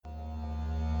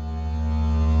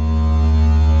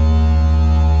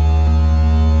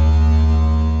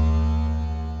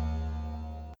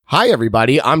Hi,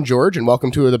 everybody. I'm George, and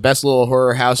welcome to the best little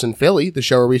horror house in Philly, the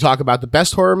show where we talk about the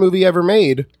best horror movie ever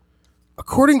made,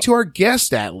 according to our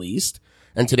guest, at least.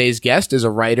 And today's guest is a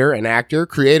writer, an actor,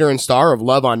 creator, and star of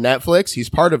Love on Netflix. He's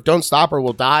part of Don't Stop or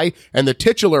We'll Die, and the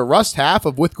titular Rust half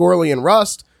of With Gorley and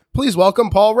Rust. Please welcome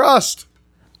Paul Rust.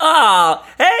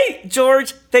 Hey,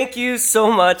 George, thank you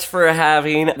so much for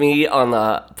having me on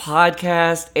the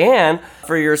podcast and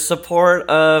for your support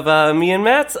of me and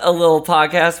Matt's a little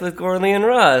podcast with Gorley and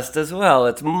Rust as well.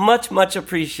 It's much, much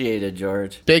appreciated,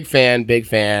 George. Big fan.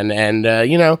 And,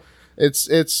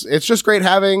 it's just great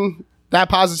having that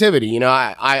positivity. You know,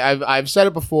 I've said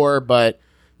it before, but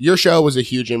your show was a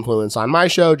huge influence on my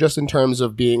show, just in terms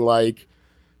of being like,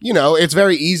 you know, it's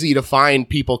very easy to find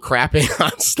people crapping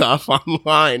on stuff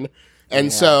online.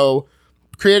 And so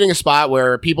creating a spot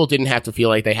where people didn't have to feel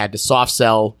like they had to soft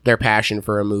sell their passion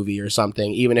for a movie or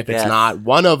something, even if it's not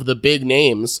one of the big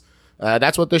names,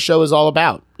 that's what this show is all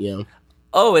about, you know?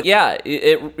 Oh, yeah.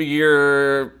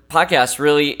 Your podcast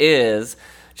really is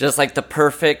just like the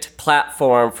perfect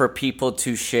platform for people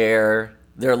to share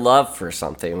their love for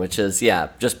something, which is,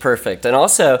 just perfect. And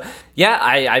also,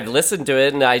 I've listened to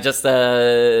it and I just,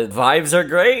 vibes are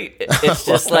great. It's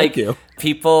just like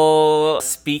people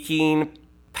speaking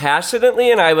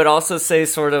passionately. And I would also say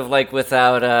sort of like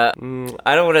without, I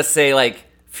don't want to say like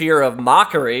fear of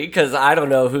mockery, because I don't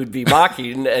know who'd be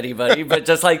mocking anybody, but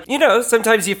just like, you know,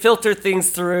 sometimes you filter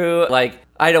things through like,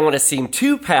 I don't want to seem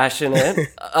too passionate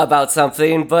about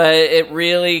something, but it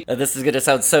really, this is going to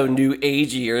sound so new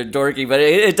agey or dorky, but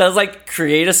it does like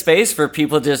create a space for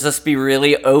people to just be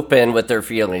really open with their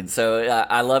feelings. So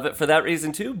I love it for that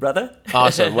reason too, brother.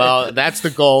 Awesome. Well, that's the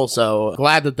goal. So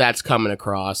glad that that's coming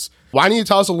across. Why don't you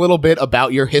tell us a little bit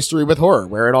about your history with horror,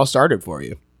 where it all started for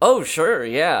you? Oh, sure,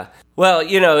 yeah. Well,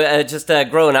 you know,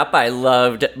 growing up, I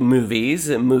loved movies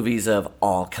of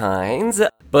all kinds.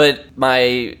 But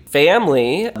my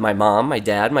family, my mom, my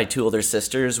dad, my two older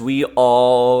sisters, we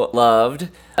all loved,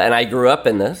 and I grew up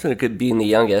in this, and it could be in the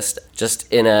youngest,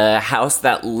 just in a house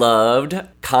that loved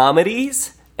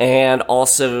comedies and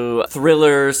also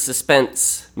thriller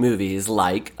suspense movies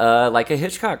like a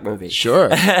Hitchcock movie. Sure.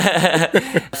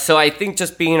 So I think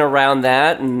just being around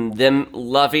that and them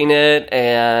loving it,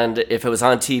 and if it was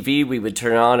on TV, we would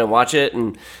turn it on and watch it,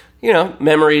 and, you know,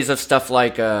 memories of stuff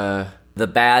like The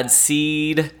Bad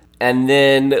Seed, and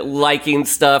then liking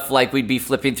stuff like we'd be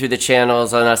flipping through the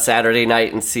channels on a Saturday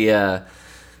night and see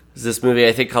this movie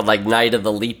I think called like Night of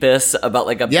the Lepus, about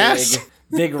like a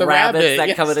big rabbit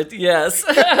that come in. Yes.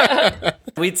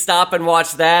 We'd stop and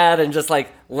watch that and just like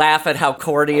laugh at how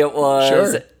corny it was.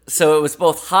 Sure. So it was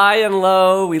both high and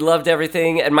low. We loved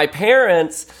everything. And my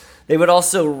parents, they would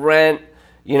also rent,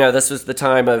 you know, this was the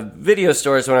time of video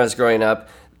stores when I was growing up.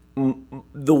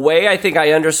 The way I think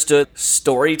I understood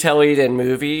storytelling in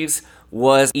movies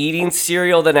was eating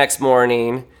cereal the next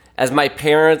morning as my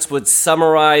parents would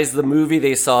summarize the movie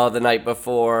they saw the night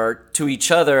before to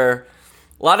each other.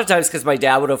 A lot of times because my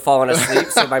dad would have fallen asleep,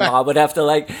 so my mom would have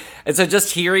to and so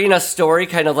just hearing a story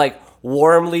kind of like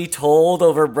warmly told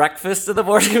over breakfast in the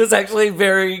morning was actually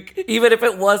very, even if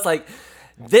it was like,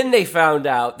 then they found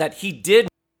out that he did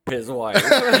his wife.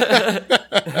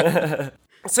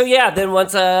 So then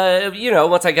once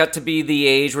I got to be the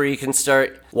age where you can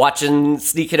start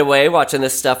sneaking away, watching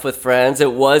this stuff with friends, I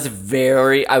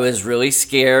was really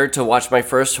scared to watch my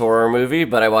first horror movie,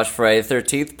 but I watched Friday the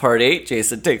 13th, Part 8,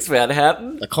 Jason Takes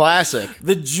Manhattan. A classic.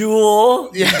 The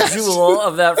jewel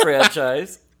of that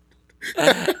franchise.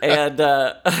 And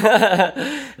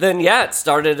then, it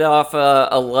started off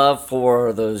a love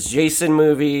for those Jason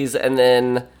movies, and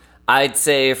then I'd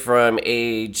say from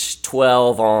age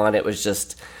 12 on, it was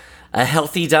just a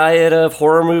healthy diet of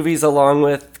horror movies along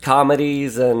with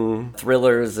comedies and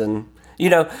thrillers and, you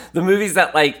know, the movies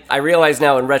that, like, I realize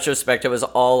now in retrospect, it was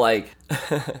all, like,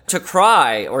 to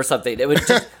cry or something. It was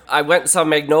just, I went and saw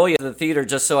Magnolia in the theater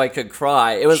just so I could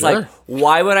cry. It was like,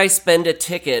 why would I spend a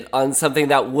ticket on something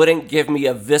that wouldn't give me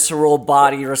a visceral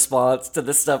body response to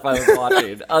the stuff I was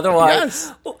watching?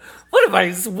 Otherwise, what am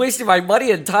I wasting my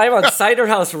money and time on Cider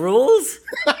House Rules?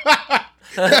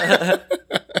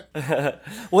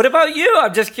 What about you?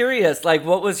 I'm just curious. Like,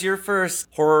 what was your first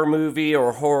horror movie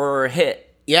or horror hit?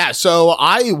 Yeah, so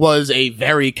I was a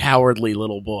very cowardly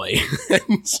little boy.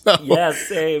 Yeah,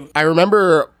 same. I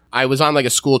remember I was on like a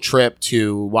school trip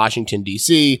to Washington,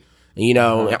 D.C., and, you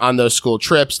know, on those school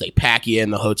trips, they pack you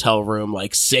in the hotel room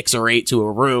like 6 or 8 to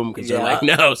a room because they're like,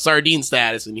 no, sardine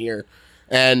status in here.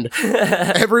 And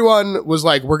everyone was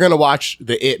like, we're going to watch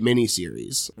the It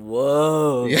miniseries.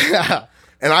 Whoa. Yeah.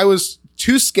 And I was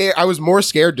too scared. I was more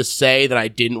scared to say that I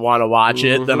didn't want to watch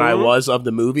it than I was of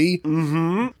the movie.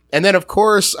 Mm-hmm. And then, of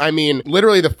course, I mean,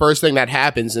 literally the first thing that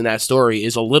happens in that story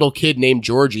is a little kid named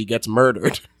Georgie gets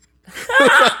murdered.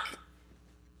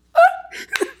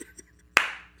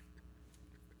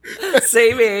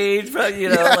 Same age, but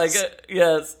Yes.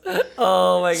 yes.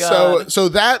 Oh my god. So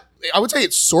that, I would say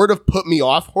it sort of put me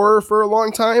off horror for a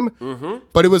long time,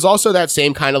 but it was also that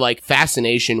same kind of like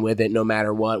fascination with it no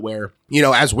matter what, where,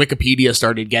 as Wikipedia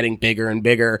started getting bigger and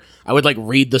bigger, I would like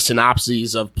read the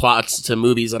synopses of plots to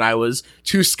movies that I was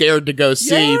too scared to go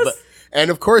see. Yes. But, and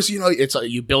of course, it's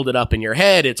you build it up in your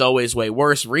head. It's always way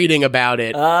worse reading about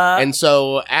it. And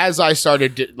so as I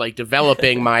started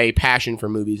developing my passion for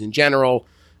movies in general,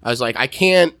 I was like, I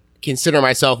can't consider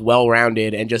myself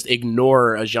well-rounded and just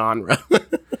ignore a genre.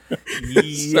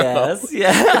 Yes.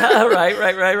 Yeah.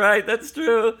 Right. That's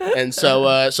true. And so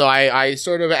I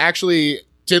sort of actually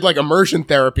did like immersion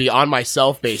therapy on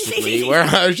myself, basically, where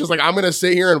I was just like, I'm going to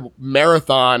sit here and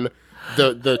marathon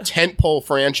the tentpole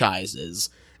franchises.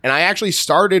 And I actually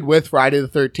started with Friday the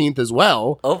 13th as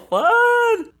well. Oh,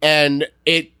 fun. And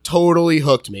it totally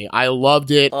hooked me. I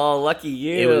loved it. Oh, lucky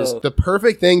you. It was the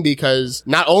perfect thing because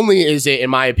not only is it,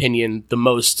 in my opinion, the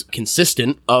most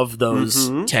consistent of those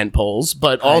tent poles,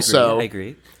 but also I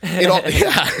agree.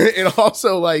 it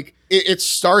also like it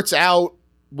starts out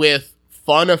with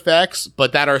fun effects,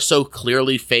 but that are so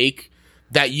clearly fake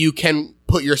that you can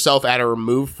put yourself at a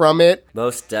remove from it.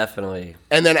 Most definitely.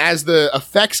 And then as the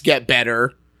effects get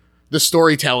better, the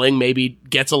storytelling maybe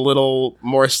gets a little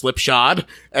more slipshod.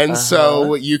 And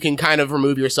so you can kind of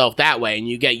remove yourself that way and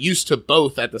you get used to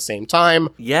both at the same time.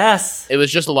 Yes. It was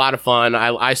just a lot of fun.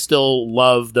 I still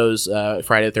love those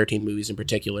Friday the 13th movies in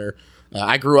particular.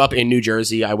 I grew up in New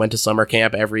Jersey. I went to summer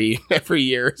camp every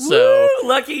year. So woo,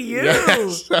 lucky you. Yeah,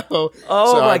 so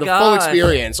my the God. full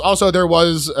experience. Also, there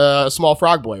was a small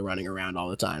frog boy running around all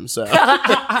the time. So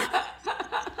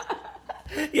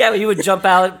Yeah, he would jump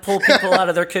out, pull people out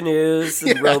of their canoes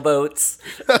and rowboats.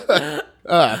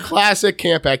 classic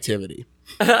camp activity.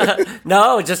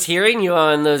 No, just hearing you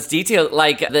on those details,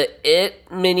 like the It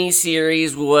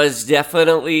miniseries was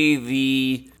definitely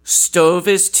the stove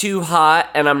is too hot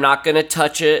and I'm not going to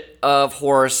touch it of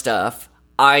horror stuff.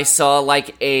 I saw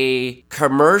like a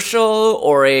commercial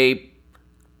or a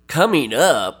coming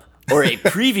up or a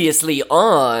previously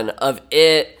on of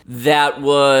It that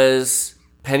was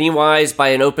Pennywise by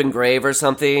an open grave or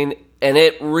something, and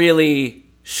it really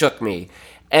shook me.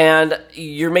 And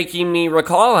you're making me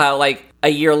recall how, like, a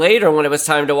year later, when it was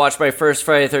time to watch my first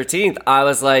Friday the 13th, I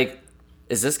was like,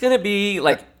 is this going to be,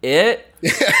 like, It?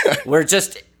 Where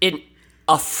just in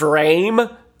a frame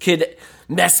could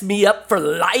mess me up for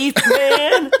life,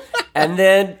 man? And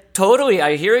then, totally,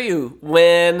 I hear you.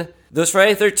 When those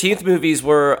Friday the 13th movies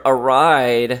were a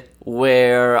ride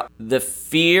where the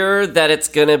fear that it's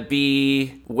going to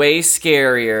be way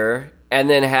scarier and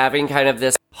then having kind of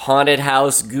this haunted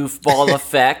house goofball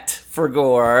effect for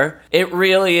gore, it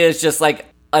really is just like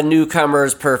a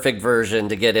newcomer's perfect version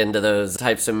to get into those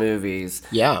types of movies.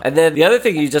 Yeah. And then the other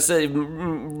thing you just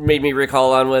made me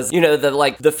recall on was,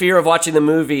 the fear of watching the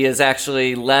movie is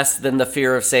actually less than the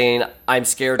fear of saying, I'm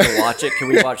scared to watch it. Can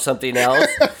we watch something else?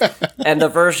 And the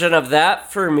version of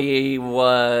that for me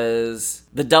was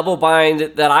the double bind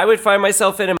that I would find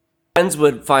myself in and my friends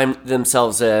would find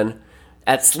themselves in.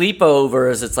 At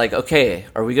sleepovers, it's like, okay,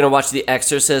 are we going to watch The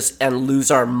Exorcist and lose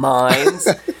our minds?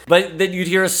 But then you'd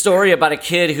hear a story about a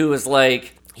kid who was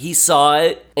like, he saw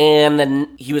it, and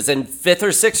then he was in 5th or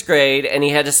 6th grade, and he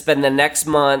had to spend the next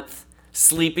month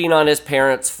sleeping on his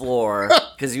parents' floor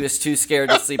because he was too scared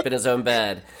to sleep in his own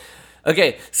bed.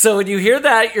 Okay, so when you hear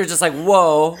that, you're just like,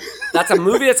 whoa, that's a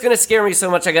movie that's going to scare me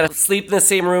so much I got to sleep in the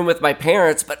same room with my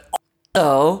parents, but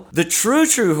so, the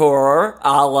true horror,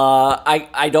 a la,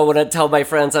 I don't want to tell my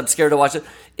friends I'm scared to watch it,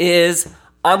 is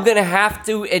I'm going to have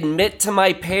to admit to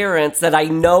my parents that I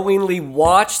knowingly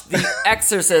watched The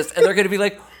Exorcist, and they're going to be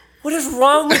like, what is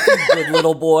wrong with you, good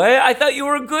little boy? I thought you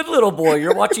were a good little boy.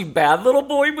 You're watching bad little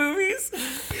boy movies?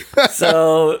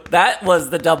 So, that was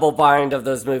the double bind of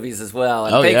those movies as well.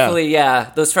 And thankfully,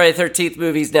 those Friday the 13th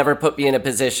movies never put me in a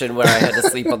position where I had to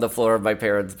sleep on the floor of my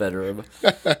parents' bedroom.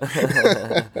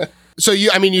 So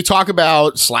you talk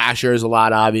about slashers a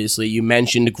lot, obviously. You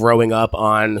mentioned growing up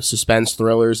on suspense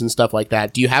thrillers and stuff like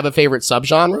that. Do you have a favorite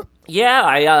subgenre? Yeah,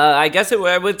 I guess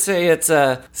I would say it's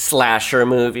slasher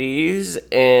movies,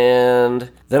 and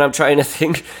then I'm trying to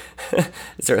think,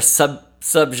 is there a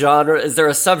subgenre? Is there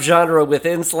a subgenre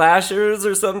within slashers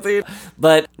or something?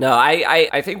 But no,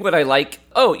 I think what I like,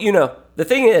 the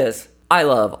thing is, I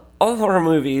love all horror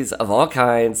movies of all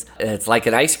kinds. It's like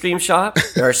an ice cream shop.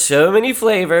 There are so many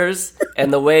flavors,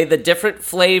 and the way the different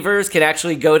flavors can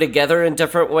actually go together in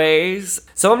different ways.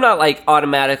 So I'm not like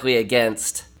automatically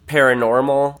against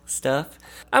paranormal stuff.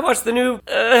 I watched the new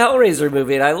Hellraiser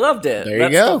movie and I loved it. There you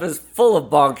go. Stuff is full of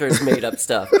bonkers made up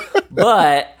stuff.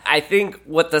 But I think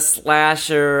what the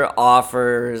slasher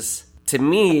offers to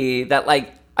me that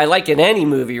like I like in any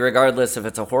movie, regardless if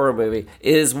it's a horror movie,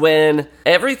 is when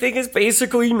everything is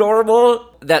basically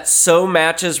normal that so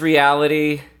matches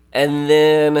reality, and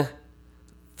then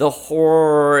the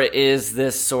horror is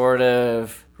this sort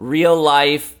of real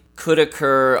life could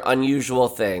occur unusual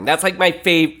thing. That's like my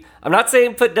favorite. I'm not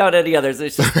saying put down any others.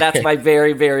 It's just that's my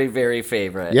very, very, very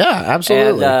favorite. Yeah,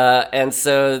 absolutely. And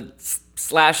so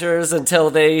slashers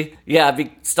until they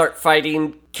start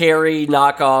fighting Carrie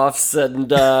knockoffs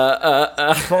and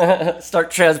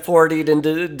start transporting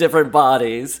into different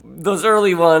bodies. Those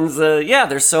early ones,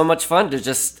 they're so much fun to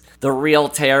just the real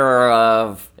terror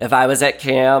of if I was at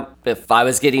camp, if I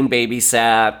was getting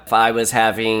babysat, if I was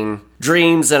having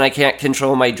dreams and I can't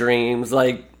control my dreams,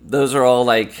 like. Those are all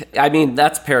like, I mean,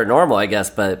 that's paranormal, I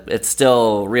guess, but it's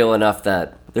still real enough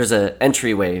that there's an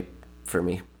entryway for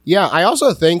me. Yeah, I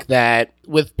also think that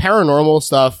with paranormal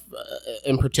stuff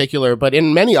in particular, but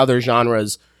in many other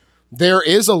genres, there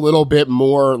is a little bit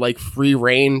more like free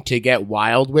reign to get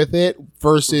wild with it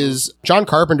versus John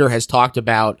Carpenter has talked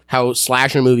about how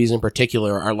slasher movies in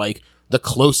particular are like the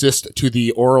closest to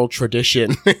the oral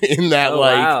tradition in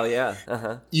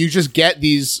that you just get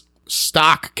these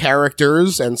stock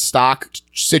characters and stock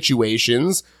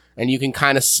situations and you can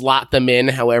kind of slot them in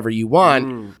however you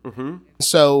want.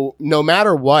 So no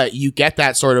matter what, you get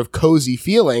that sort of cozy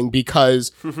feeling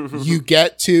because you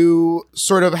get to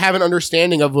sort of have an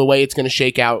understanding of the way it's going to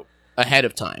shake out ahead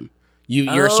of time.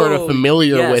 You're sort of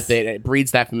familiar with it. It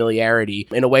breeds that familiarity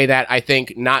in a way that I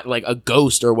think not like a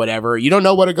ghost or whatever. You don't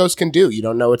know what a ghost can do. You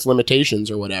don't know its limitations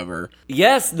or whatever.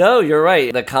 Yes, no, you're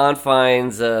right. The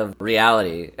confines of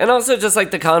reality. And also just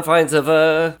like the confines of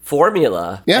a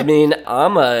formula. Yeah. I mean,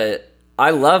 I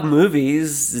love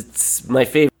movies. It's my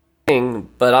favorite thing,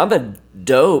 but I'm a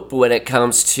dope when it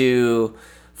comes to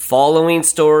following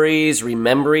stories,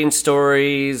 remembering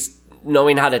stories,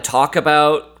 knowing how to talk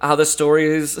about how the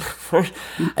stories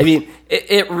I mean,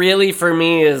 it really for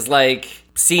me is like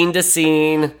scene to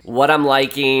scene, what I'm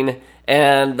liking,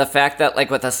 and the fact that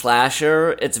like with a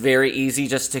slasher, it's very easy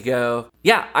just to go,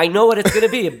 yeah, I know what it's going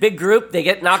to be. A big group, they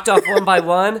get knocked off one by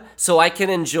one, so I can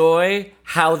enjoy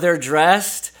how they're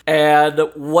dressed and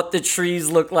what the trees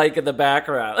look like in the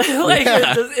background. Like,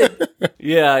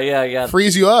 yeah.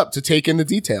 Frees you up to take in the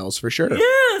details for sure.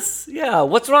 Yes, yeah.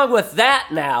 What's wrong with that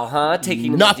now, huh?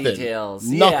 Taking nothing. The details.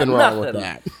 Nothing wrong with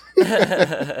that.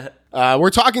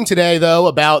 We're talking today, though,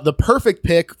 about the perfect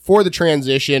pick for the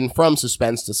transition from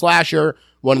suspense to slasher.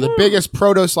 One of the biggest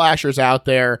proto-slashers out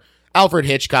there, Alfred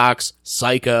Hitchcock's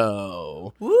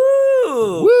Psycho.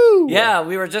 Woo! Yeah,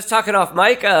 we were just talking off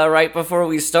mic right before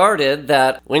we started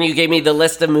that when you gave me the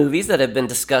list of movies that have been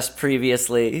discussed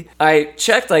previously, I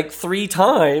checked like 3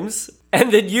 times,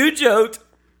 and then you joked,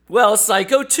 well,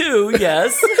 Psycho 2,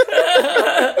 yes.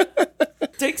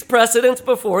 Takes precedence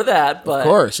before that, but...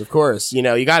 Of course. You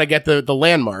know, you got to get the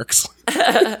landmarks.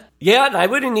 Yeah, and I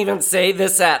wouldn't even say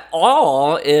this at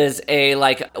all is a,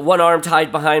 like, one arm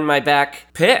tied behind my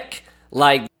back pick.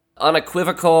 Like,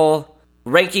 unequivocal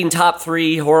ranking top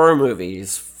 3 horror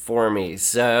movies for me.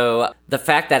 So the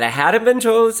fact that it hadn't been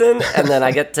chosen and then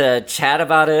I get to chat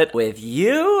about it with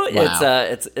you, wow.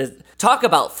 it's talk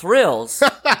about thrills.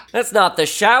 That's not the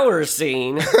shower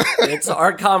scene. It's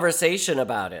our conversation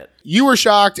about it. You were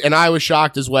shocked, and I was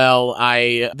shocked as well.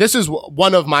 This is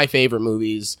one of my favorite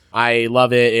movies. I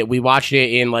love it. We watched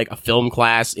it in like a film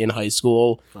class in high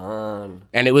school. Fun.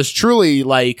 And it was truly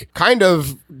like kind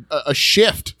of a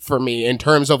shift for me in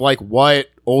terms of like what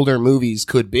older movies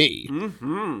could be.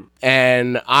 Mm-hmm.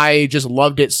 And I just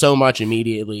loved it so much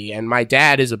immediately. And my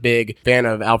dad is a big fan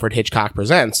of Alfred Hitchcock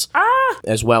Presents.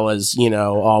 As well as, you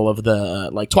know, all of the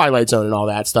like Twilight Zone and all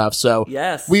that stuff. So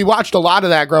yes, we watched a lot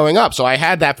of that growing up. So I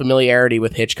had that familiarity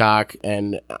with Hitchcock,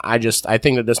 and I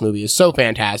think that this movie is so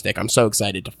fantastic. I'm so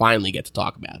excited to finally get to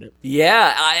talk about it.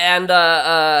 Yeah,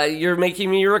 and you're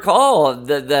making me recall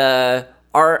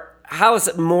our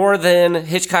house more than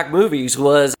Hitchcock movies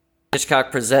was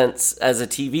Hitchcock Presents as a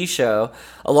TV show,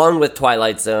 along with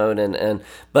Twilight Zone,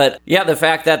 but yeah, the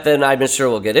fact that then I'm sure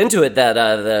we'll get into it that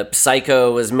the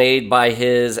Psycho was made by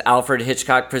his Alfred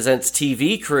Hitchcock Presents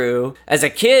TV crew. As a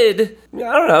kid, I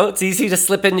don't know, it's easy to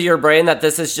slip into your brain that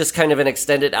this is just kind of an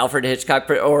extended Alfred Hitchcock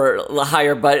or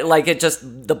higher, but like it just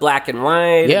the black and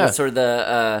white, and sort of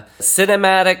the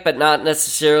cinematic, but not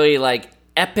necessarily like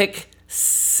epic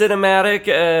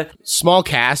cinematic, small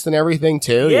cast and everything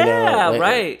too. Yeah,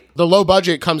 right. The low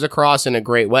budget comes across in a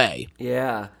great way.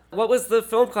 Yeah. What was the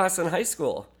film class in high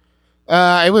school?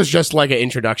 It was just like an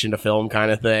introduction to film kind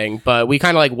of thing, but we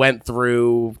kind of like went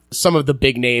through some of the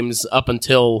big names up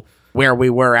until where we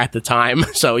were at the time.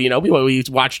 So, we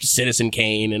watched Citizen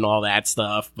Kane and all that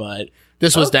stuff, but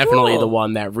this was definitely the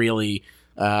one that really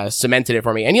cemented it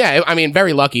for me. And yeah, I mean,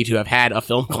 very lucky to have had a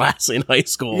film class in high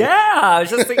school. Yeah, I was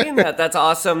just thinking that. That's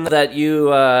awesome that you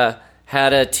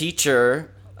had a teacher,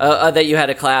 that you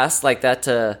had a class like that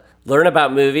to learn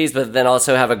about movies, but then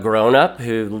also have a grown-up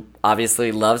who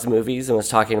obviously loves movies and was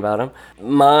talking about them.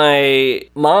 My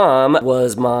mom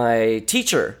was my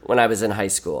teacher when I was in high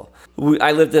school.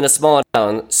 I lived in a small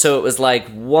town, so it was like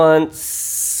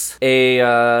once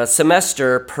a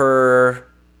semester per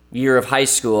year of high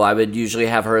school, I would usually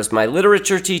have her as my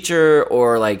literature teacher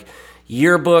or like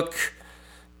yearbook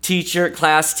teacher,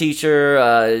 class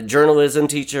teacher, journalism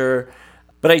teacher.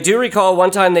 But I do recall one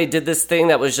time they did this thing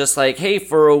that was just like, hey,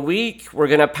 for a week, we're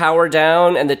going to power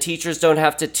down and the teachers don't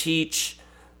have to teach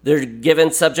their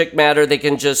given subject matter. They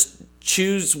can just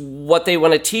choose what they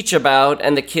want to teach about,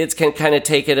 and the kids can kind of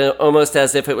take it almost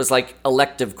as if it was like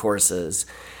elective courses.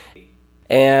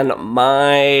 And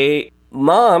my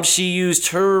mom, she used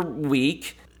her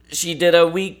week. She did a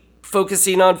week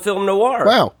focusing on film noir.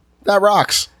 Wow, that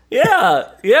rocks.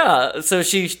 Yeah. So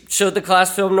she showed the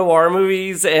class film noir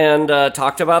movies and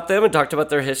talked about them and talked about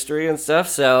their history and stuff.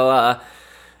 So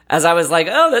as I was like,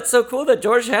 oh, that's so cool that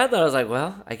George had that, I was like,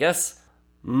 well, I guess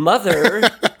Mother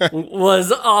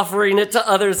was offering it to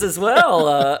others as well,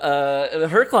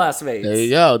 her classmates.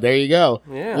 There you go.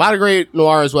 Yeah. A lot of great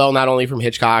noir as well, not only from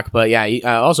Hitchcock, but yeah,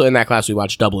 also in that class we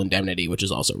watched Double Indemnity, which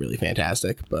is also really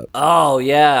fantastic. But oh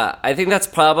yeah, I think that's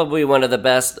probably one of the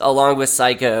best, along with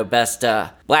Psycho, best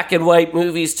black and white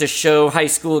movies to show high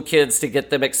school kids to get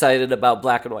them excited about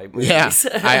black and white movies. Yeah,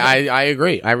 I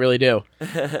agree. I really do.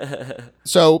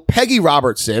 So Peggy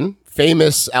Robertson,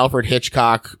 famous Alfred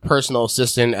Hitchcock personal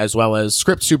assistant as well as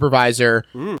script supervisor,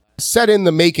 said in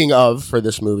the making of for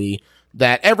this movie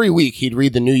that every week he'd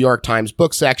read the New York Times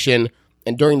book section,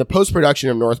 and during the post-production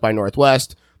of North by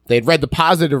Northwest, they'd read the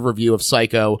positive review of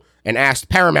Psycho and asked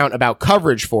Paramount about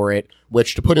coverage for it,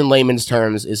 which, to put in layman's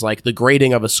terms, is like the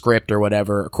grading of a script or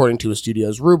whatever, according to a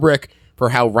studio's rubric for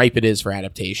how ripe it is for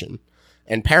adaptation.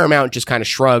 And Paramount just kind of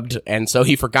shrugged, and so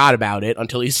he forgot about it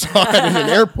until he saw it in an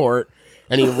airport.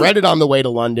 And he read it on the way to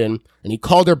London, and he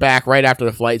called her back right after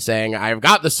the flight saying, I've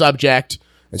got the subject.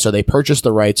 And so they purchased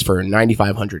the rights for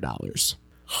 $9,500.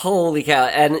 Holy cow.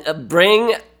 And bring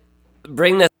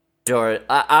this, George.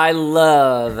 I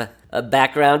love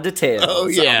background details. Oh,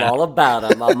 yeah. I'm all about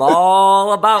them. I'm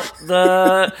all about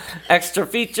the extra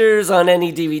features on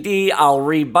any DVD. I'll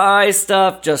rebuy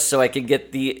stuff just so I can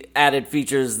get the added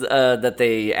features that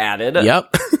they added.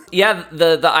 Yep. Yeah,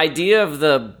 the idea of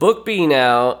the book being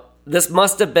out, this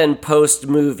must have been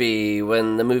post-movie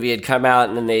when the movie had come out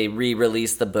and then they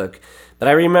re-released the book. But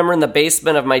I remember in the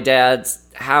basement of my dad's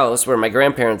house where my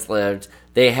grandparents lived,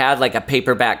 they had like a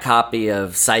paperback copy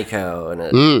of Psycho, and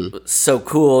it was so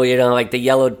cool, like the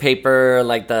yellowed paper,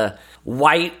 like the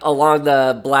white along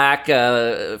the black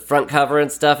front cover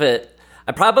and stuff.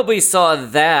 I probably saw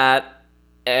that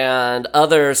and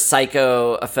other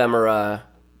Psycho ephemera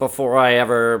before I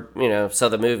ever, saw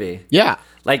the movie. Yeah.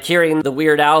 Like hearing the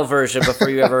Weird Al version before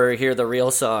you ever hear the real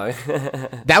song.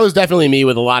 That was definitely me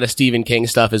with a lot of Stephen King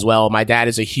stuff as well. My dad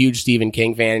is a huge Stephen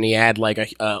King fan, and he had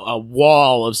like a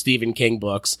wall of Stephen King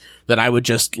books that I would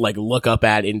just like look up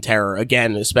at in terror.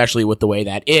 Again, especially with the way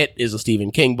that It is a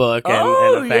Stephen King book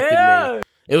and affected me.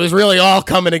 It was really all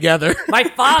coming together. My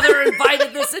father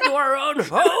invited this into our own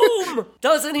home.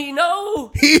 Doesn't he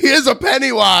know? He is a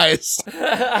Pennywise.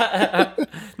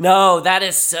 No, that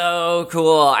is so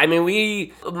cool. I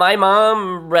mean, my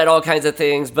mom read all kinds of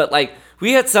things, but like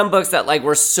we had some books that like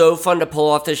were so fun to pull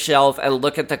off the shelf and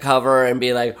look at the cover and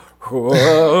be like,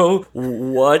 whoa,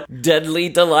 what deadly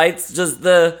delights does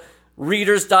the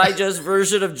Reader's Digest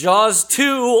version of Jaws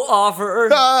 2 offer?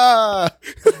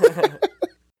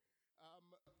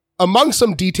 Among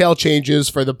some detail changes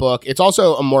for the book, it's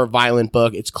also a more violent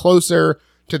book. It's closer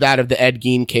to that of the Ed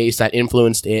Gein case that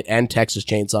influenced it and Texas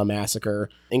Chainsaw Massacre,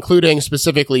 including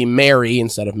specifically Mary,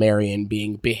 instead of Marion,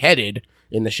 being beheaded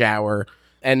in the shower.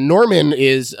 And Norman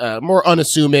is more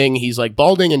unassuming. He's like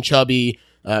balding and chubby,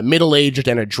 middle-aged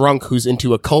and a drunk who's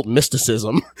into occult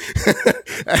mysticism.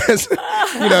 As,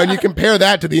 and you compare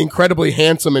that to the incredibly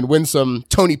handsome and winsome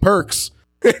Tony Perks.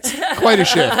 It's quite a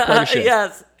shift.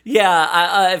 Yes.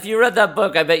 Yeah. If you read that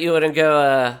book, I bet you wouldn't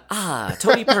go,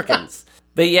 Tony Perkins.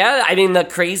 But yeah, I mean, the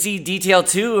crazy detail,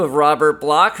 too, of Robert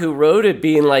Bloch, who wrote it,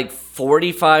 being like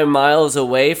 45 miles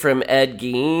away from Ed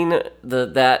Gein,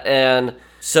 and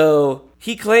so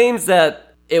he claims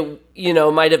that it,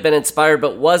 might have been inspired,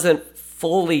 but wasn't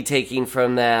fully taken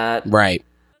from that. Right.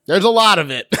 There's a lot of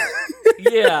it.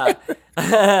 Yeah,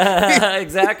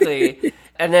 exactly.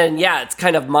 And then, it's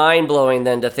kind of mind-blowing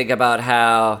then to think about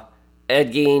how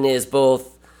Ed Gein is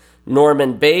both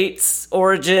Norman Bates'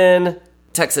 origin,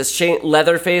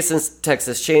 Leatherface and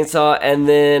Texas Chainsaw, and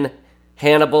then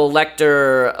Hannibal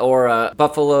Lecter or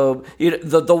Buffalo,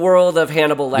 the world of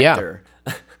Hannibal Lecter.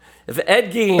 Yeah. If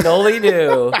Ed Gein only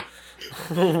knew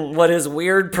what his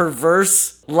weird,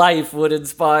 perverse life would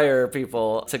inspire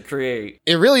people to create.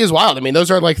 It really is wild. I mean,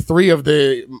 those are like three of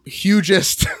the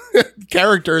hugest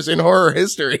characters in horror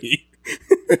history.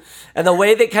 And the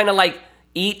way they kind of like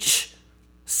each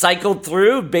cycled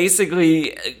through,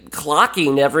 basically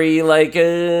clocking every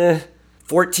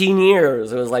 14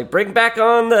 years. It was like, bring back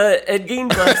on the Ed Gein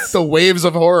bus. The waves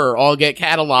of horror all get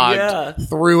cataloged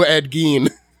through Ed Gein.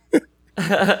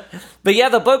 But yeah,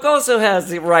 the book also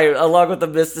has, right, along with the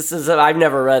mysticism, I've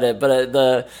never read it,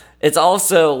 but it's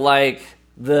also like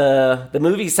the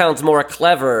movie sounds more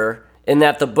clever in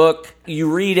that the book,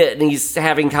 you read it and he's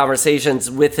having conversations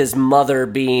with his mother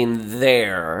being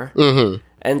there. Mm-hmm.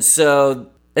 And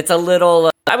so it's a little,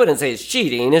 I wouldn't say it's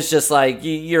cheating. It's just like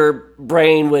your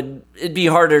brain it'd be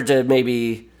harder to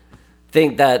maybe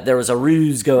think that there was a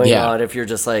ruse going on if you're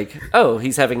just like, oh,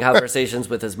 he's having conversations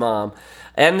with his mom.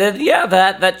 And then,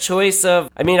 that choice of,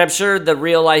 I mean, I'm sure the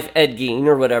real life Ed Gein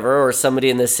or whatever, or somebody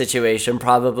in this situation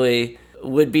probably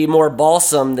would be more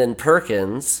balsam than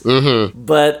Perkins. Mm-hmm.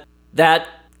 But that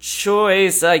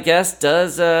choice, I guess,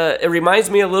 does, it reminds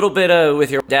me a little bit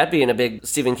with your dad being a big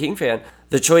Stephen King fan.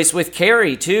 The choice with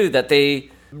Carrie, too, that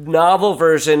they novel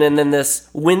version and then this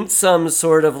winsome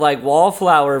sort of like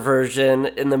wallflower version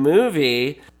in the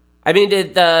movie. I mean,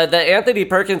 did the Anthony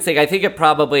Perkins thing, I think it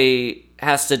probably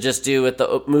has to just do with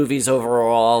the movie's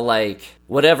overall, like,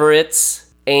 whatever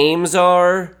its aims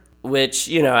are, which,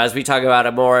 as we talk about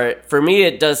it more, for me,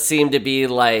 it does seem to be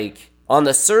like, on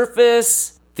the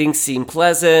surface, things seem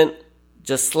pleasant,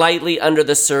 just slightly under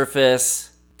the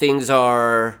surface, things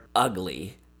are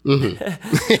ugly.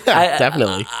 Mm-hmm. Yeah,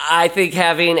 definitely. I think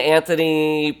having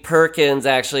Anthony Perkins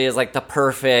actually is like the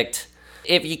perfect,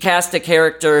 if you cast a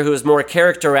character who is more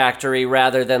character actory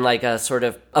rather than like a sort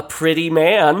of a pretty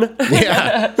man.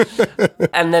 Yeah.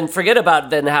 And then forget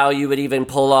about then how you would even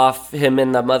pull off him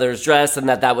in the mother's dress and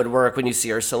that would work when you see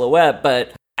her silhouette.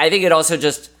 But I think it also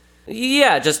just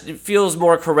feels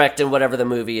more correct in whatever the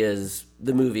movie is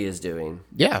doing.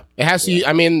 Yeah. It has to,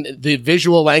 I mean, the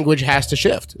visual language has to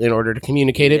shift in order to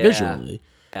communicate it visually.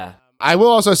 Yeah. I will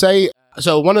also say,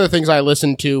 so one of the things I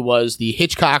listened to was the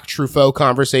Hitchcock-Truffaut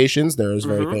conversations. There is a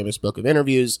very famous book of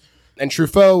interviews. And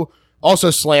Truffaut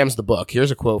also slams the book. Here's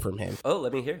a quote from him. Oh,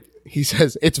 let me hear. He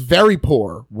says, "It's very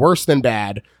poor, worse than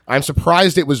bad. I'm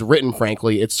surprised it was written,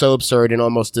 frankly. It's so absurd and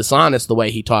almost dishonest the way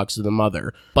he talks to the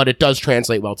mother. But it does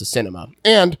translate well to cinema."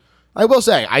 And I will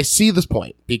say, I see this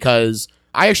point because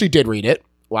I actually did read it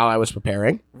while I was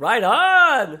preparing. Right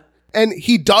on! And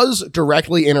he does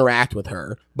directly interact with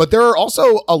her, but there are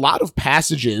also a lot of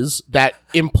passages that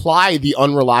imply the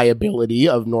unreliability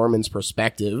of Norman's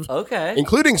perspective. Okay.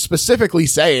 Including specifically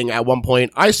saying at one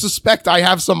point, "I suspect I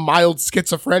have some mild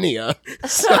schizophrenia."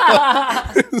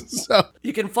 So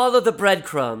you can follow the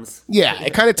breadcrumbs. Yeah,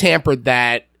 it kind of tampered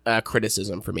that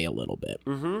criticism for me a little bit.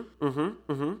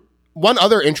 One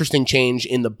other interesting change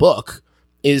in the book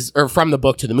from the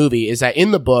book to the movie is that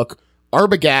in the book,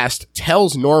 Arbogast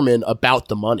tells Norman about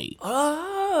the money.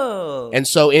 Oh. And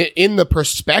so in the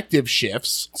perspective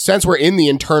shifts, since we're in the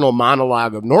internal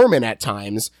monologue of Norman at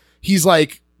times, he's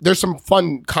like, there's some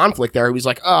fun conflict there. He's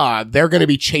like, they're going to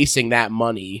be chasing that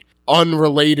money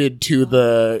unrelated to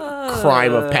the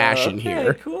crime of passion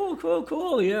here.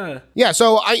 Cool, yeah. Yeah,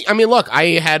 so, I mean, look,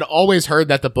 I had always heard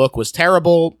that the book was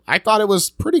terrible. I thought it was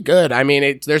pretty good. I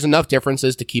mean, there's enough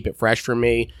differences to keep it fresh for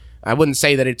me. I wouldn't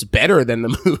say that it's better than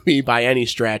the movie by any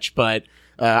stretch, but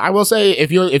I will say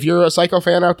if you're a Psycho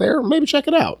fan out there, maybe check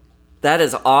it out. That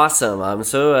is awesome. That's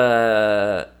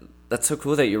so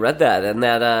cool that you read that and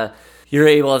that you're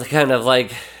able to kind of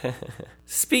like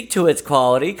speak to its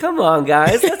quality. Come on,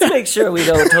 guys. Let's make sure we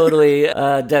don't totally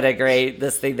denigrate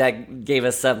this thing that gave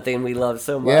us something we love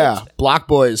so much. Yeah, Block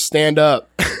Boys, stand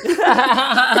up.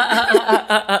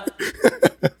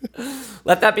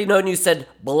 Let that be known. You said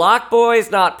Block Boys,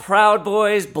 not Proud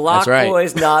Boys. Block That's right.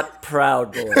 Boys, not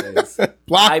Proud Boys.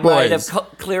 Block I Boys. might have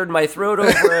cleared my throat over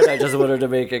it. I just wanted to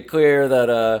make it clear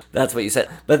that that's what you said.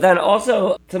 But then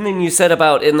also something you said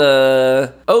about in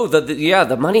the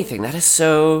the money thing. That is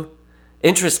so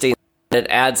interesting. It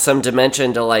adds some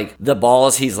dimension to like the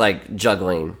balls he's like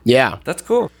juggling. Yeah. That's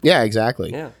cool. Yeah,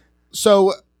 exactly. Yeah.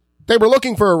 So they were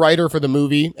looking for a writer for the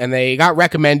movie, and they got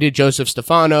recommended Joseph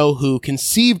Stefano, who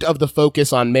conceived of the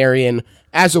focus on Marion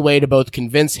as a way to both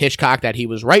convince Hitchcock that he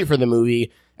was right for the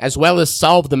movie, as well as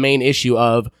solve the main issue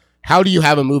of how do you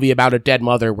have a movie about a dead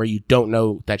mother where you don't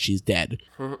know that she's dead?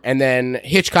 And then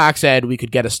Hitchcock said we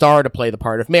could get a star to play the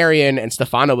part of Marion, and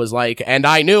Stefano was like, and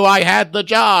I knew I had the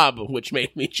job, which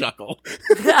made me chuckle.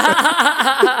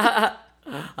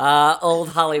 Old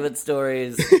Hollywood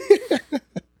stories.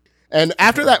 And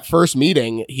after that first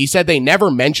meeting, he said they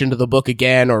never mentioned the book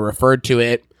again or referred to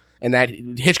it, and that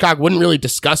Hitchcock wouldn't really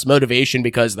discuss motivation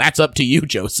because that's up to you,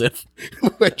 Joseph,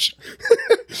 which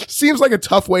seems like a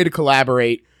tough way to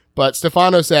collaborate. But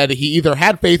Stefano said he either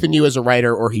had faith in you as a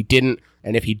writer or he didn't,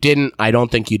 and if he didn't, I don't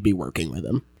think you'd be working with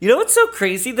him. You know what's so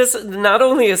crazy? This not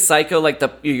only is Psycho like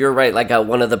you're right, like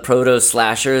one of the proto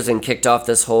slashers and kicked off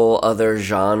this whole other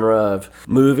genre of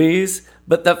movies.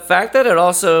 But the fact that it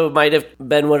also might have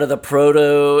been one of the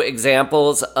proto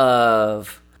examples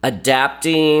of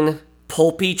adapting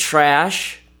pulpy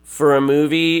trash for a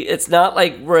movie. It's not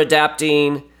like we're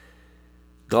adapting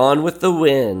Gone with the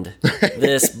Wind,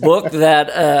 this book that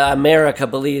America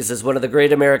believes is one of the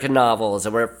great American novels,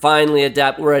 and we're finally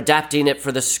adapting it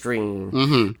for the screen.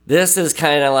 Mm-hmm. This is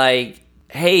kind of like,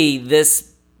 hey,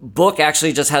 this book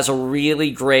actually just has a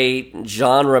really great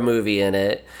genre movie in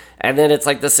it. And then it's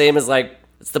like the same as like,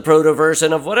 it's the proto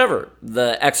version of whatever.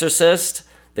 The Exorcist,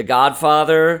 The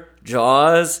Godfather,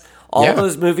 Jaws, all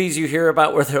those movies you hear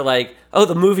about where they're like, oh,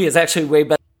 the movie is actually way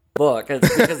better than the book.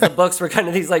 It's because the books were kind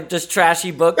of these like just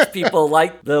trashy books people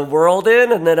liked the world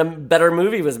in, and then a better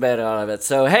movie was made out of it.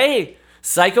 So, hey,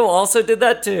 Psycho also did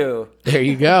that too. There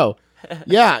you go.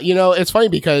 Yeah, it's funny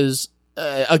because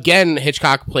again,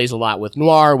 Hitchcock plays a lot with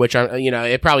noir, which,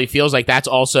 it probably feels like that's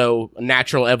also a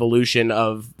natural evolution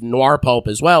of noir pulp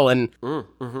as well. And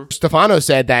Stefano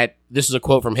said that, this is a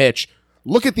quote from Hitch,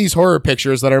 "Look at these horror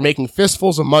pictures that are making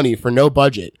fistfuls of money for no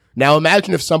budget. Now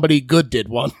imagine if somebody good did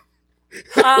one."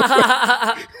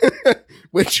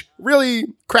 Which really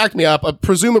cracked me up,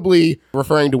 presumably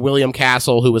referring to William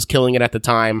Castle, who was killing it at the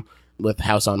time with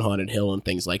House on Haunted Hill and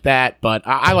things like that. But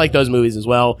I like those movies as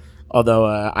well. Although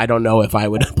I don't know if I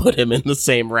would put him in the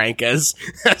same rank as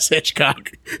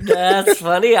Hitchcock. That's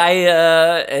funny.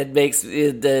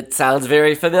 It sounds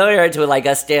very familiar to like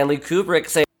a Stanley Kubrick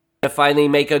saying to finally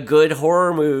make a good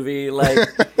horror movie. Like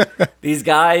these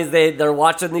guys, they're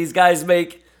watching these guys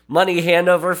make money hand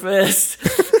over fist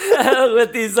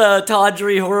with these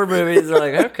tawdry horror movies. They're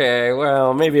like, okay,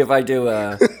 well, maybe if I do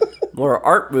a more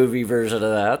art movie version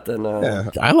of that, then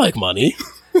I like money.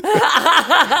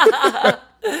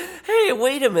 Hey,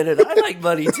 wait a minute. I like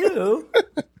money too.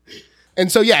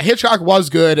 And so, yeah, Hitchcock was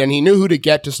good, and he knew who to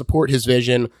get to support his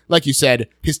vision. Like you said,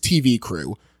 his TV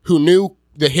crew, who knew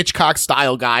the Hitchcock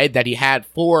style guide that he had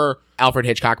for Alfred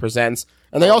Hitchcock Presents.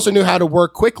 And they also knew how to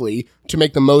work quickly to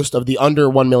make the most of the under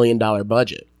 $1 million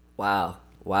budget.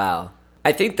 Wow.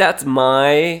 I think that's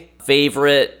my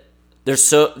favorite. There's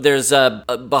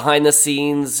behind the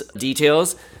scenes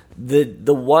details.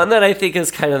 The one that I think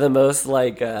is kind of the most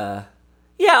like,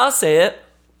 I'll say it,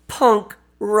 punk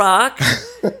rock,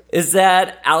 is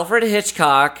that Alfred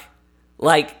Hitchcock,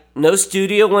 like, no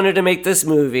studio wanted to make this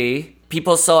movie.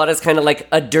 People saw it as kind of like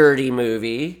a dirty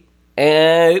movie,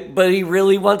 but he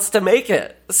really wants to make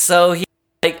it. So he,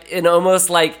 like, in almost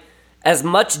like as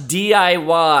much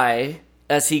DIY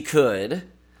as he could,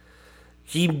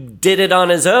 he did it on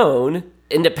his own,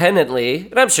 independently,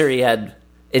 and I'm sure he had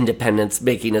independence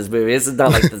making his movies. It's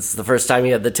not like this is the first time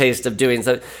he had the taste of doing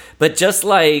so, but just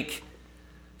like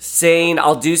saying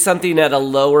I'll do something at a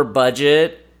lower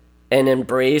budget and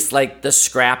embrace like the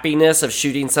scrappiness of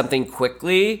shooting something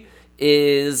quickly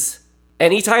is,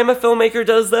 anytime a filmmaker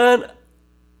does that,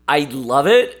 I love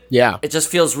it. Yeah. It just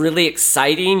feels really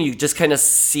exciting. You just kind of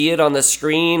see it on the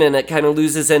screen and it kind of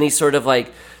loses any sort of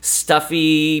like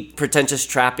stuffy, pretentious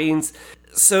trappings.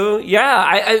 So,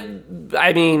 yeah,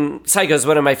 I mean, Psycho is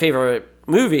one of my favorite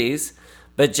movies,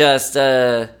 but just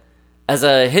as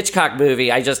a Hitchcock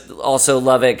movie, I just also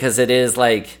love it because it is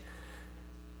like,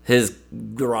 his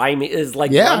grimy, is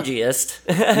like Yeah. grungiest.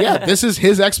 Yeah, this is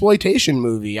his exploitation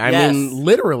movie. I Yes. mean,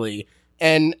 literally.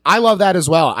 And I love that as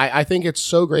well. I think it's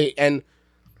so great. And,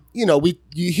 you know,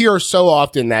 you hear so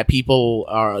often that people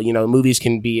are, you know, movies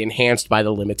can be enhanced by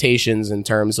the limitations in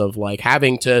terms of like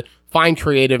having to find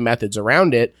creative methods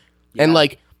around it. And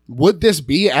like, would this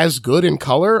be as good in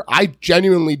color? I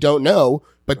genuinely don't know,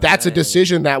 but that's a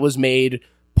decision that was made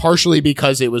partially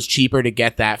because it was cheaper to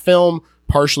get that film,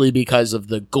 partially because of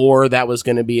the gore that was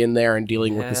going to be in there and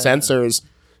dealing with the censors.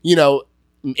 You know,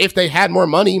 if they had more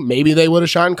money, maybe they would have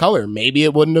shot in color. Maybe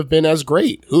it wouldn't have been as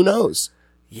great. Who knows?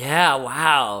 Yeah,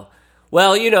 wow.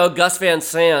 Well, you know, Gus Van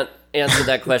Sant answered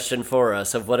that question for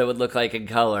us of what it would look like in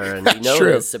color, and we know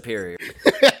true. it's superior.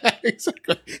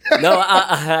 Exactly.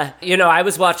 No, you know, I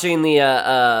was watching the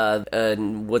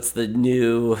what's the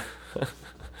new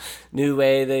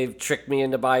way they've tricked me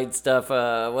into buying stuff.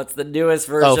 What's the newest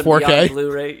version? 4K? Beyond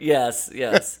Blu-ray? Yes.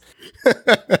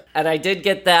 And I did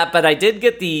get that, but I did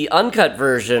get the uncut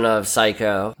version of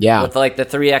Psycho. Yeah. With like the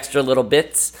 3 extra little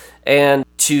bits. And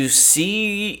to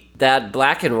see that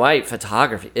black and white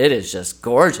photography, it is just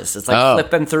gorgeous. It's like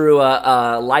flipping through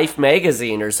a Life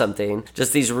magazine or something.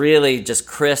 Just these really just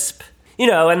crisp, you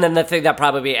know, and then the thing that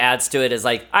probably adds to it is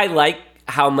like, I like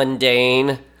how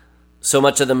mundane so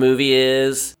much of the movie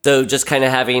is. So just kind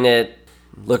of having it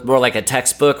look more like a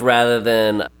textbook rather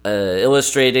than an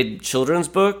illustrated children's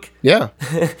book Yeah.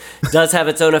 does have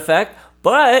its own effect.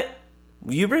 But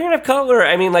you bringing up color,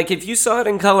 I mean, like, if you saw it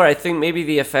in color, I think maybe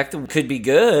the effect could be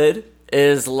good,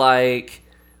 is like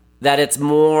that it's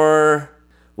more,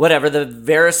 whatever, the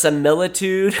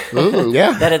verisimilitude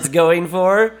Yeah. that it's going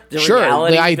for. Sure.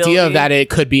 reality The idea building. that it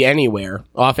could be anywhere,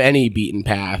 off any beaten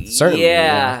path. Certainly.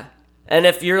 Yeah. And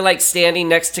if you're like standing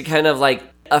next to kind of like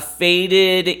a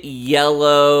faded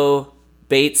yellow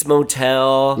Bates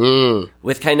Motel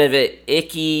with kind of an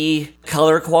icky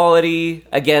color quality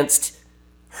against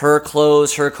her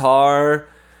clothes, her car,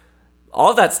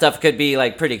 all that stuff could be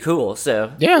like pretty cool.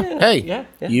 So Yeah. Hey, yeah.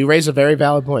 you raise a very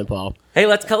valid point, Paul. hey,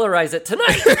 let's colorize it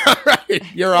tonight. Right.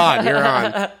 You're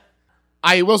on.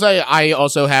 I will say I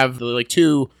also have like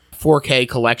 2 4K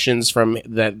collections from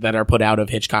that are put out of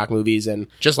Hitchcock movies, and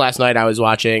just last night I was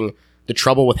watching The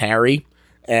Trouble with Harry,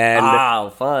 and Wow,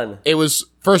 fun. it was,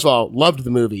 first of all, loved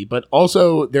the movie, but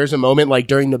also there's a moment like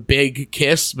during the big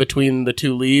kiss between the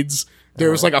 2 leads, there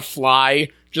was like a fly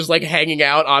just like hanging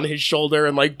out on his shoulder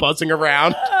and like buzzing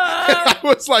around. I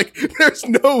was like, there's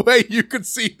no way you could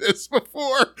see this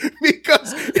before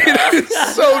because it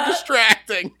is so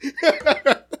distracting.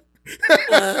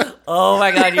 Oh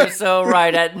my god, you're so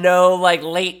right. At no like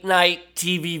late night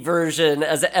TV version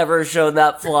has ever shown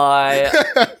that fly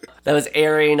that was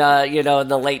airing you know, in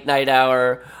the late night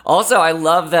hour. Also, I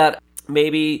love that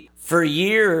maybe for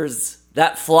years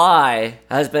that fly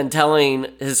has been telling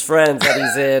his friends that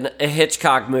he's in a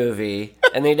Hitchcock movie,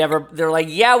 and they're like,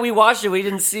 yeah, we watched it, we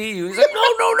didn't see you. He's like, no,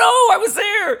 I was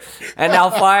there. And now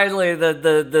finally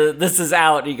the this is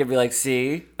out, and you can be like,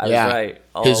 see, I was right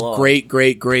all His along. great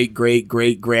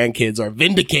grandkids are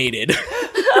vindicated.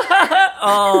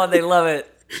 Oh, they love it.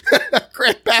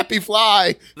 Grandpappy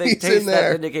Fly. They He's taste in that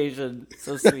there. vindication.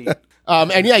 So sweet.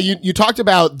 And yeah, you talked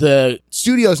about the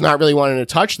studios not really wanting to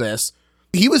touch this.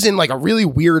 He was in like a really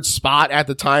weird spot at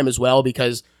the time as well,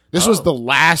 because this was the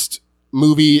last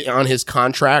movie on his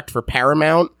contract for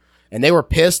Paramount, and they were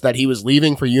pissed that he was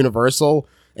leaving for Universal.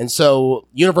 And so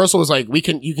Universal was like, you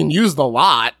can use the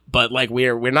lot, but like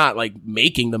we're not like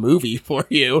making the movie for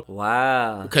you,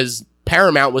 Wow. because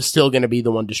Paramount was still going to be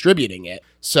the one distributing it.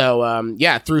 So,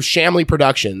 yeah, through Shamley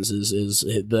Productions is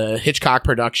the Hitchcock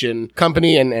production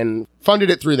company, and funded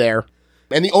it through there.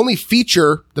 And the only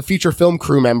the feature film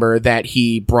crew member that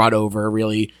he brought over,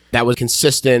 really, that was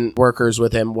consistent workers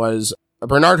with him, was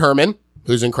Bernard Herrmann,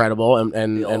 who's incredible,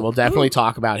 and we'll definitely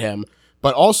talk about him.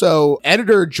 But also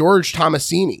editor George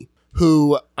Tomasini,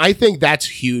 who I think that's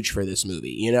huge for this movie.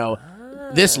 You know,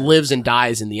 this lives and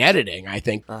dies in the editing, I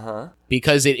think,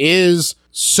 because it is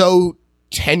so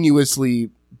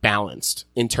tenuously balanced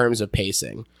in terms of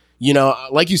pacing. You know,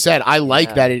 like you said, I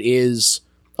like that it is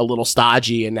a little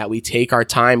stodgy and that we take our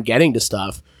time getting to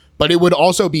stuff, but it would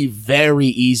also be very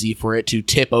easy for it to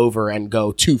tip over and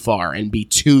go too far and be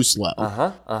too slow.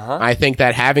 I think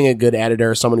that having a good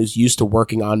editor, someone who's used to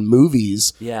working on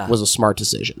movies, was a smart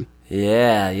decision.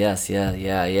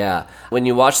 Yeah. When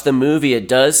you watch the movie, it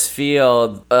does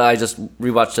feel, I just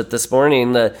rewatched it this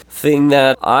morning, the thing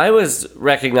that I was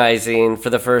recognizing for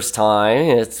the first time,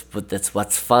 it's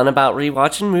what's fun about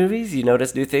rewatching movies, you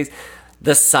notice new things.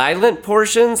 The silent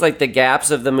portions, like the gaps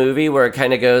of the movie where it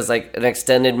kind of goes like an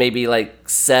extended maybe like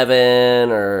 7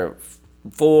 or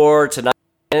 4 to 9.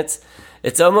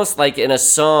 It's almost like in a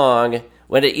song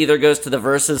when it either goes to the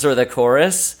verses or the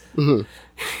chorus. Mm-hmm.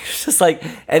 It's just like,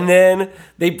 and then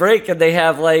they break and they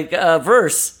have like a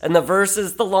verse, and the verse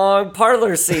is the long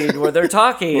parlor scene where they're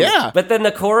talking. Yeah. But then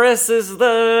the chorus is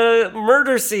the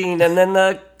murder scene, and then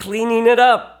the cleaning it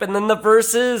up, and then the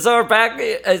verses are back.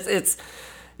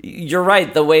 You're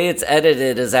right. The way it's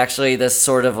edited is actually this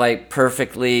sort of like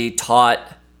perfectly taut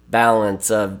balance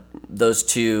of those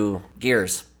two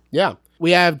gears. Yeah.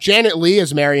 We have Janet Leigh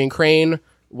as Marion Crane.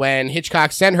 When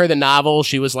Hitchcock sent her the novel,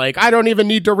 she was like, I don't even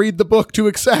need to read the book to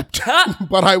accept,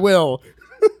 but I will.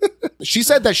 She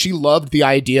said that she loved the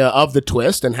idea of the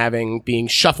twist and being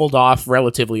shuffled off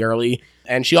relatively early.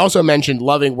 And she also mentioned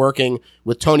loving working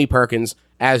with Tony Perkins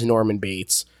as Norman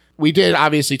Bates. We did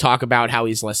obviously talk about how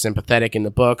he's less sympathetic in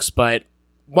the books, but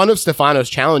one of Stefano's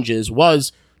challenges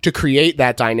was to create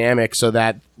that dynamic so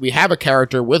that we have a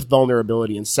character with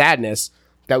vulnerability and sadness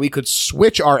that we could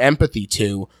switch our empathy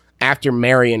to after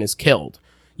Marion is killed.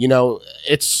 You know,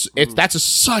 that's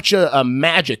such a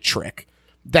magic trick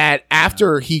that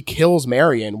after he kills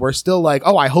Marion, we're still like,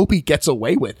 oh, I hope he gets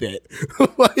away with it.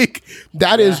 Like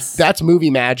that's movie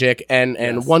magic.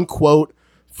 And one quote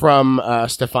from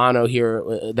Stefano here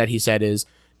that he said is,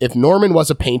 if Norman was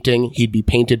a painting, he'd be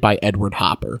painted by Edward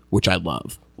Hopper, which I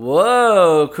love.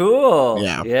 Whoa, cool.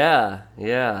 Yeah.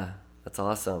 That's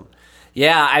awesome.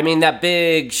 Yeah, I mean, that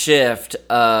big shift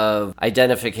of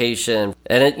identification.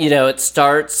 And, it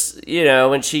starts,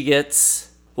 when she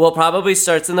gets... Well, it probably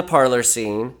starts in the parlor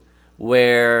scene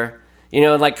where,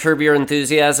 like Curb Your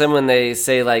Enthusiasm, when they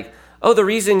say, like, oh, the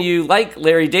reason you like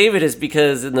Larry David is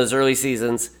because in those early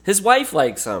seasons, his wife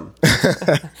likes him.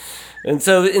 And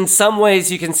so in some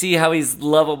ways, you can see how he's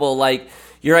lovable. Like,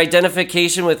 your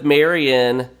identification with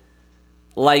Marion...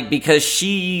 Like, because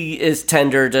she is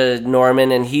tender to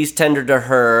Norman and he's tender to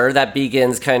her, that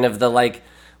begins kind of the, like,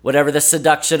 whatever the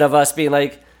seduction of us being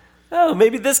like, oh,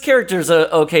 maybe this character's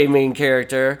a okay main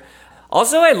character.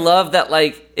 Also, I love that,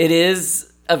 like, it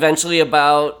is eventually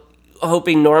about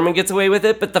hoping Norman gets away with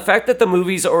it, but the fact that the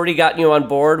movie's already gotten you on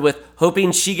board with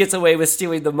hoping she gets away with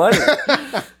stealing the money.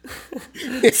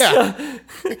 Yeah. So,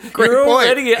 Great you're point.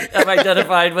 already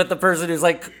identified with the person who's,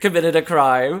 like, committed a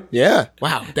crime. Yeah.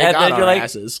 Wow. They And got then our you're like,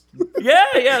 asses. Yeah.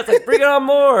 It's like, bring on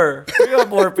more. Bring on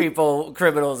more people,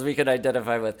 criminals we can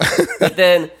identify with. But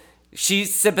then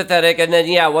she's sympathetic. And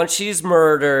then, once she's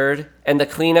murdered and the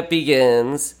cleanup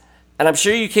begins, and I'm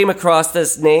sure you came across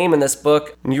this name in this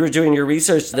book when you were doing your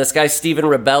research, this guy, Stephen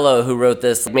Rebello, who wrote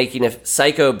this Making a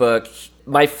Psycho book.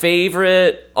 My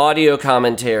favorite audio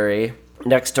commentary,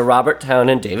 next to Robert Towne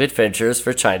and David Fincher's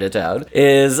for Chinatown,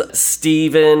 is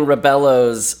Stephen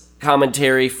Rebello's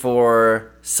commentary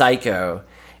for Psycho.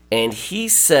 And he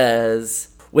says,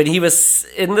 when he was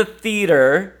in the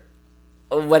theater,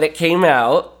 when it came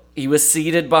out, he was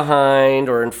seated behind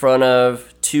or in front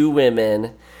of two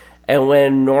women. And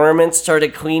when Norman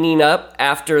started cleaning up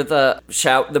after the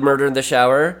murder in the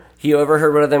shower, he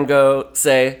overheard one of them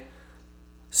say,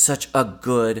 such a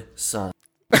good son.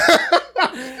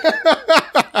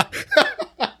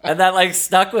 And that, like,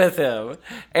 stuck with him.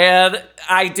 And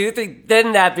I do think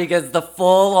then that begins the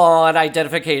full-on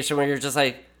identification where you're just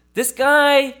like, this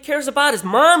guy cares about his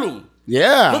mommy.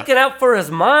 Yeah. Looking out for his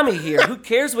mommy here. Who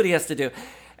cares what he has to do?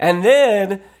 And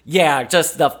then,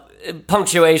 just the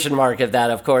punctuation mark of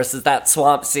that, of course, is that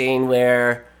swamp scene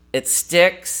where it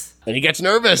sticks. And he gets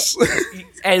nervous.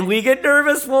 And we get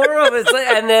nervous for him.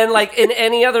 And then, like, in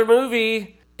any other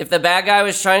movie, if the bad guy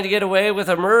was trying to get away with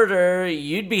a murder,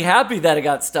 you'd be happy that it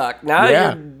got stuck. Now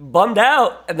you're bummed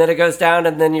out. And then it goes down,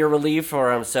 and then you're relieved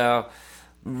for him. So,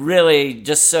 really,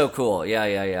 just so cool.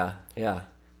 Yeah.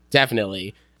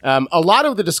 Definitely. A lot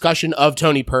of the discussion of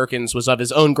Tony Perkins was of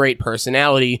his own great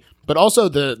personality, but also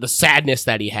the sadness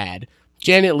that he had.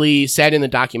 Janet Leigh said in the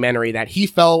documentary that he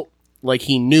felt like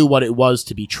he knew what it was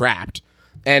to be trapped.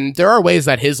 And there are ways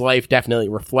that his life definitely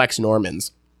reflects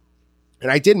Norman's.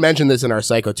 And I did mention this in our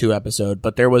Psycho 2 episode,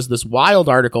 but there was this wild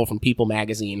article from People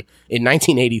magazine in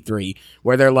 1983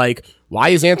 where they're like, why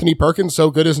is Anthony Perkins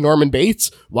so good as Norman Bates?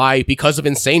 Why? Because of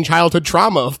insane childhood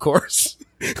trauma, of course.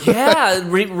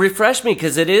 Refresh me,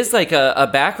 because it is like a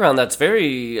background that's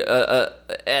very...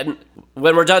 and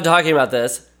when we're done talking about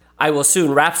this, I will soon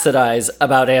rhapsodize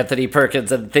about Anthony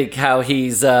Perkins and think how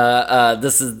he's...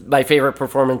 this is my favorite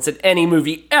performance in any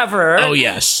movie ever. Oh,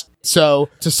 yes. So,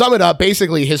 to sum it up,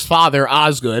 basically his father,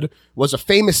 Osgood, was a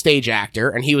famous stage actor,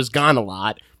 and he was gone a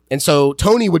lot. And so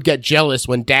Tony would get jealous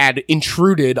when Dad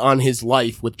intruded on his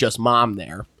life with just Mom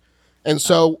there. And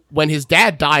so when his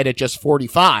dad died at just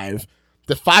 45,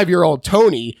 the 5-year-old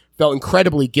Tony felt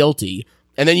incredibly guilty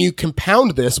And then you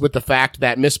compound this with the fact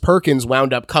that Miss Perkins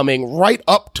wound up coming right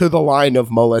up to the line of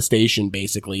molestation,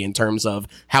 basically, in terms of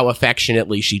how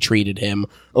affectionately she treated him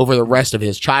over the rest of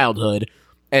his childhood.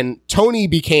 And Tony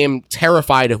became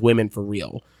terrified of women for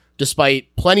real,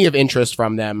 despite plenty of interest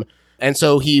from them. And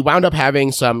so he wound up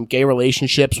having some gay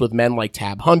relationships with men like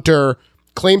Tab Hunter,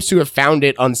 claims to have found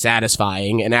it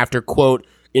unsatisfying, and after, quote,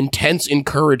 intense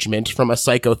encouragement from a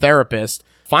psychotherapist,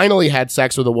 finally had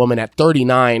sex with a woman at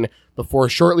 39 before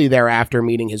shortly thereafter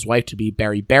meeting his wife-to-be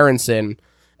Barry Berenson.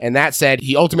 And that said,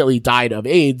 he ultimately died of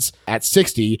AIDS at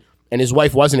 60, and his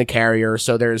wife wasn't a carrier,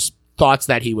 so there's thoughts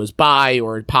that he was bi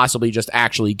or possibly just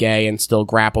actually gay and still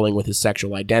grappling with his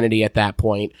sexual identity at that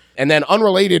point. And then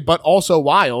unrelated but also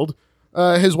wild,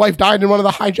 his wife died in one of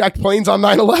the hijacked planes on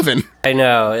 9/11. I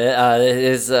know.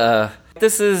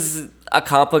 This is a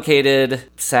complicated,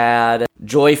 sad,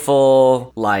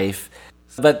 joyful life.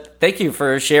 But thank you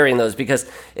for sharing those, because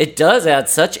it does add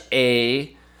such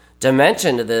a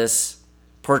dimension to this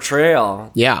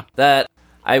portrayal. Yeah. That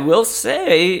I will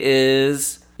say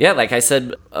is, yeah, like I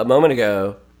said a moment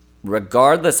ago,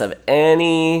 regardless of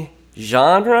any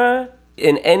genre,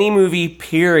 in any movie,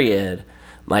 period,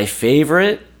 my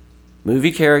favorite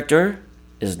movie character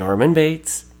is Norman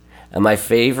Bates, and my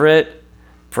favorite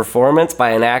performance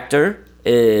by an actor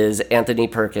is Anthony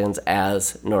Perkins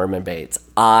as Norman Bates.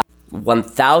 I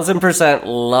 1000%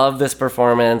 love this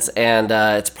performance, and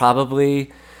it's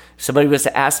probably, if somebody was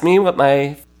to ask me what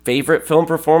my favorite film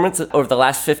performance over the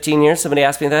last 15 years, somebody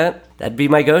asked me that'd be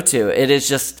my go-to.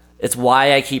 It's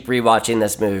why I keep rewatching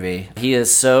this movie. He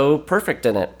is so perfect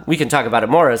in it. We can talk about it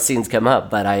more as scenes come up,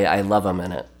 but I love him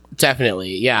in it.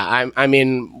 Definitely. Yeah. I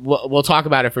mean, we'll talk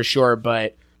about it for sure,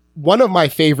 but one of my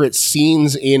favorite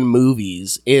scenes in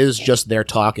movies is just their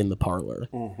talk in the parlor.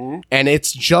 Mm-hmm. And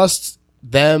it's just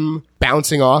them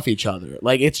bouncing off each other.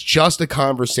 Like, it's just a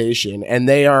conversation, and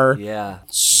they are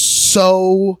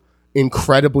so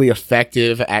incredibly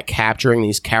effective at capturing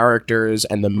these characters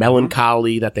and the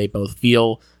melancholy that they both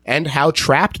feel and how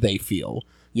trapped they feel.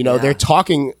 You know, they're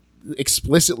talking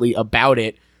explicitly about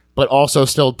it, but also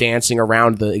still dancing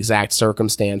around the exact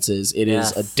circumstances. It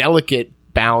is a delicate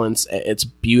balance. It's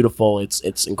beautiful.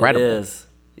 It's incredible. It is.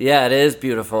 Yeah, it is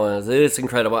beautiful. It's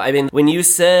incredible. I mean, when you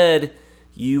said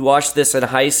you watched this in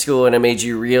high school and it made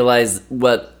you realize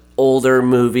what older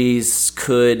movies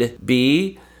could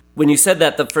be, when you said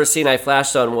that, the first scene I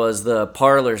flashed on was the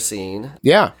parlor scene.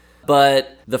 Yeah.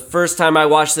 But the first time I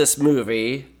watched this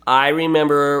movie, I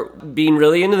remember being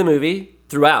really into the movie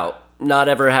throughout, not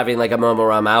ever having like a moment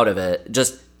where I'm out of it.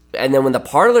 And then when the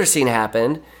parlor scene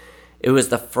happened, it was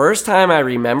the first time I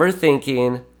remember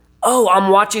thinking, oh, I'm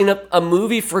watching a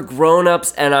movie for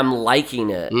grown-ups and I'm liking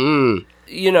it.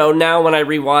 You know, now when I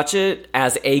rewatch it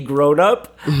as a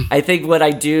grown-up, I think what I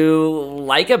do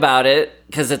like about it,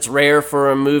 because it's rare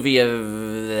for a movie of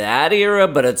that era,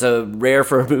 but it's rare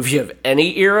for a movie of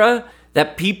any era,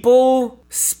 that people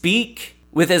speak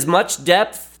with as much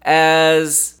depth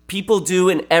as people do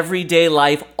in everyday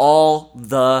life all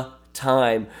the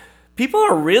time. People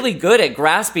are really good at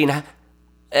grasping,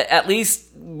 at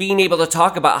least being able to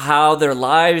talk about how their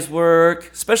lives work,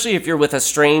 especially if you're with a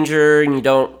stranger and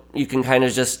you can kind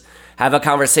of just have a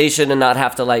conversation and not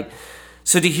have to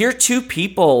so to hear two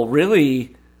people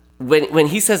really, when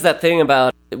he says that thing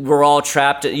about we're all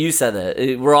trapped, you said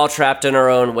that, we're all trapped in our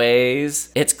own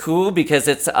ways. It's cool because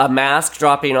it's a mask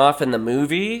dropping off in the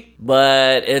movie,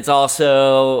 but it's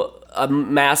also a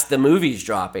mask the movie's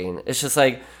dropping. It's just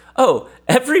like, oh,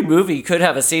 every movie could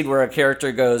have a scene where a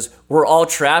character goes, we're all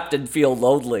trapped and feel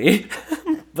lonely,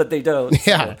 but they don't.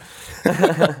 Yeah.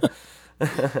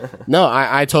 No,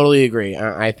 I totally agree.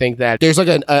 I think that there's like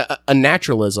a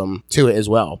naturalism to it as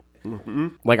well. Mm-hmm.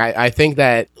 Like, I think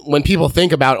that when people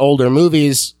think about older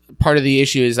movies, part of the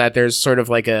issue is that there's sort of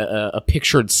like a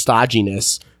pictured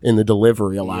stodginess in the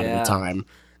delivery a lot of the time.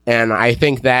 And I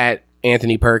think that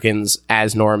Anthony Perkins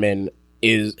as Norman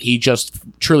he just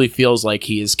truly feels like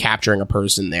he is capturing a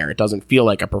person there. It doesn't feel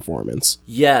like a performance.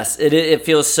 Yes, it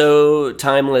feels so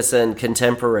timeless and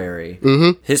contemporary.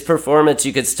 Mm-hmm. His performance,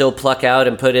 you could still pluck out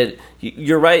and put it.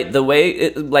 You're right. The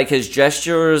way, like his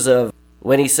gestures of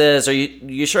when he says, "Are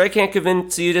you sure I can't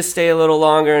convince you to stay a little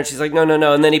longer?" And she's like, "No, no,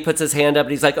 no." And then he puts his hand up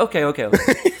and he's like, "Okay."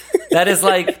 That is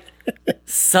like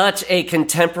such a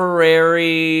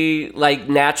contemporary, like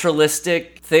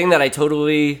naturalistic thing that I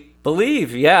totally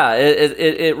believe. Yeah,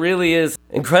 it really is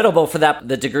incredible for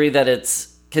the degree that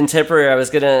it's contemporary. I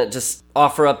was gonna just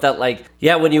offer up that, like,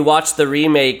 yeah, when you watch the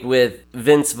remake with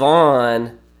Vince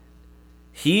Vaughn,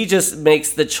 he just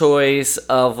makes the choice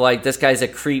of like, this guy's a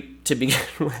creep to begin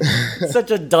with.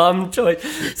 Such a dumb choice.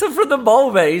 So for the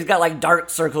moment, he's got like dark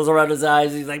circles around his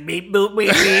eyes. He's like, beep, boop,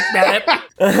 beep, beep, beep.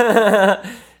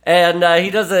 And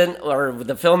he doesn't, or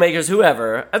the filmmakers,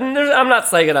 whoever. And I'm not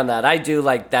slagging on that. I do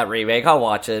like that remake. I'll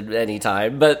watch it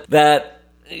anytime. But that,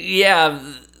 yeah,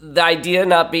 the idea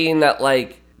not being that,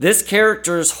 like, this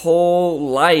character's whole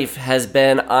life has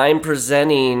been, I'm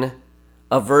presenting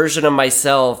a version of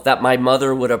myself that my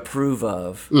mother would approve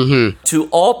of to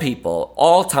all people,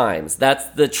 all times. That's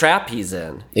the trap he's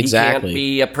in. Exactly. He can't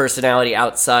be a personality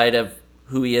outside of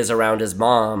who he is around his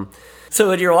mom. So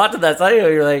when you're watching that side,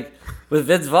 you're like, with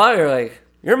Vince Vaughn, you're like,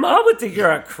 your mom would think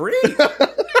you're a creep.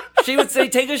 She would say,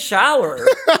 take a shower.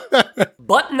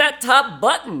 Button that top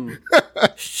button.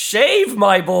 Shave,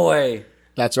 my boy.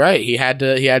 That's right. He had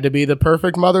to be the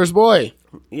perfect mother's boy.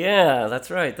 Yeah, that's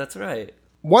right. That's right.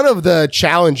 One of the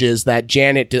challenges that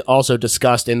Janet also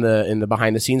discussed in the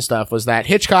behind the scenes stuff was that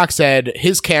Hitchcock said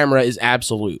his camera is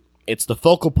absolute. It's the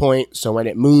focal point, so when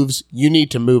it moves, you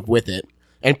need to move with it.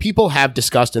 And people have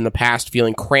discussed in the past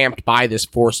feeling cramped by this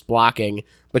forced blocking,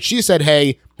 but she said,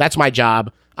 hey, that's my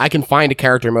job. I can find a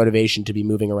character motivation to be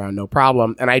moving around, no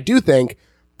problem. And I do think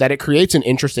that it creates an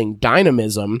interesting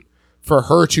dynamism for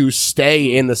her to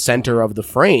stay in the center of the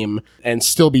frame and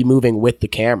still be moving with the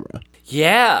camera.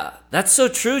 Yeah, that's so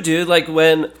true, dude. Like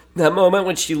when that moment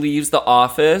when she leaves the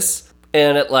office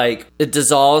and it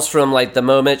dissolves from like the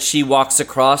moment she walks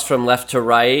across from left to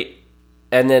right,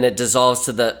 and then it dissolves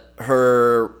to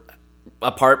her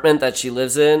apartment that she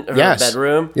lives in, her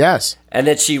bedroom. Yes. And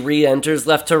then she re-enters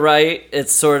left to right.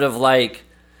 It's sort of like,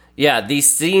 yeah,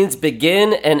 these scenes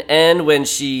begin and end when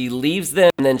she leaves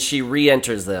them and then she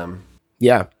re-enters them.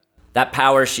 Yeah. That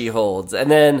power she holds. And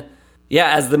then,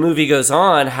 yeah, as the movie goes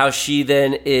on, how she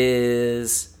then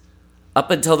is,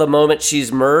 up until the moment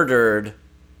she's murdered,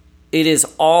 it is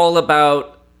all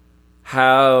about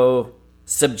how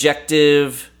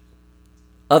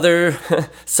other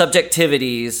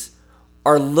subjectivities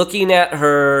are looking at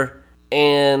her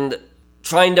and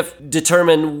trying to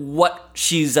determine what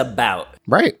she's about.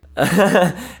 Right.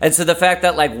 And so the fact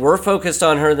that like we're focused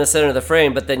on her in the center of the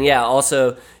frame, but then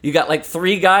also you got like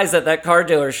three guys at that car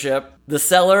dealership, the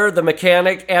seller, the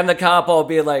mechanic, and the cop all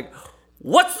being like,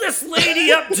 what's this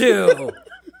lady up to?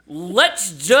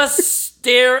 Let's just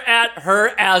stare at her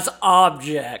as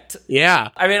object. Yeah.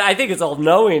 I mean, I think it's all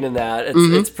knowing in that.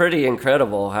 It's pretty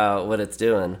incredible what it's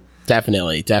doing.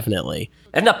 Definitely.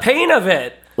 And the pain of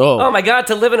it. Oh my God,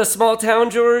 to live in a small town,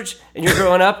 George, and you're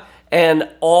growing up, and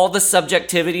all the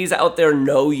subjectivities out there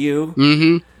know you.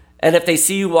 Mm-hmm. And if they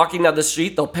see you walking down the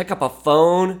street, they'll pick up a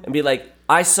phone and be like,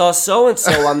 I saw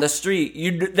so-and-so on the street.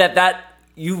 You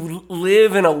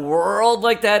live in a world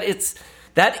like that.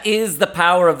 That is the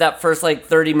power of that first,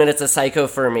 30 minutes of Psycho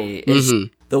for me. Is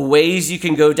the ways you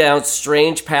can go down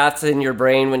strange paths in your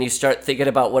brain when you start thinking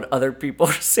about what other people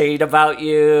are saying about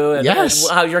you and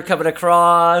how you're coming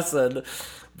across.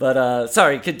 But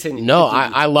sorry, continue. No,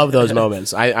 I love those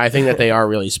moments. I think that they are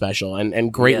really special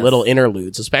and great little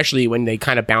interludes, especially when they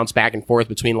kind of bounce back and forth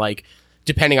between,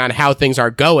 depending on how things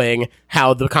are going,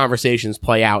 how the conversations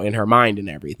play out in her mind and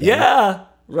everything. Yeah,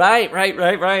 right.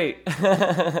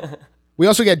 We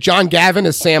also get John Gavin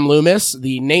as Sam Loomis,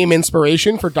 the name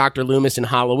inspiration for Dr. Loomis in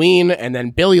Halloween, and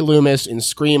then Billy Loomis in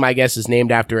Scream, I guess, is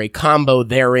named after a combo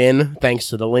therein, thanks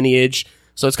to the lineage.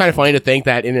 So it's kind of funny to think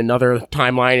that in another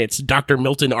timeline, it's Dr.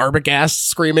 Milton Arbogast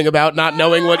screaming about not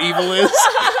knowing what evil is.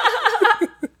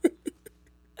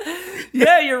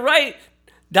 Yeah, you're right.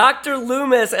 Dr.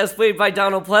 Loomis, as played by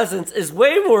Donald Pleasance, is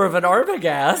way more of an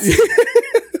Arbogast.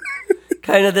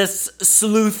 Kind of this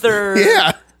sleuther.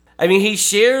 Yeah. I mean, he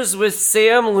shares with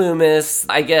Sam Loomis,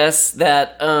 I guess,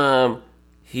 that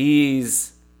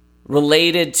he's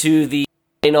related to the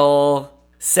final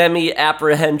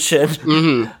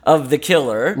semi-apprehension of the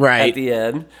killer at the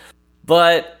end.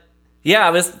 But, yeah, I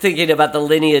was thinking about the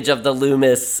lineage of the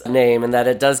Loomis name and that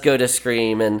it does go to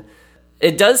Scream. And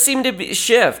it does seem to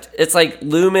shift. It's like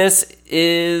Loomis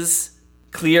is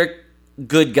clear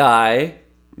good guy.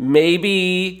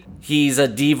 Maybe he's a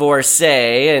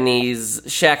divorcee and he's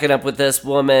shacking up with this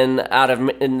woman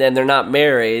and then they're not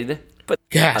married, but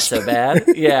not so bad.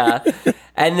 Yeah.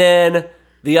 And then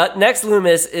the next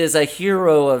Loomis is a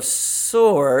hero of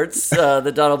sorts,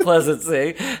 the Donald Pleasance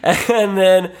thing. And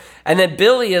then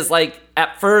Billy is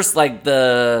at first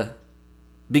the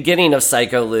beginning of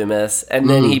Psycho Loomis, and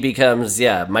then he becomes,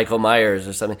 Michael Myers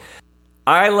or something.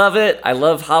 I love it. I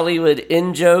love Hollywood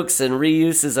in-jokes and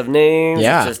reuses of names.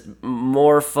 Yeah. It's just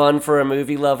more fun for a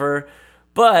movie lover.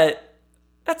 But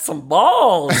that's some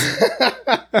balls.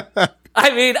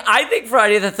 I mean, I think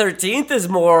Friday the 13th is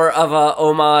more of a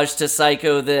homage to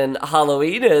Psycho than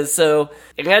Halloween is. So,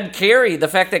 and Carrie, the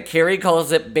fact that Carrie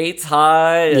calls it Bates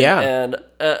High. And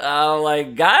I'm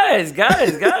like, guys,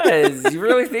 you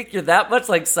really think you're that much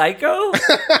like Psycho?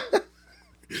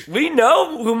 We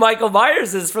know who Michael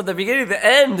Myers is from the beginning to the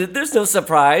end. There's no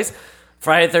surprise.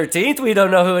 Friday the 13th, we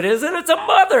don't know who it is, and it's a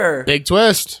mother. Big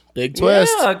twist. Yeah,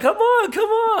 come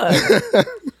on.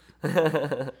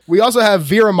 We also have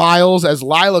Vera Miles as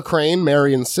Lila Crane,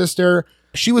 Marion's sister.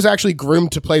 She was actually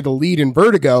groomed to play the lead in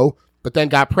Vertigo, but then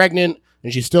got pregnant,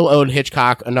 and she still owed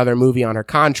Hitchcock another movie on her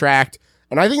contract.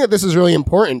 And I think that this is really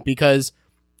important because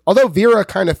although Vera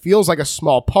kind of feels like a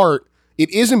small part, it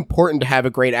is important to have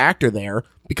a great actor there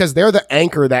because they're the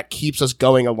anchor that keeps us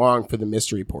going along for the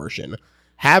mystery portion.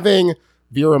 Having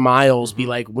Vera Miles be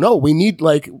like, no, we need,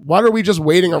 like, what are we just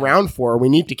waiting around for? We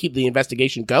need to keep the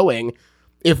investigation going.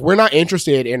 If we're not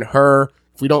interested in her,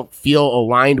 if we don't feel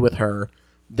aligned with her,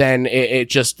 then it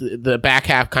just, the back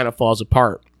half kind of falls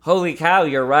apart. Holy cow,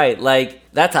 you're right. Like,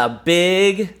 that's a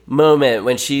big moment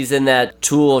when she's in that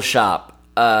tool shop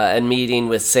and meeting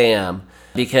with Sam,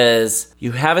 because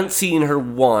you haven't seen her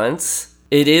once.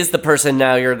 It is the person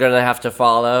now you're going to have to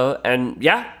follow. And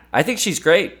yeah, I think she's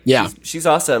great. Yeah. She's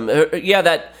awesome.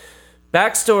 That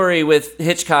backstory with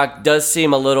Hitchcock does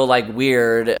seem a little like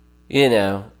weird. You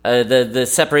know, the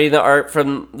separating the art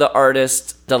from the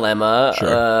artist dilemma.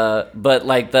 Sure. But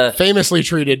like the famously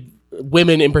treated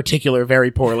women in particular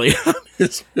very poorly.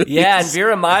 Yeah, and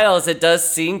Vera Miles, it does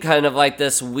seem kind of like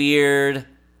this weird,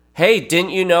 hey,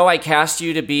 didn't you know I cast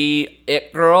you to be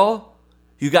It Girl?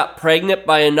 You got pregnant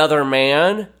by another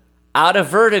man, out of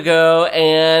Vertigo,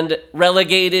 and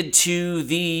relegated to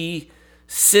the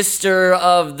sister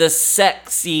of the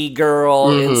sexy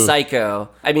girl in Psycho.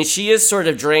 I mean, she is sort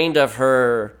of drained of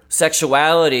her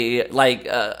sexuality, like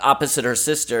opposite her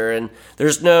sister, and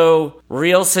there's no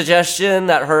real suggestion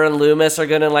that her and Loomis are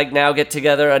gonna like now get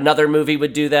together. Another movie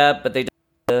would do that, but they did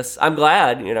this. I'm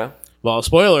glad, you know. Well,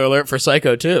 spoiler alert for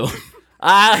Psycho 2.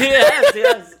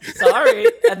 Yes. Sorry.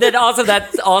 And then also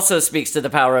that also speaks to the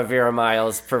power of Vera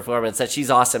Miles' performance, that she's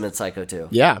awesome in Psycho 2.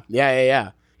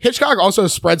 Yeah. Hitchcock also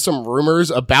spread some rumors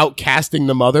about casting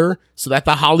the mother so that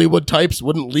the Hollywood types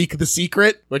wouldn't leak the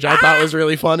secret, which I thought was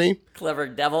really funny. Clever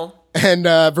devil. And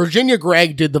Virginia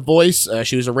Gregg did the voice.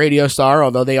 She was a radio star,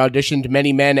 although they auditioned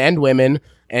many men and women.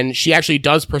 And she actually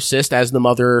does persist as the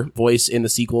mother voice in the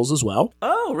sequels as well.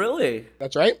 Oh, really?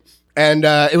 That's right. And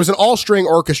it was an all-string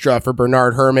orchestra for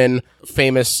Bernard Herrmann,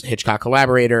 famous Hitchcock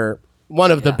collaborator,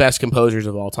 one of the best composers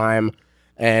of all time.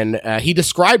 And he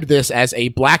described this as a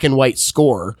black and white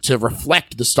score to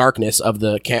reflect the starkness of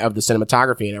the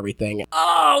cinematography and everything.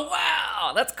 Oh,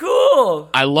 wow. That's cool.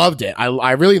 I loved it.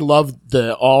 I really loved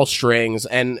the all strings.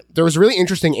 And there was a really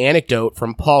interesting anecdote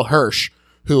from Paul Hirsch,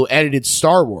 who edited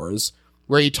Star Wars,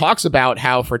 where he talks about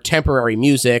how for temporary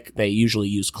music, they usually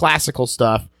use classical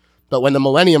stuff. But when the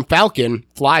Millennium Falcon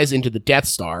flies into the Death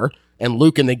Star and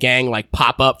Luke and the gang like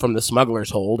pop up from the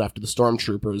smuggler's hold after the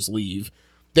stormtroopers leave,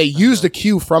 they used a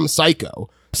cue from Psycho,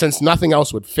 since nothing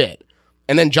else would fit.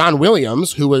 And then John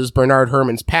Williams, who was Bernard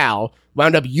Herrmann's pal,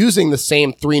 wound up using the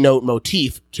same 3-note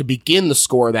motif to begin the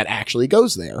score that actually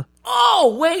goes there.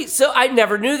 Oh, wait, so I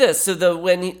never knew this. So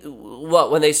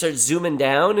when they start zooming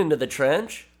down into the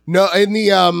trench? No, in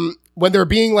the, when they're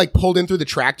being like pulled in through the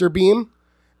tractor beam,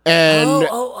 and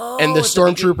and the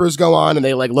stormtroopers go on and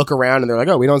they like look around and they're like,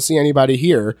 oh, we don't see anybody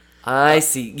here. I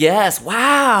see. Yes.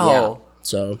 Wow. Yeah.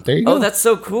 So there you go. Oh, that's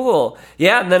so cool.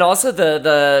 Yeah, and then also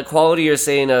the quality you're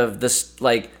saying of this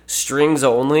like strings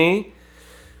only.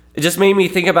 It just made me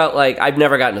think about like I've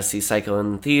never gotten to see Psycho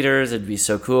in theaters. It'd be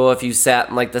so cool if you sat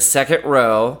in like the second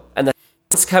row and the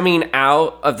it's coming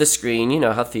out of the screen. You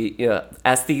know how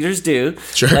as theaters do.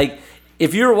 Sure. Like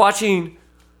if you were watching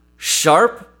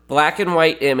sharp black and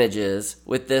white images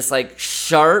with this like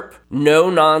sharp, no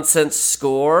nonsense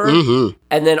score,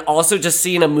 and then also just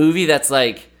seeing a movie that's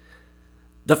like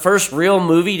the first real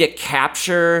movie to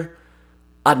capture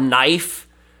a knife,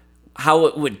 how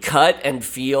it would cut and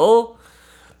feel.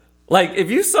 Like,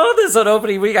 if you saw this on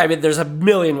opening week, I mean, there's a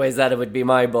million ways that it would be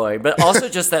mind-blowing. But also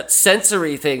just that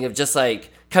sensory thing of just,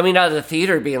 like, coming out of the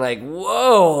theater being like,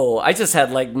 whoa, I just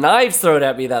had, like, knives thrown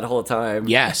at me that whole time.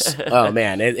 Yes. Oh,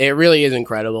 man. It really is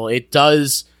incredible. It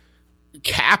does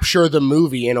capture the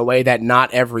movie in a way that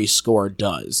not every score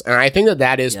does. And I think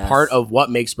that is part of what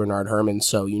makes Bernard Herrmann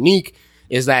so unique,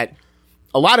 is that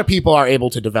a lot of people are able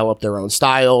to develop their own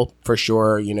style, for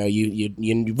sure. You know,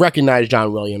 you recognize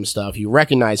John Williams stuff, you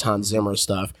recognize Hans Zimmer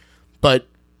stuff, but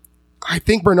I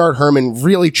think Bernard Herrmann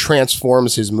really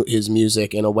transforms his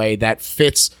music in a way that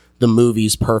fits the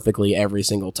movies perfectly every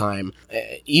single time.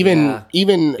 Even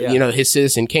you know, his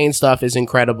Citizen Kane stuff is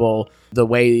incredible. The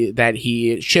way that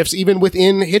he shifts even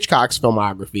within Hitchcock's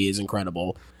filmography is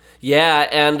incredible. Yeah,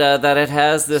 and that it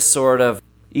has this sort of,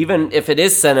 even if it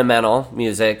is sentimental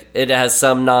music, it has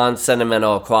some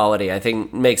non-sentimental quality. I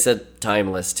think makes it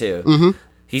timeless too. Mm-hmm.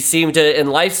 He seemed to, in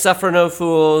life, suffer no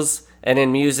fools, and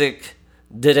in music,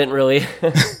 didn't really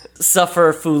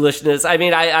suffer foolishness. I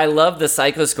mean, I love the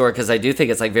Psycho score because I do think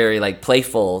it's like very like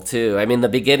playful too. I mean, the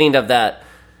beginning of the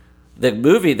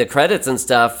movie, the credits and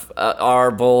stuff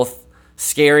are both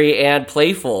scary and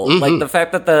playful. Mm-hmm. Like the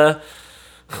fact that the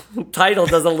title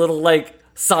does a little like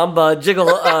samba jiggle,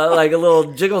 like a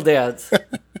little jiggle dance.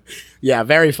 Yeah,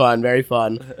 very fun, very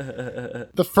fun.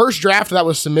 The first draft that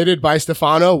was submitted by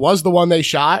Stefano was the one they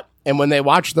shot, and when they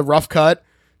watched the rough cut,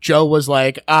 Joe was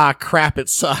like, crap, it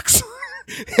sucks.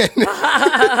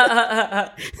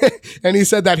 And he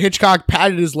said that Hitchcock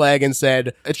patted his leg and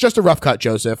said, it's just a rough cut,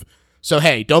 Joseph. So,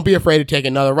 hey, don't be afraid to take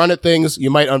another run at things. You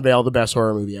might unveil the best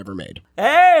horror movie ever made.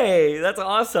 Hey, that's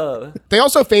awesome. They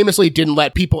also famously didn't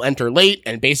let people enter late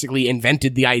and basically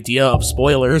invented the idea of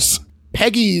spoilers.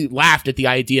 Peggy laughed at the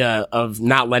idea of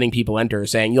not letting people enter,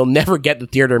 saying, you'll never get the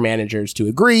theater managers to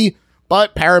agree,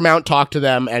 but Paramount talked to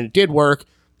them and it did work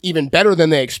even better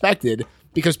than they expected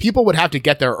because people would have to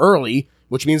get there early,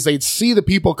 which means they'd see the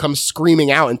people come screaming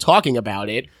out and talking about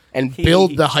it and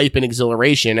build the hype and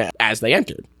exhilaration as they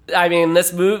entered. I mean,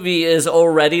 this movie is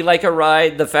already like a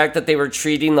ride. The fact that they were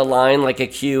treating the line like a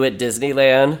queue at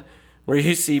Disneyland, where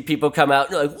you see people come out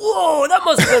and you're like, whoa, that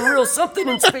must have been real something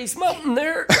in Space Mountain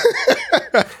there.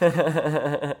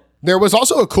 There was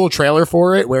also a cool trailer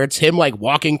for it where it's him like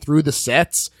walking through the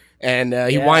sets and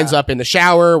he winds up in the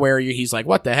shower where he's like,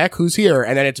 what the heck, who's here?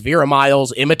 And then it's Vera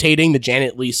Miles imitating the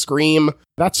Janet Leigh scream.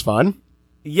 That's fun.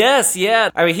 Yes, yeah.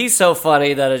 I mean, he's so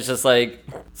funny that it's just like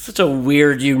such a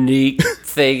weird, unique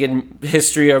thing in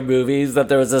history of movies that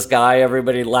there was this guy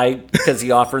everybody liked because he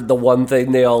offered the one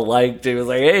thing they all liked. He was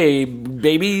like, hey,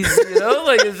 babies, you know?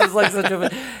 Like, it's just like such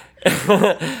a...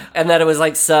 And that it was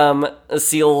like some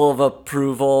seal of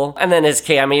approval. And then his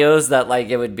cameos that like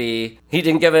it would be... He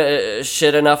didn't give a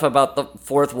shit enough about the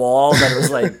fourth wall that it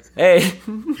was like, hey...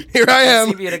 Here I am.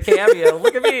 See me in a cameo.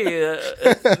 Look at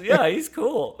me. Yeah, he's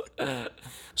cool.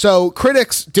 So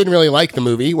critics didn't really like the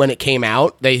movie when it came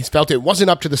out. They felt it wasn't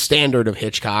up to the standard of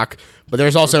Hitchcock, but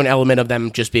there's also an element of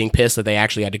them just being pissed that they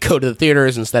actually had to go to the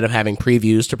theaters instead of having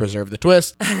previews to preserve the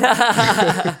twist.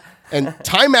 And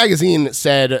Time magazine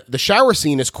said the shower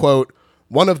scene is, quote,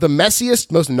 one of the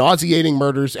messiest, most nauseating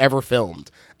murders ever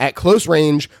filmed. At close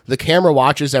range, the camera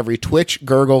watches every twitch,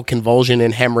 gurgle, convulsion,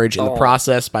 and hemorrhage in the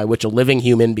process by which a living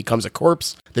human becomes a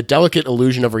corpse. The delicate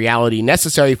illusion of reality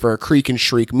necessary for a creak and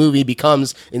shriek movie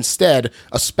becomes, instead,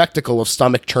 a spectacle of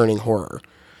stomach-churning horror.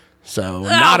 So,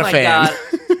 not a fan. God.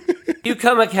 You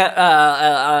come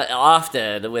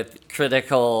often with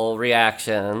critical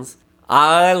reactions.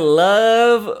 I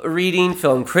love reading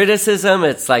film criticism.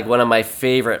 It's like one of my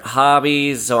favorite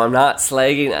hobbies, so I'm not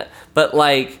slagging that. But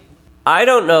like, I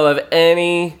don't know of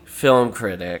any film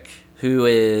critic who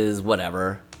is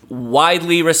whatever,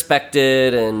 widely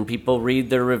respected and people read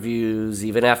their reviews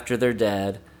even after they're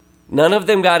dead. None of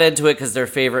them got into it because their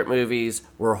favorite movies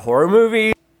were horror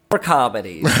movies or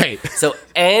comedies. Right. So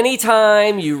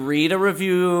anytime you read a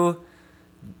review,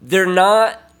 they're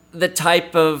not the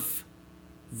type of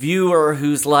viewer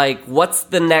who's like, what's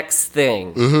the next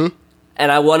thing? Mm-hmm.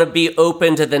 And I want to be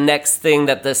open to the next thing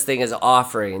that this thing is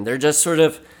offering. They're just sort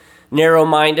of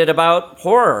narrow-minded about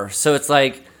horror. So it's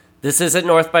like, this isn't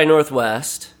North by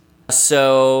Northwest.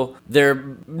 So their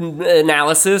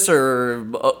analysis or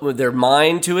their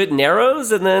mind to it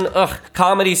narrows. And then,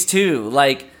 comedies too.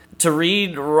 Like, to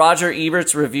read Roger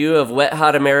Ebert's review of Wet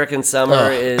Hot American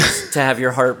Summer is to have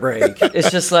your heart break.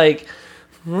 It's just like,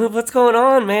 what's going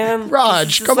on, man?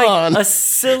 Raj, come on. A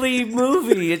silly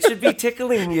movie. It should be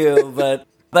tickling you, but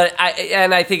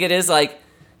I think it is like,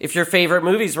 if your favorite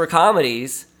movies were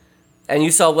comedies and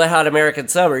you saw Wet Hot American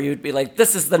Summer, you'd be like,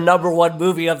 this is the #1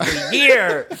 movie of the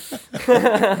year.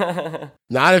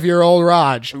 Not if you're old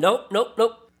Raj. Nope.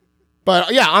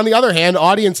 But yeah, on the other hand,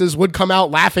 audiences would come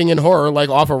out laughing in horror like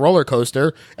off a roller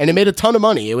coaster, and it made a ton of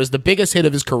money. It was the biggest hit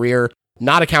of his career,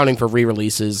 not accounting for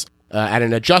re-releases. At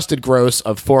an adjusted gross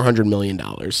of $400 million.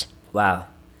 Wow.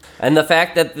 And the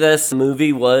fact that this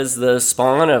movie was the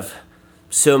spawn of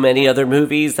so many other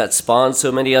movies that spawned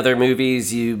so many other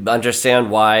movies, you understand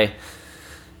why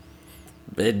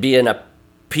it'd be an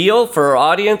appeal for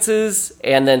audiences,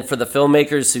 and then for the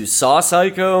filmmakers who saw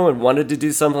Psycho and wanted to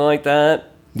do something like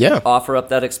that. Yeah. Offer up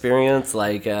that experience.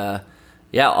 Like,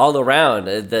 all around,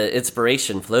 the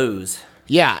inspiration flows.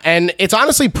 Yeah, and it's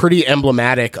honestly pretty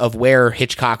emblematic of where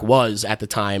Hitchcock was at the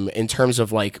time in terms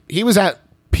of like he was at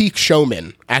peak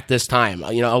showman at this time.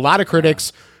 You know, a lot of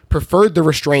critics preferred the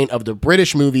restraint of the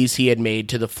British movies he had made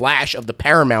to the flash of the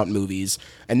Paramount movies,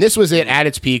 and this was it at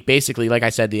its peak, basically, like I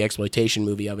said, the exploitation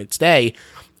movie of its day,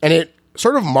 and it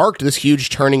sort of marked this huge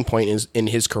turning point in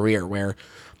his career where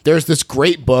there's this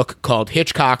great book called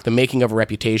Hitchcock, The Making of a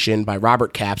Reputation by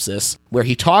Robert Kapsis, where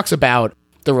he talks about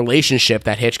the relationship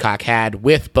that Hitchcock had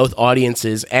with both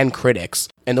audiences and critics,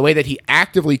 and the way that he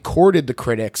actively courted the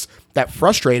critics that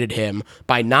frustrated him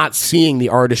by not seeing the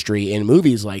artistry in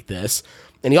movies like this.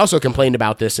 And he also complained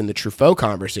about this in the Truffaut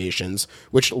conversations,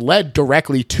 which led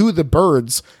directly to The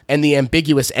Birds and the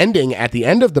ambiguous ending at the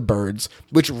end of The Birds,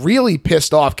 which really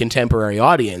pissed off contemporary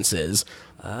audiences.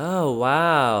 Oh,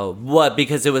 wow. What,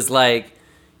 because it was like,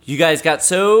 you guys got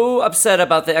so upset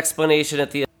about the explanation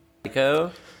at the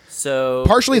end, so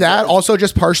partially that, also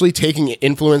just partially taking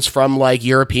influence from like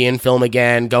European film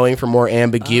again, going for more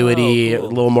ambiguity, cool. a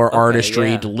little more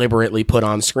artistry, yeah. deliberately put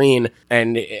on screen.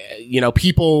 And, you know,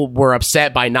 people were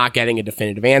upset by not getting a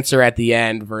definitive answer at the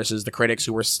end versus the critics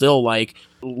who were still like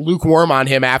lukewarm on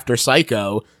him after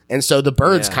Psycho. And so The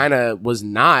Birds kind of was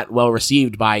not well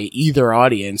received by either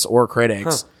audience or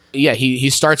critics. Yeah, he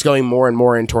starts going more and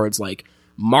more in towards like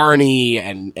Marnie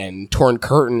and Torn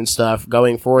Curtain and stuff,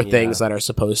 going for things that are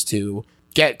supposed to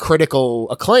get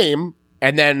critical acclaim,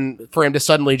 and then for him to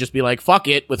suddenly just be like, fuck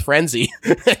it, with Frenzy.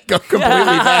 Go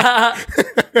completely back.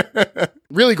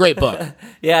 Really great book.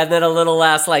 Yeah, and then a little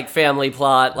last like family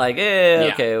plot, like,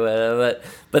 okay,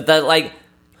 but that like,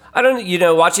 I don't, you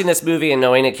know, watching this movie and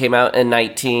knowing it came out in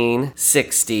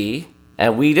 1960,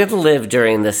 and we didn't live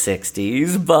during the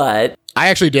 60s, but I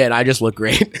actually did. I just look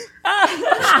great.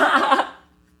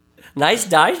 Nice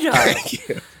dye job. Thank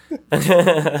you.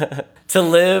 To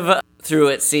live through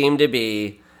it seemed to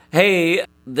be, hey,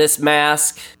 this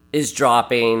mask is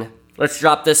dropping. Let's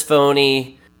drop this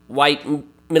phony white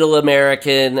middle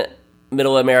America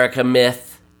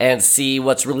myth and see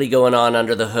what's really going on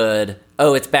under the hood.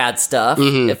 Oh, it's bad stuff.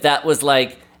 Mm-hmm. If that was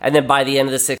like, and then by the end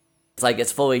of the 60s, it's like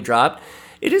it's fully dropped.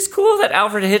 It is cool that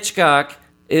Alfred Hitchcock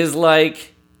is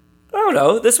like, I don't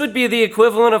know, this would be the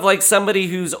equivalent of like somebody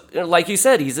who's, like you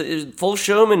said, he's in full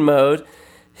showman mode.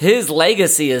 His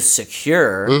legacy is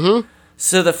secure. Mm-hmm.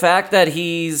 So the fact that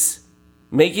he's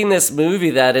making this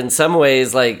movie that in some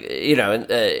ways, like, you know,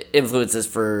 influences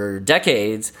for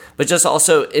decades, but just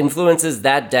also influences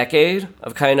that decade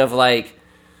of kind of like,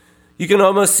 you can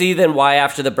almost see then why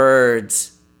after The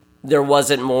Birds, there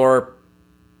wasn't more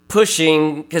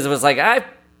pushing, because it was like, I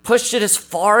pushed it as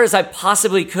far as I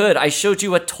possibly could. I showed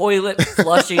you a toilet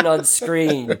flushing on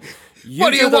screen.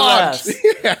 What do you want?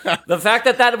 Yeah. The fact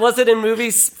that that wasn't in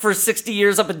movies for 60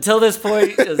 years up until this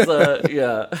point is,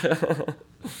 yeah.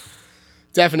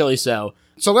 Definitely so.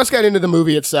 So let's get into the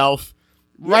movie itself.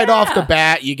 Right off the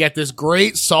bat, you get this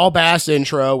great Saul Bass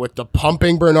intro with the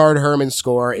pumping Bernard Herrmann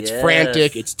score. It's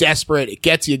frantic, it's desperate, it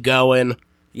gets you going.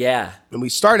 Yeah. And we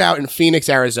start out in Phoenix,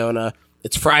 Arizona.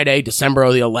 It's Friday,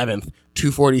 December the 11th,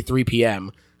 2:43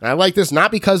 p.m. And I like this not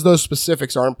because those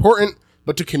specifics are important,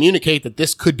 but to communicate that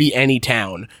this could be any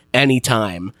town, any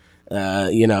time.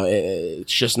 You know,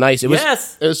 it's just nice. It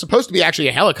was supposed to be actually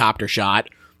a helicopter shot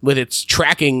with its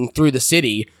tracking through the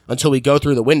city until we go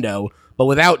through the window. But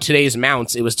without today's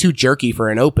mounts, it was too jerky for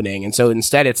an opening. And so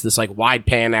instead, it's this like wide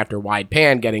pan after wide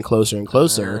pan getting closer and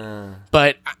closer.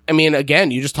 But I mean, again,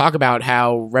 you just talk about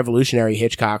how revolutionary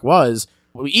Hitchcock was.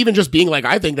 Even just being like,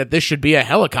 I think that this should be a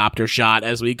helicopter shot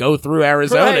as we go through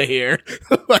Arizona here.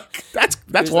 Like,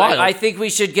 that's wild. Like, I think we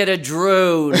should get a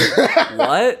drone.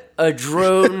 What? A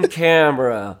drone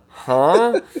camera.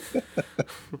 Huh?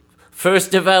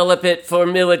 First develop it for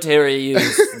military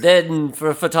use, then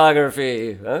for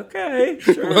photography. Okay,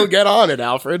 sure. We'll get on it,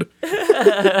 Alfred.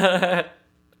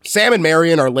 Sam and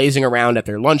Marion are lazing around at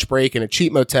their lunch break in a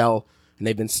cheap motel, and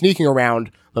they've been sneaking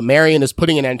around, but Marion is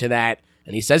putting an end to that,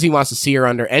 and he says he wants to see her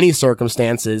under any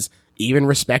circumstances, even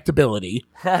respectability.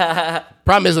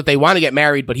 Problem is that they want to get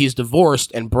married, but he's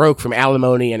divorced and broke from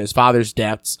alimony and his father's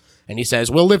debts. And he says,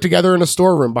 we'll live together in a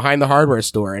storeroom behind the hardware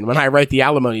store. And when I write the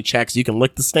alimony checks, you can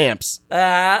lick the stamps.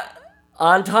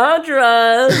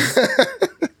 Entendres.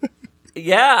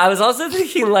 Yeah, I was also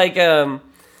thinking like,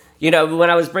 you know, when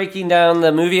I was breaking down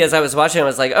the movie as I was watching, I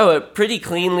was like, oh, it pretty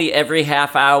cleanly every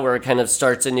half hour kind of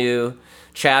starts a new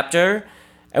chapter.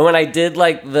 And when I did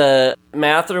like the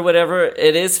math or whatever,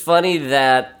 it is funny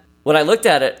that when I looked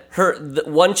at it,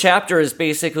 one chapter is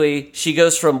basically she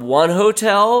goes from one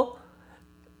hotel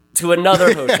to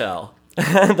another hotel.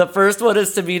 The first one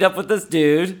is to meet up with this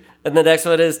dude, And the next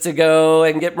one is to go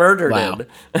and get murdered Wow.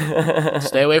 in.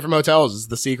 Stay away from hotels is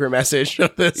the secret message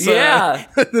of this, Yeah.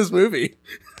 this movie.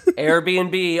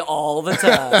 Airbnb all the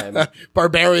time.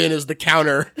 Barbarian is the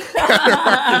counter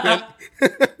argument.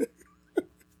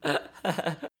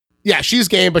 Yeah, she's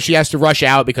game, but she has to rush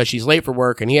out because she's late for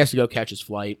work, and he has to go catch his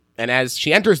flight. And as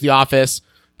she enters the office,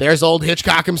 there's old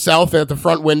Hitchcock himself at the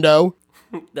front window.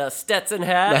 The Stetson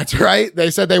hat. That's right.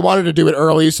 They said they wanted to do it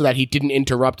early so that he didn't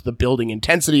interrupt the building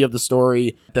intensity of the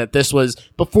story, that this was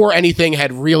before anything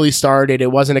had really started.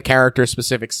 It wasn't a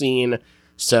character-specific scene.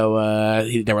 So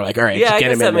they were like, all right, yeah, just I get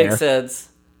guess him that in makes there. sense.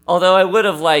 Although I would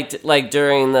have liked, like,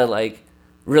 during the, like,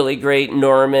 really great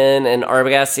Norman and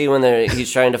Arbogast scene when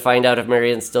he's trying to find out if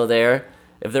Marion's still there,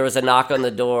 if there was a knock on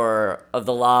the door of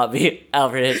the lobby,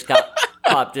 Alfred Hitchcock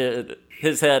popped in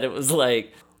his head. It was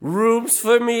like, rooms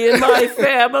for me and my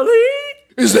family?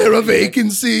 Is there a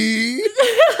vacancy?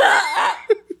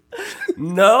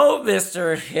 No,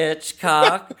 Mr.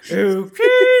 Hitchcock.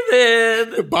 Okay,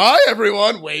 then. Bye,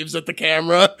 everyone. Waves at the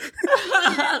camera.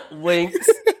 Winks.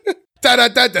 Da da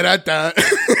da da da da.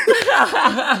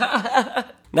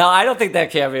 No, I don't think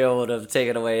that cameo would have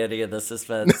taken away any of the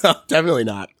suspense. No, definitely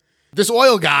not. This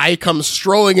oil guy comes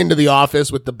strolling into the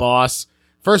office with the boss.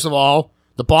 First of all,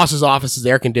 the boss's office is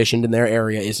air conditioned and their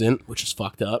area isn't, which is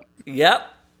fucked up.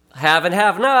 Yep. Have and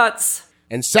have nots.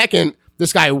 And second,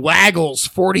 this guy waggles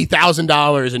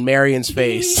 $40,000 in Marion's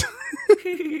face.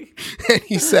 And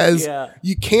he says, Yeah.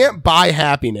 You can't buy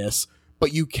happiness,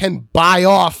 but you can buy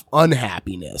off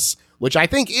unhappiness, which I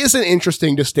think is an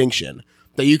interesting distinction,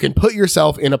 that you can put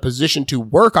yourself in a position to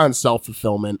work on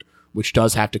self-fulfillment, which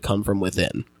does have to come from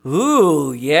within.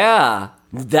 Ooh, yeah.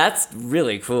 That's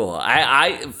really cool.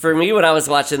 For me, when I was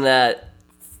watching that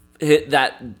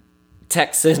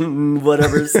Texan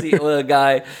whatever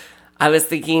guy, I was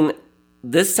thinking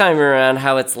this time around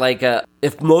how it's like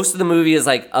if most of the movie is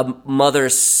like a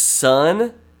mother's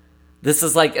son, this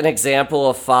is like an example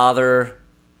of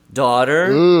father-daughter.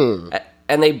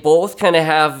 And they both kind of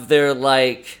have their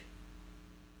like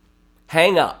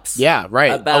hang-ups. Yeah,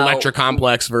 right. About- Electra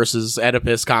complex versus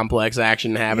Oedipus complex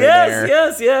action happening there.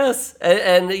 Yes.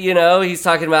 And, you know, he's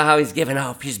talking about how he's giving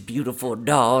up his beautiful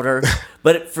daughter.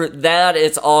 But for that,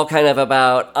 it's all kind of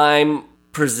about, I'm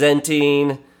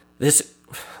presenting this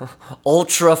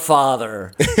ultra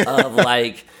father of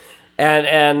like,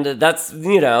 and that's,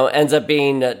 you know, ends up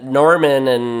being Norman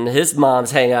and his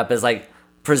mom's hang up is like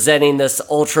presenting this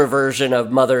ultra version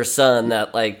of mother-son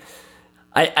that like,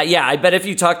 I bet if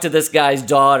you talk to this guy's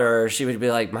daughter, she would be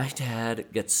like, my dad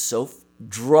gets so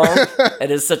drunk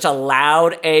and is such a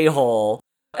loud a-hole.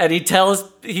 And he tries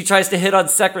to hit on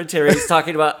secretaries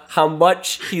talking about how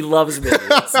much he loves me.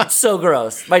 It's so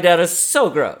gross. My dad is so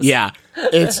gross. Yeah,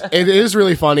 it is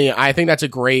really funny. I think that's a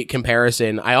great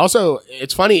comparison.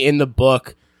 It's funny in the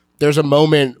book, there's a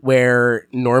moment where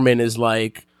Norman is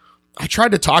like, I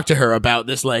tried to talk to her about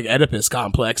this like Oedipus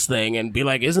complex thing and be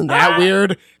like, isn't that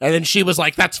weird? And then she was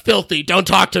like, that's filthy. Don't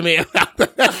talk to me about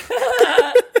that.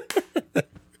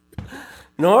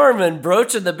 Norman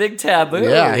broaching the big taboo.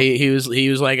 Yeah, he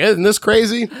was like, isn't this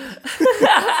crazy?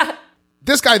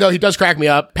 This guy, though, he does crack me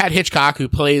up. Pat Hitchcock, who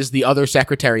plays the other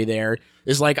secretary there,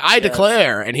 is like, I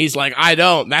declare. And he's like, I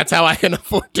don't. That's how I can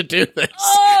afford to do this.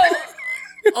 Oh,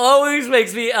 always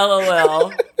makes me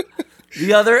LOL.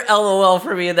 The other LOL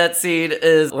for me in that scene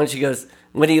is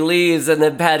when he leaves and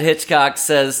then Pat Hitchcock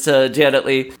says to Janet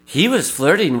Leigh, he was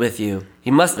flirting with you. He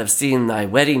must have seen the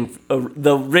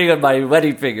ring on my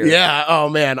wedding finger. Yeah, oh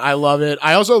man, I love it.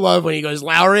 I also love when he goes,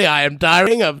 Lowry, I am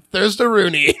dying of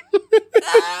thirst-a-rooney.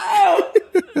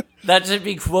 That should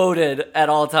be quoted at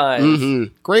all times.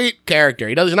 Mm-hmm. Great character.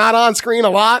 He's not on screen a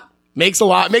lot, makes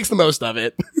the most of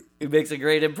it. He makes a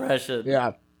great impression.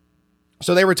 Yeah.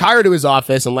 So they retire to his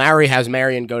office, and Lowry has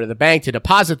Marion go to the bank to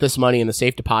deposit this money in the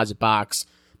safe deposit box.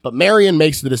 But Marion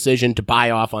makes the decision to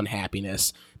buy off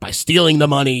unhappiness by stealing the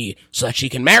money so that she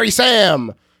can marry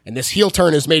Sam. And this heel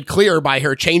turn is made clear by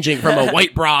her changing from a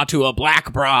white bra to a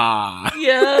black bra.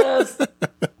 Yes.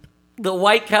 The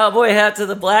white cowboy hat to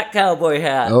the black cowboy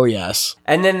hat. Oh, yes.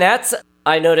 And then that's,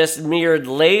 I noticed, mirrored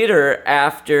later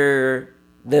after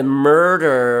the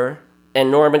murder and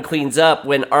Norman cleans up.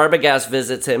 When Arbogast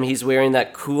visits him, he's wearing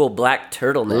that cool black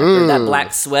turtleneck or that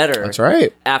black sweater. That's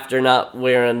right. After not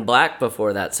wearing black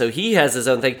before that. So he has his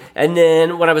own thing. And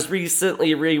then when I was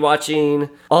recently rewatching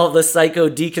all the Psycho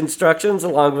deconstructions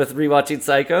along with rewatching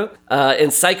Psycho, in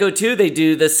Psycho 2, they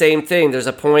do the same thing. There's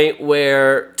a point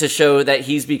where, to show that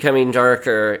he's becoming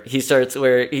darker, he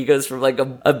goes from like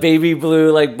a baby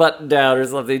blue like button down or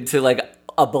something to like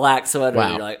a black sweater. Wow.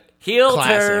 And you're like, heel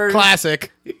turn.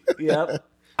 Classic. Yep.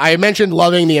 I mentioned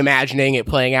loving the imagining it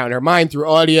playing out in her mind through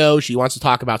audio. She wants to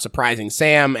talk about surprising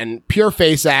Sam and pure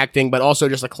face acting, but also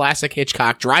just a classic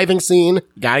Hitchcock driving scene.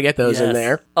 Gotta get those in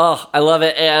there. Oh, I love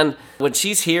it. And when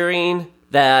she's hearing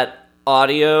that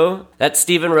audio, that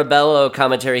Stephen Rebello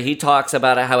commentary, he talks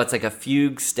about it, how it's like a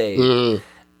fugue state.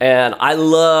 And I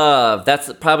love,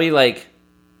 that's probably like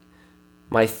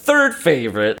my third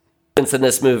favorite in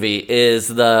this movie is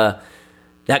that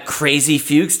crazy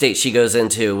fugue state she goes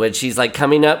into when she's like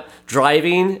coming up,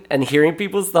 driving and hearing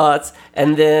people's thoughts.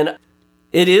 And then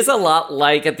it is a lot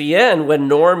like at the end when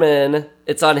Norman,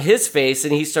 it's on his face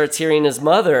and he starts hearing his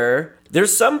mother.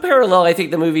 There's some parallel I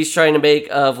think the movie's trying to make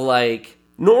of like,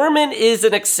 Norman is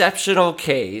an exceptional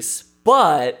case,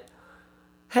 but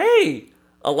hey,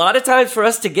 a lot of times for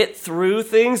us to get through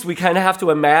things, we kind of have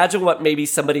to imagine what maybe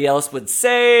somebody else would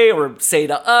say or say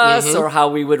to us or how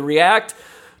we would react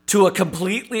to a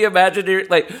completely imaginary,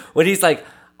 like when he's like,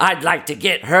 I'd like to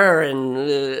get her and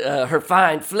her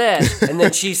fine flesh. And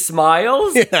then she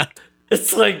smiles. Yeah.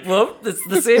 It's like, well, it's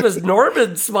the same as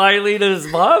Norman smiling at his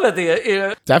mom at the end. You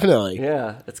know? Definitely.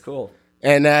 Yeah, it's cool.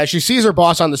 And she sees her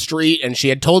boss on the street, and she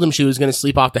had told him she was going to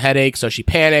sleep off the headache, so she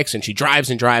panics, and she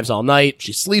drives and drives all night.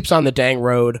 She sleeps on the dang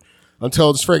road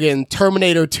until this friggin'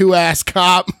 Terminator 2-ass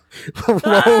cop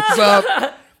rolls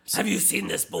up. Have you seen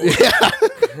this boy? Yeah.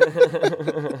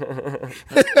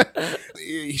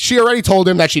 She already told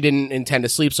him that she didn't intend to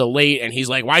sleep so late, and he's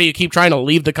like, why do you keep trying to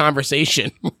leave the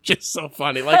conversation? Which is so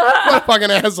funny. Like, what a fucking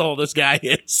asshole this guy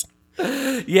is.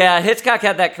 Yeah, Hitchcock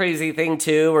had that crazy thing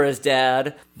too, where his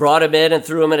dad brought him in and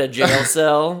threw him in a jail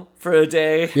cell for a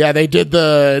day. Yeah, they did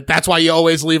the "that's why you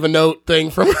always leave a note" thing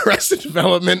from Arrested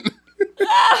Development.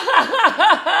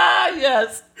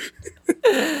 Yes.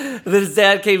 Then his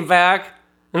dad came back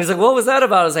and he's like, "What was that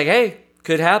about?" I was like, "Hey,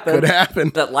 could happen. Could happen.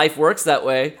 That life works that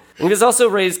way." And he was also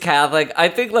raised Catholic. I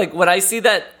think like when I see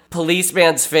that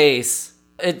policeman's face,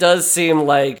 it does seem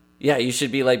like, yeah, you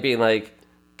should be like being like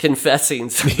confessing.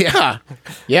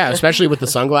 Yeah, especially with the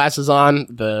sunglasses on,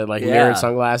 the like mirrored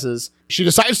sunglasses. She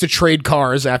decides to trade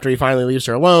cars after he finally leaves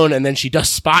her alone, and then she does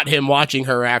spot him watching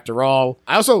her after all.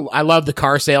 I love the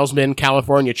car salesman,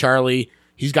 California Charlie.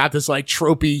 He's got this like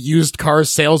tropey used car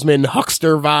salesman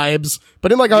huckster vibes,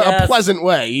 but in like a pleasant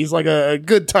way. He's like a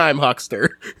good time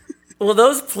huckster. Well,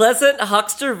 those pleasant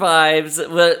huckster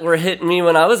vibes were hitting me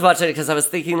when I was watching it because I was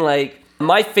thinking like,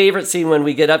 my favorite scene when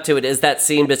we get up to it is that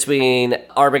scene between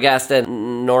Arbogast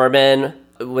and Norman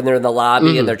when they're in the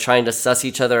lobby and they're trying to suss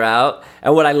each other out.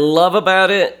 And what I love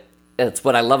about it, and it's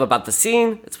what I love about the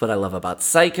scene, it's what I love about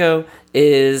Psycho,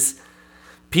 is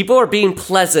people are being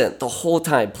pleasant the whole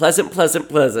time. Pleasant,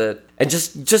 and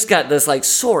just got this like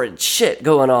sordid shit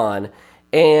going on.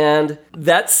 And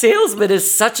that salesman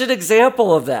is such an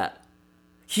example of that.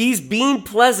 He's being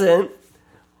pleasant,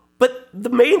 but the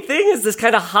main thing is this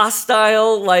kind of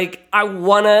hostile, like, I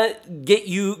want to get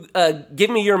you, give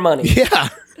me your money. Yeah.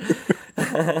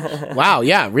 Wow,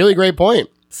 yeah, really great point.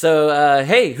 So,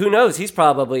 hey, who knows? He's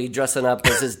probably dressing up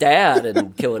as his dad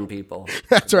and killing people.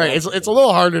 That's right. It's a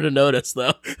little harder to notice,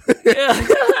 though.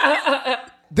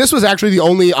 This was actually the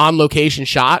only on-location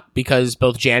shot because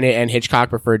both Janet and Hitchcock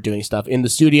preferred doing stuff in the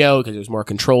studio because it was more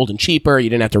controlled and cheaper. You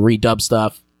didn't have to redub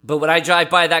stuff. But when I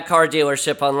drive by that car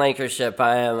dealership on Lancashire,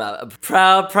 I am a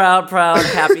proud,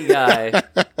 happy guy.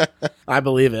 I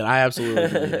believe it. I absolutely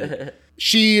believe it.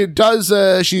 She does,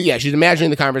 she's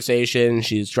imagining the conversation.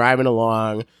 She's driving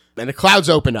along, and the clouds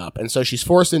open up. And so she's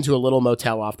forced into a little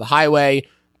motel off the highway,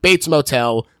 Bates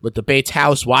Motel, with the Bates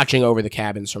house watching over the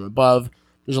cabins from above.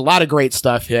 There's a lot of great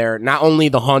stuff there. Not only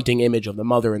the haunting image of the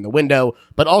mother in the window,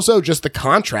 but also just the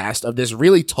contrast of this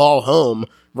really tall home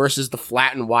versus the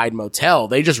flat and wide motel.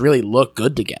 They just really look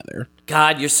good together.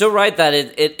 God, you're so right that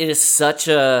it is such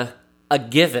a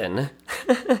given.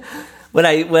 When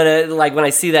I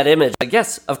see that image, like,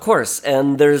 yes, of course.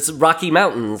 And there's Rocky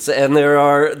Mountains, and there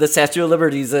are the Statue of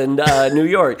Liberties in New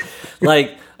York.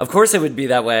 Like, of course it would be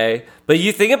that way. But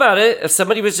you think about it, if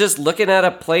somebody was just looking at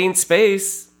a plain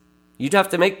space, you'd have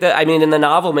to make in the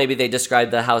novel, maybe they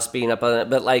describe the house being up on it.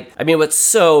 But, like, I mean, what's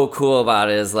so cool about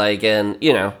it is, like,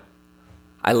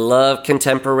 I love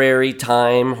contemporary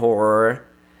time horror.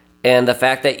 And the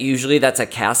fact that usually that's a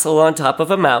castle on top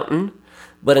of a mountain.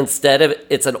 But instead of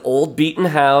it's an old beaten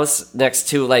house next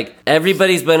to, like,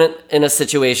 everybody's been in a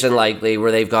situation likely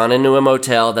where they've gone into a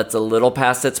motel that's a little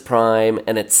past its prime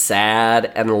and it's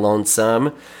sad and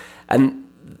lonesome. And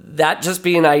that just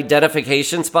being an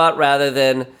identification spot rather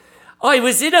than, I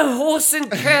was in a horse and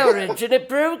carriage and it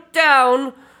broke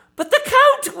down, but the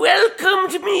Count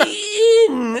welcomed me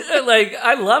in. Like,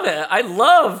 I love it. I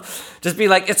love just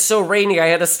being like, it's so rainy, I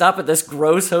had to stop at this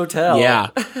gross hotel. Yeah.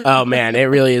 Oh, man, it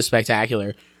really is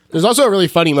spectacular. There's also a really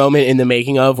funny moment in the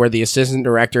making of where the assistant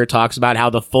director talks about how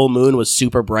the full moon was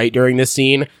super bright during this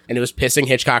scene and it was pissing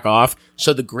Hitchcock off.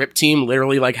 So the grip team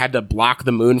literally like had to block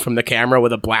the moon from the camera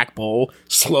with a black bowl,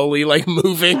 slowly like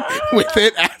moving with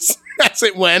it as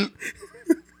it went.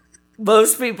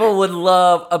 Most people would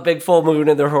love a big full moon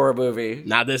in their horror movie.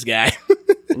 Not this guy.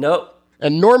 Nope.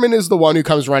 And Norman is the one who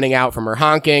comes running out from her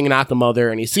honking, not the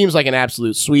mother, and he seems like an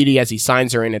absolute sweetie as he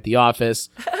signs her in at the office.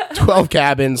 12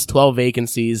 cabins, 12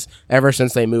 vacancies, ever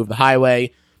since they moved the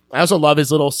highway. I also love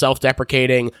his little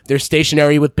self-deprecating, there's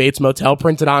stationery with Bates Motel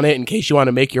printed on it in case you want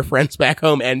to make your friends back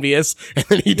home envious. And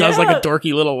then he does like a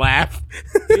dorky little laugh.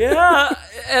 Yeah,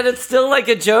 and it's still like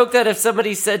a joke that if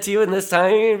somebody said to you in this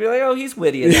time, you'd be like, oh, he's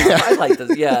witty enough. Yeah. I like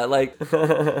this. Yeah, like,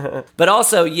 but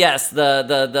also, yes,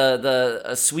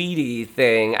 the sweetie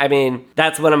thing. I mean,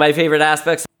 that's one of my favorite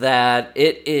aspects, that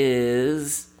it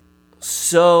is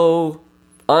so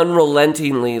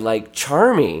unrelentingly like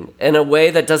charming in a way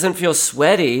that doesn't feel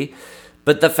sweaty,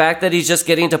 but the fact that he's just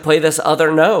getting to play this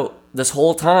other note this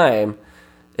whole time,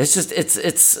 it's just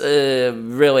it's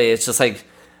really, it's just like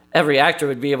every actor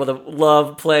would be able to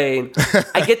love playing.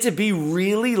 I get to be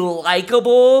really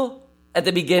likable at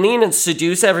the beginning and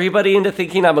seduce everybody into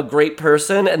thinking I'm a great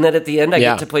person, and then at the end I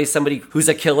get to play somebody who's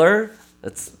a killer.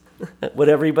 That's what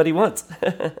everybody wants.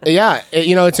 Yeah,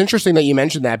 it's interesting that you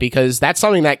mentioned that, because that's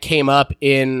something that came up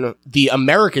in the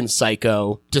American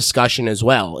Psycho discussion as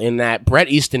well, in that Bret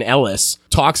Easton Ellis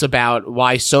talks about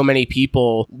why so many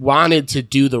people wanted to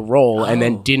do the role and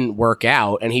then didn't work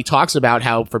out. And he talks about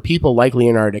how for people like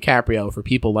Leonardo DiCaprio, for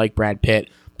people like Brad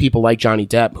Pitt, people like Johnny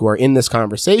Depp who are in this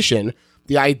conversation,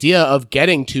 the idea of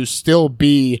getting to still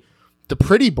be the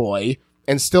pretty boy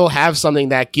and still have something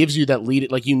that gives you that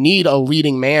lead, like you need a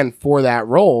leading man for that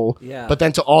role, but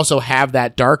then to also have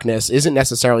that darkness isn't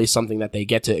necessarily something that they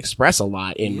get to express a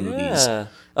lot in movies. So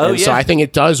I think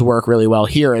it does work really well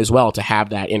here as well to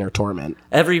have that inner torment.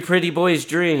 Every pretty boy's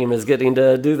dream is getting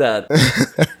to do that.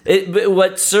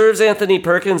 What serves Anthony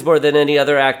Perkins more than any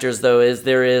other actors, though, is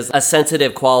there is a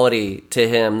sensitive quality to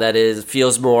him that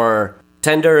feels more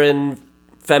tender and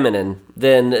feminine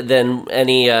than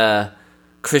any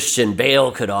Christian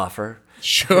Bale could offer.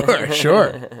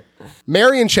 Sure.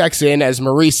 Marion checks in as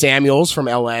Marie Samuels from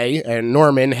LA, and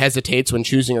Norman hesitates when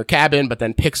choosing her cabin, but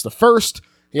then picks the first.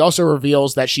 He also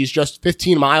reveals that she's just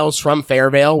 15 miles from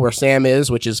Fairvale, where Sam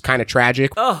is, which is kind of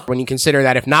tragic when you consider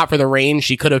that if not for the rain,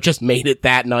 she could have just made it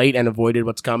that night and avoided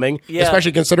what's coming. Yeah.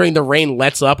 Especially considering the rain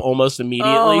lets up almost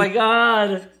immediately. Oh my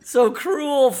God. So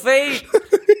cruel fate.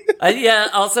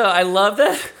 Also, I love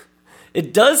that.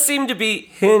 It does seem to be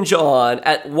hinge on,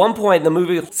 at one point the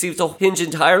movie seems to hinge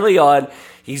entirely on,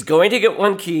 he's going to get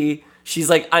one key, she's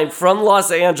like, I'm from Los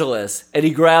Angeles, and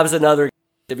he grabs another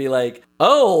to be like,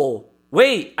 oh,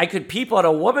 wait, I could peep on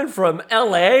a woman from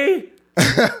LA?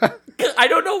 I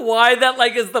don't know why that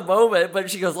like is the moment, but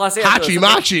she goes, Los Angeles.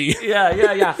 Hachi-machi.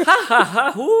 Yeah. Ha ha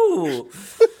ha, whoo.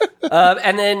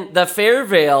 And then the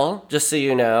Fairvale, just so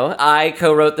you know, I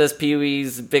co-wrote this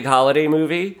Pee-wee's Big Holiday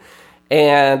movie,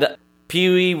 and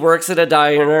Pee-wee works at a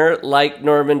diner like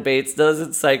Norman Bates does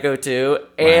in Psycho 2.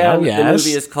 And the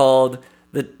movie is called,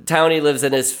 the town he lives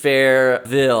in is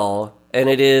Fairville. And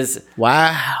it is...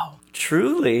 Wow.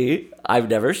 Truly, I've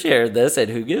never shared this,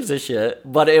 and who gives a shit,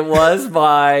 but it was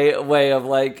my way of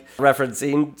like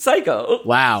referencing Psycho.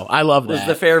 Wow, I love that. It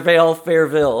was the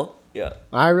Fairville. Yeah.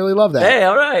 I really love that. Hey,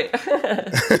 all right.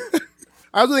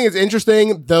 I also think it's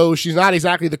interesting, though she's not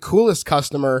exactly the coolest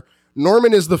customer,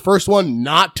 Norman is the first one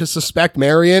not to suspect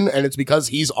Marion, and it's because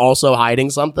he's also hiding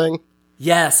something.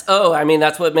 Yes. Oh, I mean,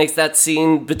 that's what makes that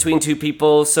scene between two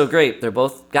people so great. They're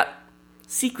both got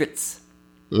secrets.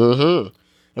 Mm-hmm.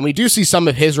 And we do see some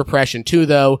of his repression, too,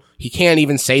 though. He can't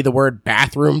even say the word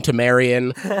bathroom to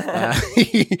Marion.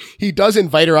 He does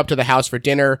invite her up to the house for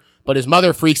dinner, but his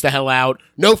mother freaks the hell out.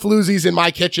 No floozies in my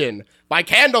kitchen. By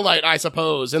candlelight, I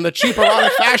suppose, in the cheap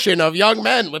erotic fashion of young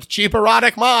men with cheap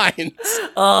erotic minds.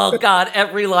 Oh, God,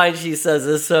 every line she says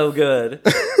is so good.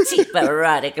 Cheap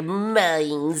erotic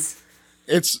minds.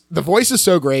 The voice is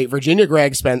so great. Virginia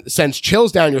Gregg sends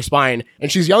chills down your spine,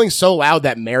 and she's yelling so loud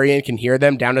that Marion can hear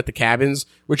them down at the cabins,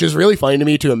 which is really funny to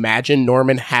me to imagine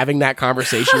Norman having that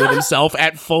conversation with himself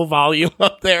at full volume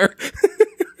up there.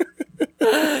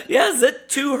 Yeah, is it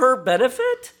to her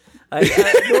benefit?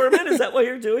 Norman, is that why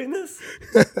you're doing this?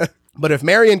 But if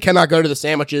Marion cannot go to the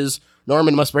sandwiches,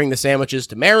 Norman must bring the sandwiches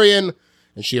to Marion,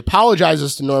 and she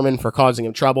apologizes to Norman for causing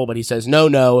him trouble, but he says,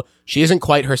 no, she isn't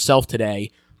quite herself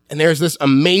today. And there's this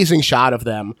amazing shot of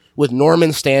them with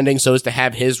Norman standing so as to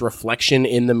have his reflection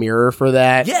in the mirror for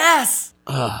that. Yes!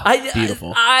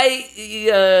 Beautiful.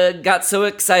 I got so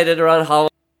excited around Halloween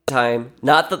time.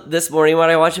 Not this morning when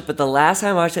I watched it, but the last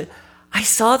time I watched it, I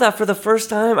saw that for the first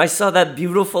time. I saw that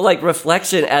beautiful like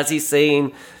reflection as he's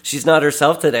saying she's not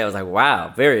herself today. I was like,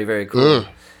 wow, very, very cool.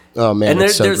 Oh, man. And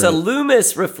there's great. a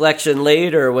Loomis reflection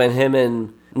later when him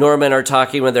and Norman are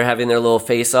talking when they're having their little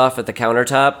face-off at the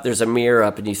countertop. There's a mirror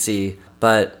up and you see,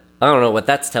 but I don't know what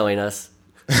that's telling us.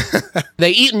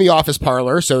 They eat in the office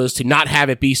parlor so as to not have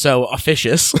it be so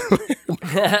officious.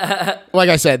 Like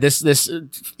I said, this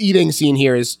eating scene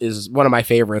here is one of my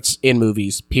favorites in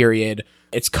movies, period.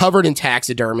 It's covered in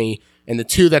taxidermy, and the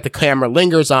two that the camera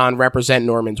lingers on represent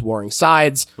Norman's warring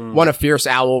sides. One a fierce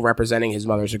owl representing his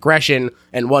mother's aggression,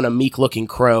 and one a meek-looking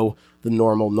crow, the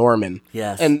normal Norman.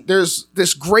 Yes. And there's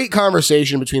this great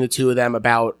conversation between the two of them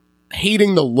about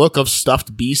hating the look of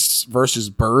stuffed beasts versus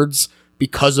birds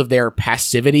because of their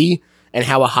passivity and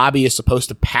how a hobby is supposed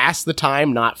to pass the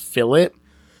time, not fill it.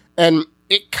 And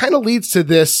it kind of leads to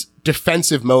this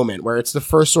defensive moment where it's the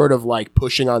first sort of like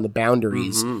pushing on the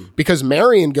boundaries because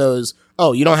Marion goes,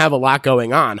 "Oh, you don't have a lot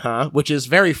going on, huh?" Which is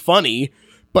very funny,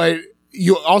 but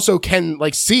you also can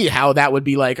like see how that would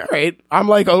be like, all right, I'm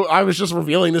like, oh, I was just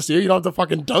revealing this to you. You don't have to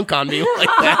fucking dunk on me like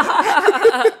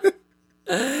that.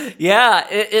 Yeah,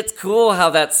 it's cool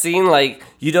how that scene, like,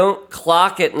 you don't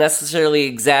clock it necessarily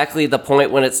exactly the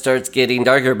point when it starts getting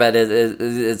darker, but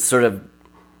it sort of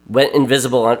went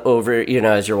invisible over,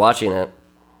 as you're watching it.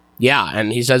 Yeah,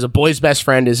 and he says a boy's best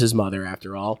friend is his mother,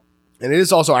 after all. And it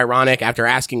is also ironic, after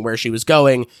asking where she was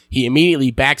going, he immediately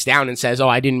backs down and says, "Oh,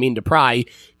 I didn't mean to pry,"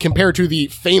 compared to the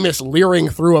famous leering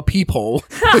through a peephole,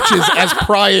 which is as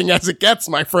prying as it gets,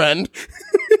 my friend.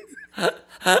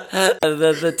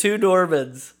 The two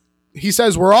Normans. He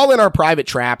says, "We're all in our private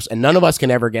traps, and none of us can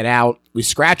ever get out. We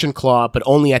scratch and claw, but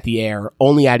only at the air,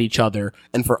 only at each other,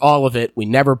 and for all of it, we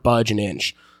never budge an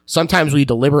inch. Sometimes we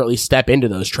deliberately step into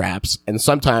those traps, and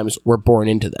sometimes we're born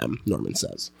into them," Norman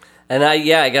says. And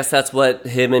I guess that's what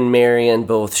him and Marion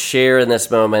both share in this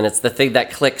moment. It's the thing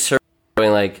that clicks her,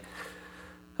 going like,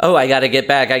 oh, I got to get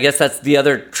back. I guess that's the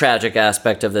other tragic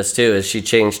aspect of this, too, is she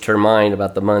changed her mind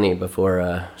about the money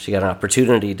before she got an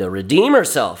opportunity to redeem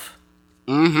herself.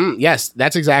 Mm-hmm. Yes,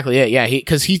 that's exactly it. Yeah,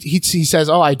 because he says,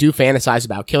 "Oh, I do fantasize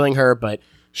about killing her, but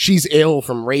she's ill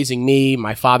from raising me.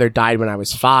 My father died when I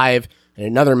was 5, and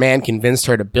another man convinced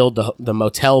her to build the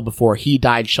motel before he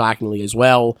died shockingly as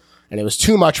well. And it was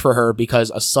too much for her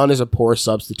because a son is a poor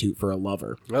substitute for a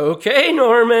lover." Okay,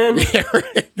 Norman.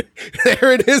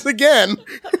 There it is again.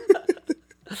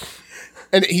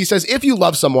 And he says, "If you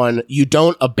love someone, you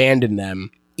don't abandon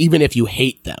them, even if you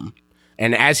hate them."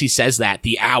 And as he says that,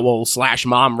 the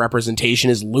owl/mom representation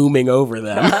is looming over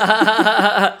them.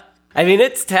 I mean,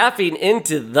 it's tapping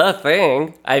into the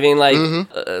thing. I mean, like,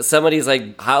 somebody's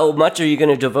like, how much are you going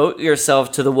to devote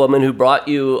yourself to the woman who brought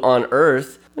you on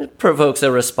Earth? It provokes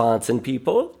a response in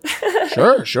people.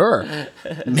 Sure.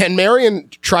 And Marion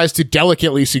tries to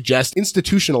delicately suggest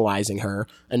institutionalizing her,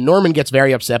 and Norman gets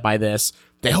very upset by this.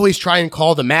 "They always try and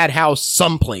call the madhouse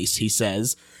someplace," he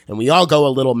says, "and we all go a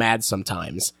little mad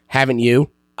sometimes. Haven't you?"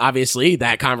 Obviously,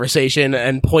 that conversation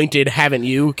and pointed "haven't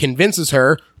you" convinces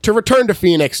her to return to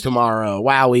Phoenix tomorrow.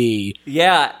 Wowie.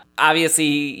 Yeah,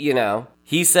 obviously,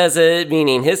 he says it,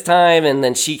 meaning his time, and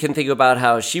then she can think about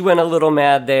how she went a little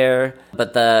mad there.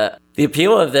 But the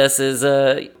appeal of this is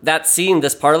that scene,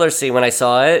 this parlor scene, when I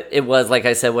saw it, it was, like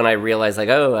I said, when I realized, like,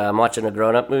 oh, I'm watching a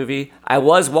grown-up movie. I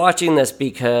was watching this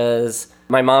because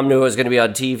my mom knew it was going to be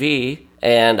on TV,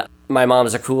 and my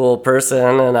mom's a cool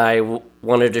person, and I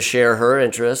wanted to share her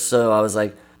interests, so I was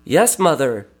like, yes,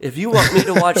 mother, if you want me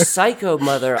to watch Psycho,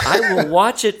 mother, I will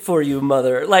watch it for you,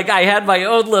 mother. Like, I had my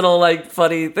own little, like,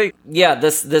 funny thing. Yeah,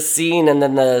 this scene, and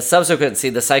then the subsequent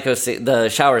scene, the Psycho scene, the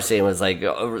shower scene was, like,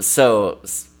 so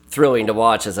thrilling to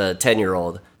watch as a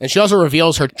 10-year-old. And she also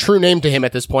reveals her true name to him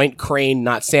at this point, Crane,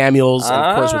 not Samuels. And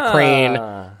of course, with Crane,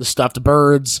 the stuffed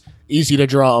birds, easy to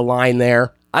draw a line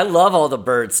there. I love all the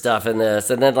bird stuff in this.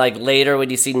 And then, like, later when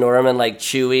you see Norman, like,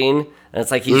 chewing, and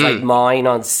it's like he's, like, gnawing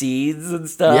on seeds and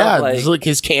stuff. Yeah, like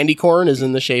his candy corn is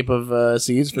in the shape of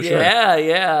seeds, for sure.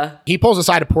 Yeah. He pulls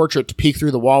aside a portrait to peek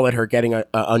through the wall at her getting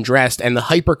undressed, and the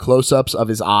hyper close-ups of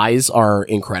his eyes are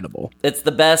incredible. It's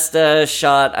the best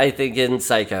shot, I think, in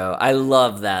Psycho. I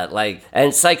love that. Like,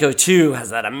 and Psycho 2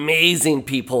 has that amazing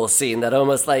peephole scene that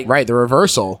almost, like... Right, the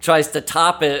reversal. Tries to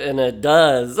top it, and it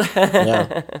does.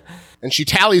 Yeah. And she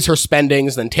tallies her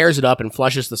spendings, then tears it up and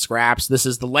flushes the scraps. This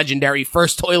is the legendary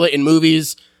first toilet in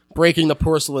movies. breaking the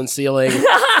porcelain ceiling.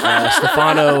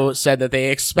 Stefano said that they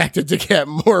expected to get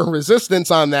more resistance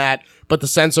on that, but the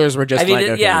censors were just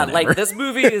okay, yeah, whatever. like this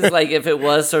movie is like, if it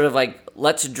was sort of like,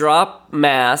 let's drop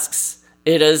masks,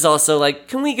 it is also like,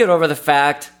 can we get over the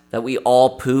fact that we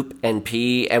all poop and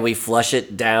pee and we flush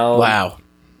it down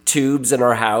tubes in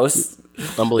our house?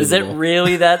 Unbelievable. Is it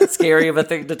really that scary of a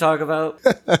thing to talk about?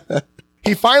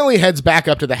 He finally heads back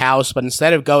up to the house, but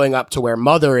instead of going up to where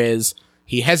Mother is,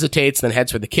 he hesitates, then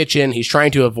heads for the kitchen. He's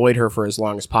trying to avoid her for as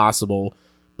long as possible,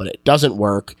 but it doesn't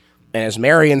work. And as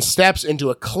Marion steps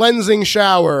into a cleansing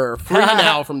shower, free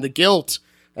now from the guilt,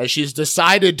 as she's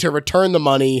decided to return the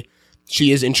money,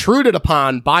 she is intruded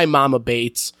upon by Mama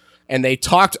Bates, and they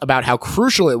talked about how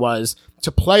crucial it was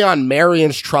to play on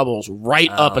Marion's troubles right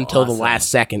up until the last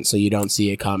second so you don't see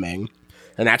it coming.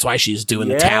 And that's why she's doing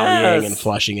the tallying and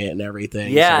flushing it and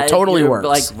everything. Yeah, so it totally works.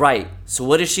 Like, right. So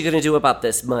what is she going to do about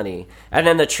this money? And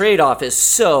then the trade-off is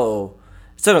it's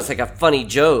almost like a funny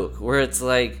joke where it's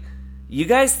like, you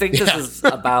guys think this is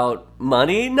about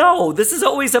money? No, this is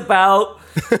always about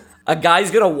a guy's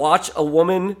going to watch a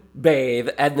woman bathe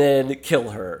and then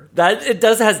kill her. That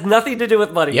has nothing to do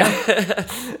with money.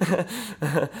 Yeah.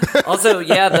 Also,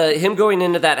 him going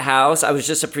into that house, I was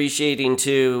just appreciating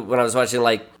too when I was watching,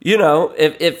 like, you know,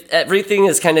 if everything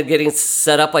is kind of getting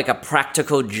set up like a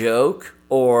practical joke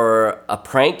or a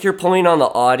prank you're pulling on the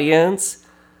audience,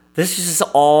 this is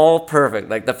just all perfect.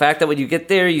 Like the fact that when you get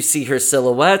there, you see her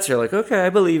silhouettes, you're like, okay, I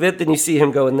believe it. Then you see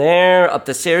him going there, up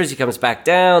the stairs, he comes back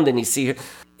down, then you see her.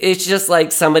 It's just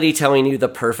like somebody telling you the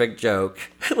perfect joke.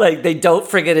 Like they don't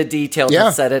forget a detail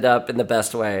to set it up in the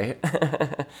best way.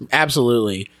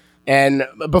 Absolutely. And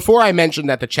before I mentioned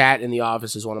that the chat in the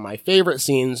office is one of my favorite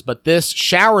scenes, but this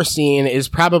shower scene is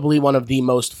probably one of the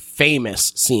most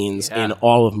famous scenes in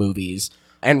all of movies,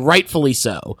 and rightfully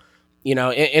so. You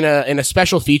know, in a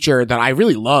special feature that I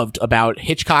really loved about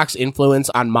Hitchcock's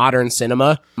influence on modern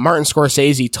cinema, Martin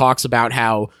Scorsese talks about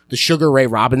how the Sugar Ray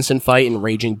Robinson fight in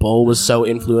Raging Bull was so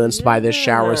influenced by this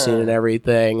shower scene and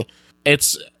everything.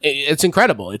 It's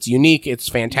incredible. It's unique. It's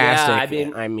fantastic.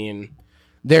 Yeah, I mean,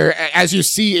 there, as you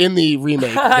see in the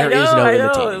remake, there is no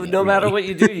imitating it, no matter what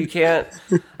you do, you can't.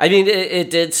 I mean, it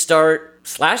did start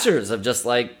slashers of just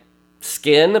like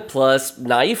skin plus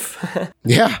knife.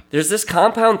 Yeah. There's this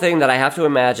compound thing that I have to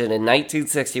imagine in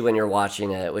 1960 when you're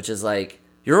watching it, which is like,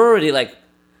 you're already like,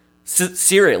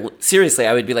 seriously,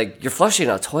 I would be like, you're flushing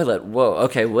a toilet. Whoa,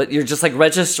 okay, what? You're just like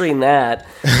registering that.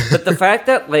 But the fact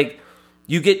that like,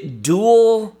 you get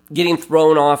dual getting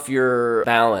thrown off your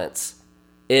balance.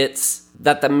 It's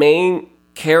that the main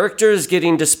character is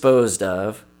getting disposed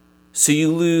of, so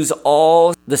you lose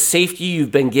all the safety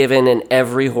you've been given in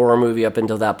every horror movie up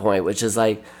until that point, which is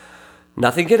like,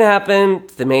 nothing can happen.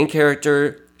 The main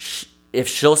character, if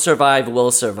she'll survive,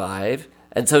 will survive.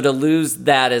 And so to lose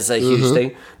that is a huge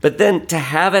thing. But then to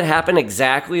have it happen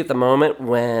exactly at the moment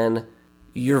when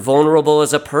you're vulnerable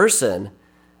as a person,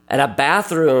 and a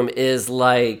bathroom is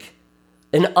like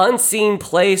an unseen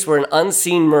place where an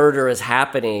unseen murder is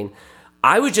happening,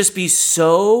 I would just be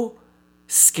so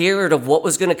scared of what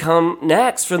was going to come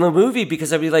next from the movie,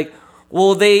 because I'd be like,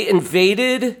 well, they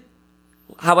invaded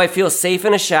how I feel safe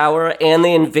in a shower, and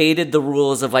they invaded the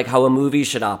rules of like how a movie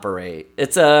should operate.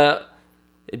 It'd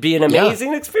be an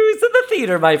amazing experience in the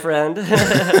theater, my friend.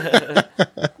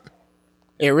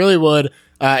 It really would.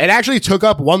 It actually took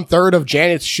up 1/3 of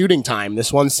Janet's shooting time.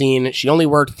 This one scene, she only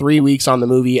worked 3 weeks on the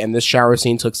movie, and this shower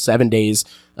scene took 7 days,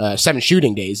 7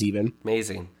 shooting days even.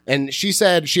 Amazing. And she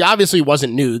said she obviously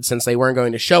wasn't nude since they weren't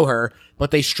going to show her,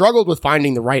 but they struggled with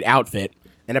finding the right outfit.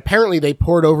 And apparently they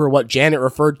poured over what Janet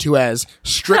referred to as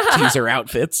stripteaser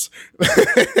outfits.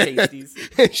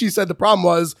 She said the problem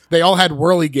was they all had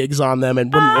whirly gigs on them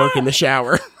and wouldn't work in the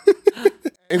shower.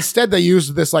 Instead, they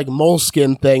used this like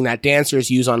moleskin thing that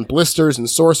dancers use on blisters and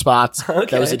sore spots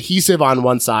that was adhesive on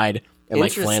one side and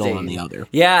like flannel on the other.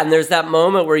 Yeah, and there's that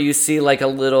moment where you see like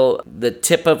the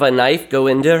tip of a knife go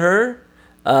into her.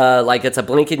 Like it's a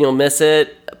blink and you'll miss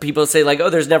it. People say like, oh,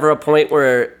 there's never a point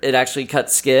where it actually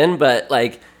cuts skin, but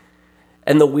like,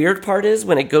 and the weird part is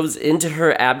when it goes into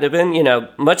her abdomen, you know,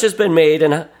 much has been made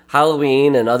in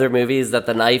Halloween and other movies that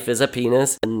the knife is a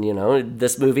penis, and you know,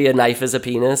 this movie, a knife is a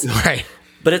penis. Right.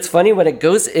 But it's funny when it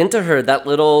goes into her, that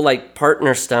little like part in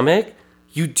her stomach,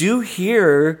 you do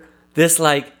hear this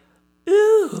like,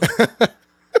 ooh.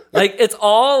 Like, it's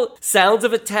all sounds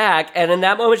of attack, and in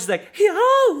that moment, she's like,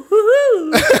 yo,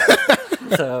 woo.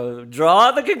 So,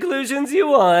 draw the conclusions you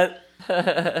want.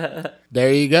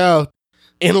 There you go.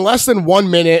 In less than 1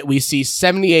 minute, we see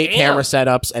 78 camera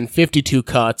setups and 52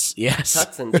 cuts. Yes.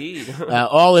 Cuts indeed.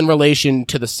 All in relation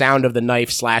to the sound of the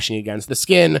knife slashing against the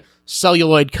skin,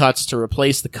 celluloid cuts to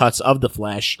replace the cuts of the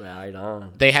flesh. Right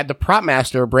on. They had the prop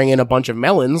master bring in a bunch of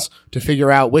melons to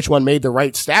figure out which one made the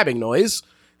right stabbing noise.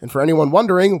 And for anyone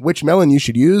wondering which melon you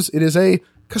should use, it is a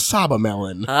cassava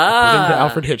melon. According to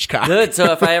Alfred Hitchcock. Good.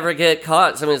 So if I ever get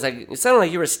caught, somebody's like, it sounded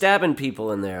like you were stabbing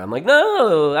people in there. I'm like,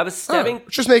 no, I was stabbing.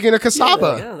 Just making a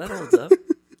cassava. Yeah, that holds up.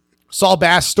 Saul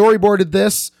Bass storyboarded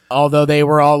this, although they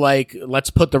were all like, let's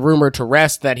put the rumor to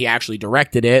rest that he actually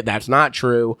directed it. That's not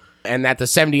true. And that the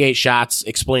 78 shots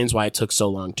explains why it took so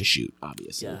long to shoot,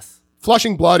 obviously. Yes.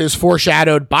 Flushing blood is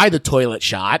foreshadowed by the toilet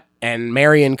shot, and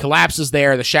Marion collapses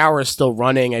there. The shower is still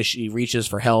running as she reaches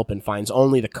for help and finds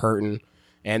only the curtain.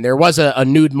 And there was a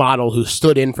nude model who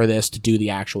stood in for this to do the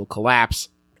actual collapse.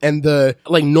 And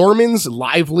Norman's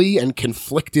lively and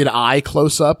conflicted eye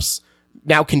close-ups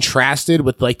now contrasted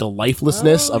with the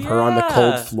lifelessness of her on the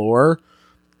cold floor.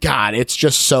 God, it's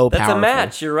just so powerful. That's a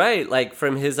match. You're right. Like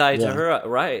from his eye to her.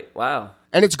 Right. Wow.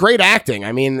 And it's great acting.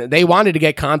 I mean, they wanted to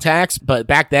get contacts, but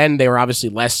back then they were obviously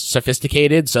less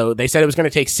sophisticated. So they said it was going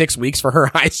to take 6 weeks for her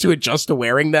eyes to adjust to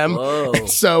wearing them. Whoa. And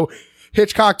so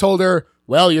Hitchcock told her,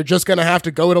 well, you're just going to have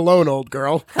to go it alone, old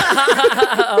girl.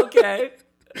 Okay.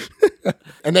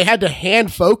 And they had to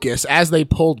hand focus as they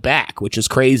pulled back, which is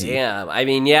crazy. Yeah. I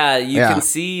mean, you can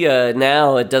see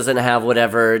now it doesn't have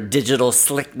whatever digital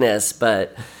slickness,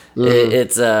 but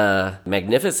it's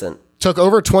magnificent. Took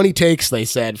over 20 takes, they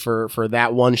said, for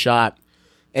that one shot.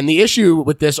 And the issue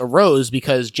with this arose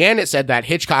because Janet said that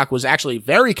Hitchcock was actually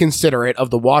very considerate of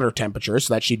the water temperature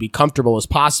so that she'd be comfortable as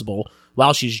possible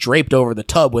while she's draped over the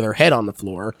tub with her head on the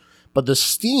floor. But the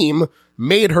steam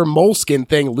made her moleskin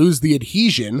thing lose the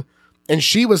adhesion. And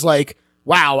she was like,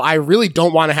 wow, I really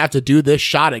don't want to have to do this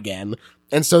shot again.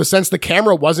 And so since the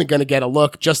camera wasn't going to get a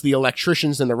look, just the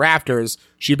electricians in the rafters,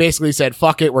 she basically said,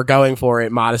 fuck it, we're going for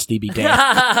it. Modesty be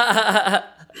damned.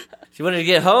 She wanted to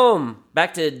get home,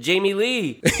 back to Jamie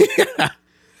Lee.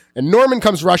 And Norman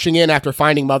comes rushing in after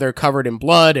finding Mother covered in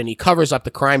blood, and he covers up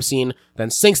the crime scene, then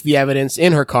sinks the evidence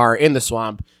in her car in the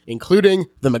swamp, including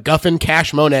the MacGuffin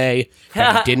Cash Monet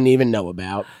that he didn't even know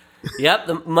about. Yep,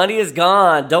 the money is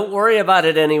gone. Don't worry about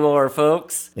it anymore,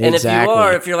 folks. And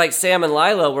Exactly. if you're like Sam and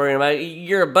Lila worrying about it,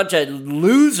 you're a bunch of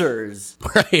losers.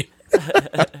 Right.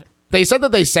 They said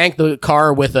that they sank the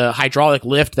car with a hydraulic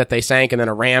lift that they sank and then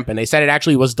a ramp, and they said it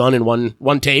actually was done in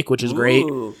one take, which is great.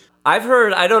 Ooh. I've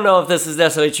heard, I don't know if this is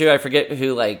necessarily true, I forget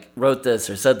who wrote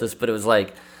this or said this, but it was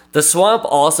like, the swamp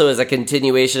also is a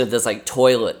continuation of this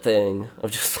toilet thing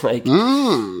of just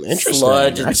Interesting.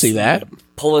 sludge and I see that.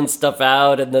 pulling stuff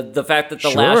out, and the fact that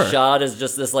the last shot is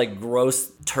just this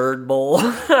gross turd bowl.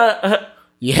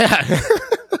 Yeah.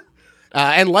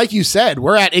 And like you said,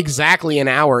 we're at exactly an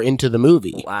hour into the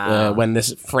movie when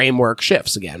this framework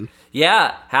shifts again.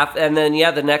 Yeah,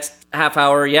 the next half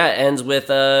hour, ends with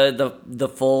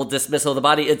the full dismissal of the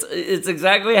body. It's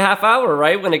exactly a half hour,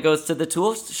 right, when it goes to the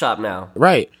tool shop now.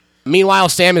 Right. Meanwhile,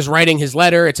 Sam is writing his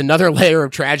letter. It's another layer of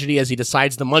tragedy as he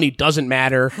decides the money doesn't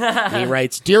matter. And he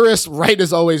writes, "Dearest, right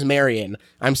as always, Marion.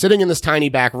 I'm sitting in this tiny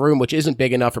back room, which isn't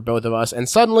big enough for both of us, and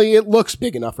suddenly it looks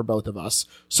big enough for both of us.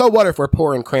 So what if we're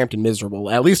poor and cramped and miserable?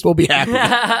 At least we'll be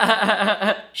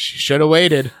happy." She should have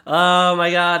waited. Oh my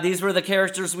God, these were the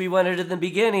characters we wanted in the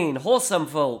beginning. Wholesome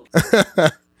folk.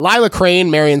 Lila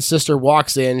Crane, Marion's sister,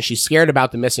 walks in. She's scared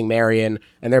about the missing Marion,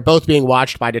 and they're both being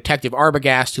watched by Detective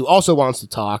Arbogast, who also wants to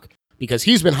talk because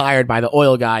he's been hired by the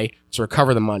oil guy to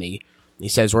recover the money. He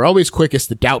says, "We're always quickest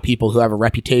to doubt people who have a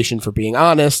reputation for being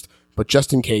honest, but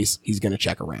just in case, he's going to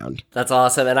check around." That's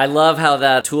awesome. And I love how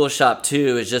that tool shop,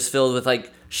 too, is just filled with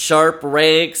sharp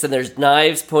rakes, and there's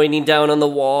knives pointing down on the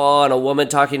wall, and a woman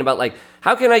talking about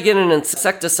how can I get an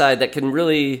insecticide that can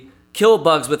really kill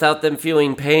bugs without them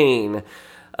feeling pain?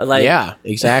 Yeah,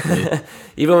 exactly.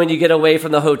 Even when you get away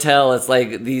from the hotel, it's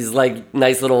these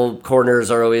nice little corners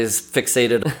are always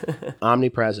fixated.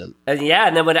 Omnipresent. And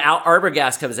then when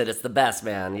Arbogast comes in, it's the best,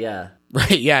 man. Yeah.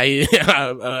 Right,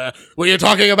 yeah. Were you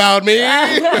talking about me?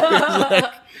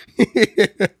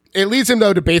 It leads him,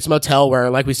 though, to Bates Motel,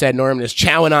 where, like we said, Norman is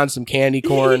chowing on some candy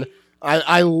corn.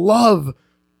 I love...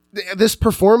 This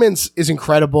performance is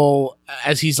incredible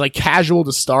as he's casual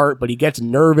to start, but he gets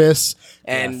nervous,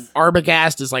 and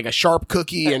Arbogast is like a sharp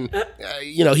cookie, and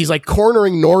he's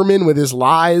cornering Norman with his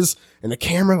lies, and the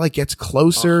camera gets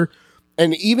closer,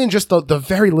 and even just the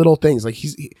very little things.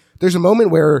 There's a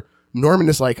moment where Norman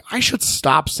is like, I should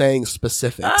stop saying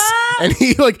specifics, and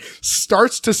he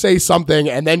starts to say something,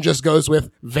 and then just goes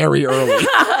with very early.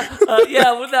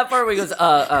 With that part where he goes,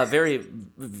 very,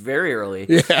 very early.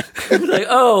 Yeah. Like,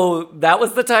 oh, that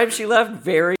was the time she left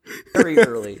very, very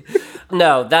early.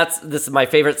 No, this is my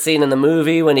favorite scene in the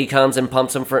movie when he comes and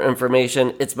pumps him for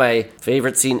information. It's my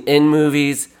favorite scene in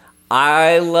movies.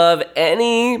 I love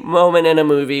any moment in a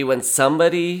movie when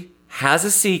somebody has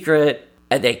a secret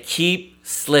and they keep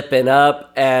slipping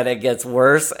up and it gets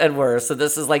worse and worse. So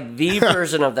this is like the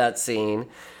version of that scene.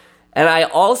 And I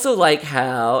also like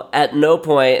how at no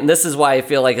point, and this is why I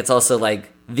feel like it's also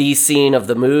like the scene of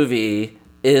the movie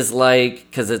is like,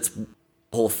 because its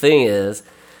whole thing is,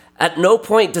 at no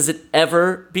point does it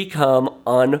ever become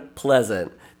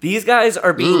unpleasant. These guys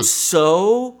are being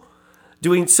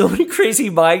doing so many crazy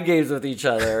mind games with each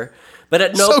other, but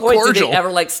at no point do they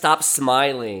ever like stop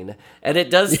smiling. And it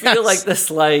does feel like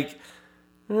this, like,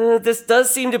 this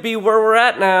does seem to be where we're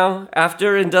at now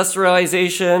after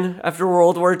industrialization, after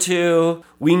World War II.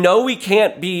 We know we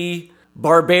can't be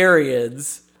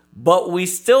barbarians, but we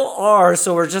still are.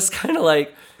 So we're just kind of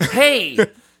like, hey,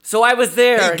 so I was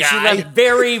there. Hey, and she left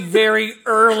very, very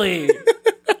early.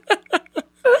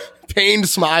 Pained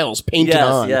smiles, painted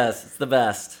on. Yes, it's the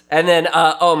best. And then,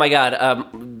 oh my God,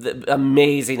 the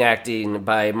amazing acting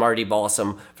by Marty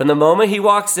Balsam. From the moment he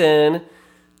walks in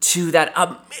to that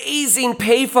amazing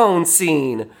payphone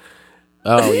scene.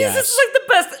 Oh, yes. This is like the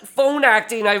best phone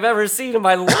acting I've ever seen in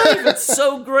my life. It's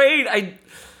so great. I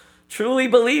truly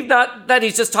believe not that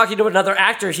he's just talking to another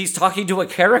actor. He's talking to a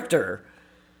character.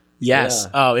 Yes.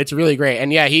 Yeah. Oh, it's really great.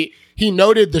 And yeah, he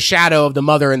noted the shadow of the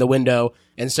mother in the window.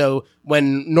 And so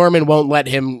when Norman won't let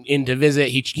him in to visit,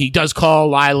 he does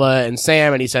call Lila and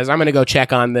Sam and he says, I'm going to go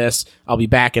check on this. I'll be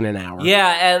back in an hour.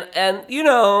 Yeah. And you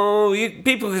know,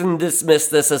 people can dismiss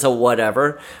this as a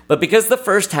whatever, but because the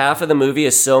first half of the movie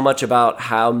is so much about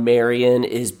how Marion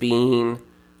is being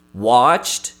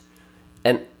watched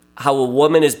and how a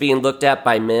woman is being looked at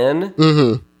by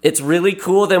men, it's really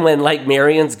cool. Then when like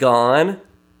Marion's gone,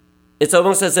 it's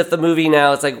almost as if the movie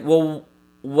now, it's like, well,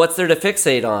 what's there to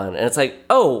fixate on? And it's like,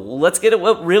 oh, let's get at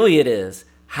what really it is.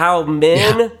 How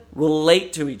men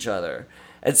relate to each other.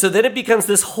 And so then it becomes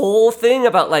this whole thing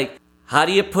about like, how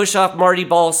do you push off Marty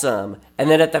Balsam? And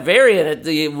then at the very end,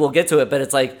 we'll get to it, but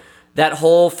it's like that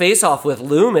whole face-off with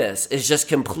Loomis is just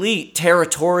complete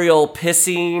territorial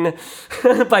pissing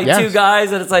by two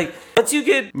guys. And it's like, once you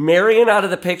get Marion out of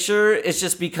the picture, it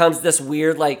just becomes this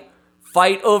weird like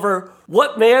fight over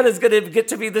what man is going to get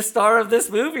to be the star of this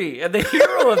movie and the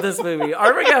hero of this movie.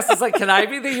 Arbogast is like, can I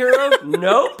be the hero?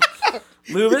 Nope.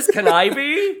 Loomis, can I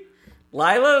be?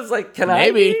 Lila is like, can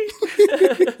I be?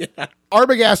 Yeah.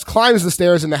 Arbogast climbs the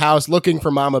stairs in the house looking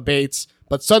for Mama Bates,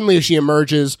 but suddenly she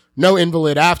emerges, no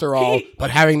invalid after all,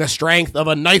 but having the strength of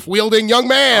a knife-wielding young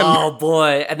man. Oh,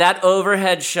 boy. And that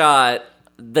overhead shot,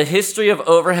 the history of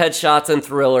overhead shots and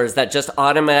thrillers that just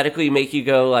automatically make you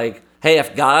go like, hey,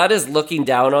 if God is looking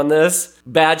down on this,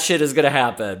 bad shit is going to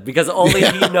happen because only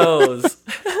he knows.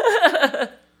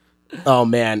 Oh,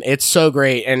 man, it's so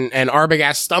great. And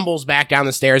Arbogast stumbles back down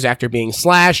the stairs after being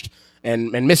slashed,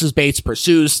 and Mrs. Bates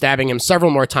pursues, stabbing him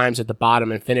several more times at the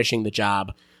bottom and finishing the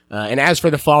job. And as for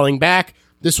the falling back,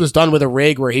 this was done with a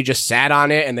rig where he just sat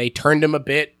on it, and they turned him a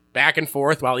bit back and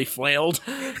forth while he flailed.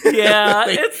 Yeah,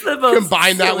 it's the most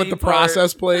combine that with the part.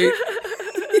 process plate.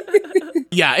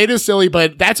 Yeah, it is silly,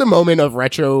 but that's a moment of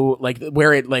retro, like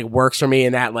where it like works for me,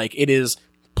 in that like it is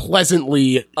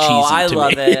pleasantly cheesy. Oh, I to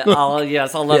love me. it.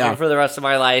 I'll love it for the rest of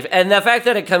my life. And the fact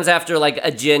that it comes after like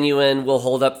a genuine "will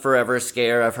hold up forever"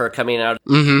 scare of her coming out,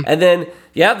 and then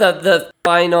the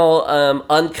final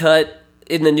uncut.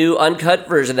 In the new uncut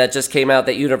version that just came out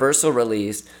that Universal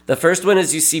released, the first one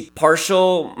is you see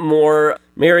partial more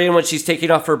Marion when she's taking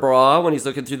off her bra when he's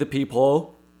looking through the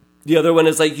peephole. The other one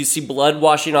is like you see blood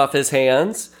washing off his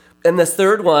hands. And this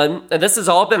third one, and this has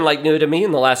all been like new to me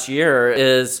in the last year,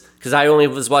 is because I only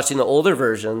was watching the older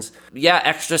versions. Yeah,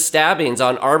 extra stabbings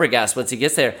on Arbogast once he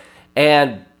gets there.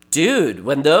 And dude,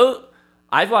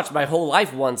 I've watched my whole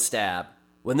life one stab.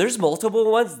 When there's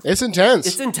multiple ones, It's intense.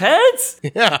 It's intense.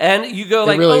 Yeah. And you go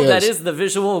like, really that is. is the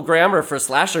visual grammar for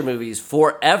slasher movies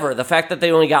forever. The fact that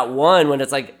they only got one when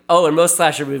it's like, oh, in most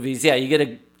slasher movies, yeah, you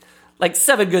get like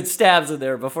 7 good stabs in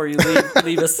there before you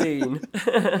leave a scene.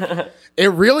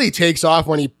 It really takes off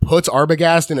when he puts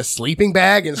Arbogast in a sleeping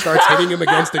bag and starts hitting him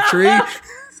against a tree.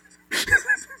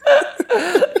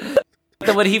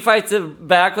 Then when he fights him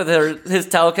back with his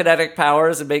telekinetic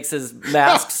powers and makes his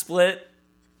mask split.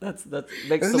 That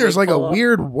makes And there's like a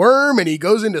weird worm and he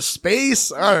goes into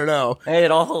space. I don't know. Hey,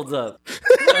 it all holds up.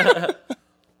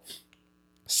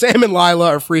 Sam and Lila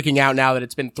are freaking out now that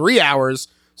it's been 3 hours.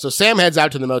 So Sam heads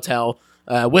out to the motel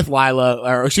with Lila,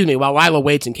 while Lila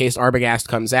waits in case Arbogast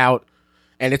comes out.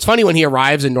 And it's funny when he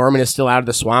arrives and Norman is still out of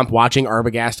the swamp watching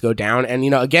Arbogast go down. And,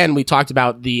 again, we talked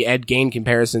about the Ed Gein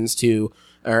comparisons to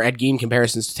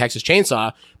Texas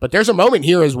Chainsaw, but there's a moment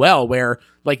here as well where,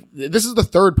 like, this is the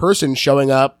third person showing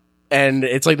up, and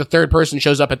it's like the third person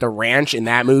shows up at the ranch in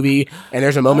that movie, and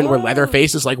there's a moment where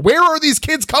Leatherface is like, where are these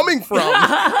kids coming from?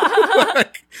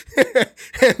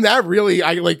 And that really,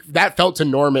 that felt to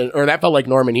Norman, or that felt like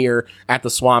Norman here at the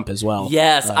swamp as well.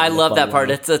 Yes, I love that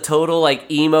part. It's a total, like,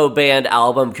 emo band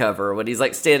album cover when he's,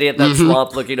 like, standing at that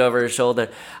swamp looking over his shoulder.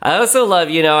 I also love,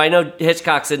 I know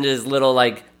Hitchcock's into his little,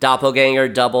 like, doppelganger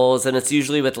doubles, and it's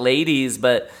usually with ladies,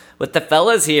 but with the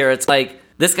fellas here, it's like,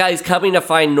 this guy's coming to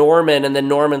find Norman, and then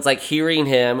Norman's, like, hearing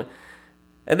him.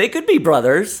 And they could be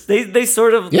brothers. They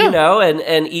sort of,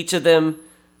 and each of them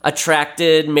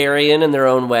attracted Marion in their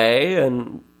own way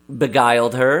and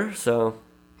beguiled her, so.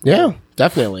 Yeah,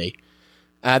 definitely.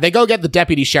 They go get the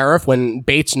deputy sheriff when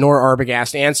Bates nor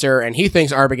Arbogast answer, and he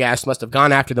thinks Arbogast must have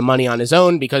gone after the money on his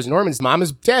own because Norman's mom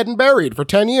is dead and buried for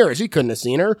 10 years. He couldn't have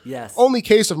seen her. Yes. Only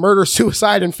case of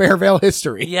murder-suicide in Fairvale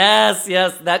history. Yes.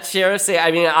 That sheriff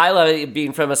I love it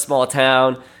being from a small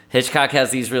town. Hitchcock has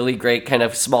these really great kind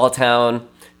of small town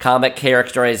comic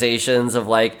characterizations of,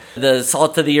 like, the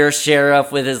salt of the earth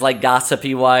sheriff with his, like,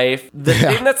 gossipy wife. The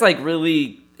thing that's, like,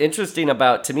 really interesting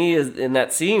about, to me, is in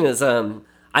that scene is,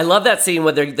 I love that scene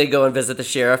where they go and visit the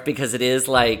sheriff because it is,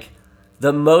 like,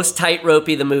 the most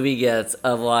tight-ropey the movie gets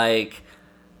of, like,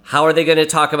 how are they going to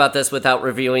talk about this without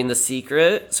revealing the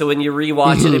secret? So when you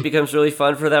rewatch it becomes really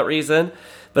fun for that reason.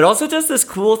 But also just this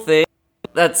cool thing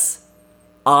that's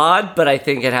odd, but I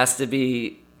think it has to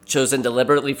be chosen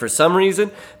deliberately for some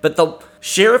reason. But the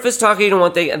sheriff is talking to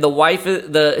one thing, and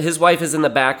his wife is in the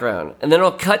background. And then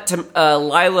it'll cut to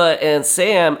Lila and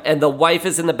Sam, and the wife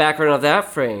is in the background of that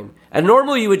frame. And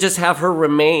normally you would just have her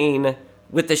remain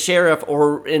with the sheriff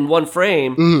or in one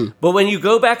frame. But when you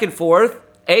go back and forth,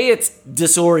 it's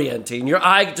disorienting. Your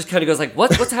eye just kind of goes like,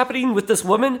 what's happening with this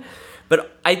woman?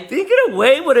 But I think in a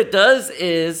way what it does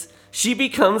is she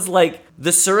becomes like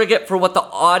the surrogate for what the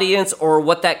audience or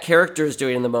what that character is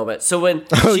doing in the moment. So when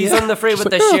she's in the frame with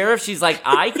the sheriff, she's like,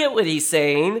 I get what he's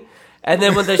saying. And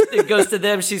then when it goes to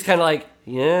them, she's kind of like,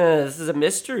 yeah, this is a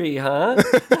mystery, huh?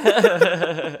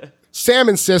 Sam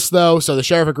insists, though, so the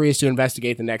sheriff agrees to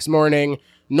investigate the next morning.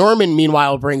 Norman,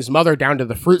 meanwhile, brings Mother down to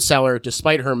the fruit cellar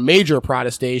despite her major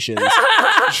protestations.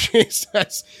 She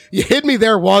says, you hid me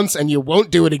there once and you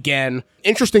won't do it again.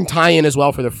 Interesting tie-in as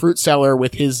well for the fruit cellar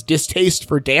with his distaste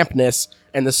for dampness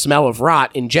and the smell of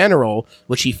rot in general,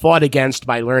 which he fought against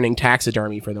by learning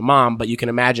taxidermy for the mom. But you can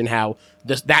imagine how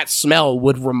that smell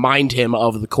would remind him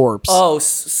of the corpse. Oh,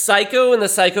 Psycho and the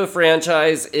Psycho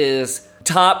franchise is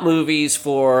top movies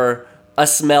for a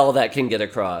smell that can get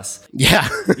across. Yeah.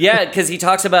 Yeah, because he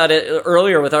talks about it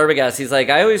earlier with Arbogast. He's like,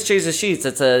 I always change the sheets.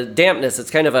 It's a dampness.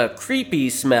 It's kind of a creepy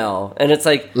smell. And it's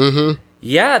like,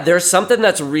 yeah, there's something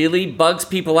that's really bugs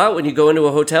people out when you go into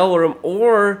a hotel room.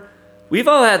 Or we've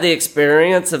all had the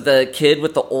experience of the kid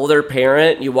with the older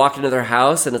parent. You walk into their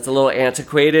house and it's a little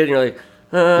antiquated. And you're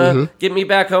like, get me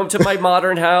back home to my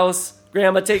modern house.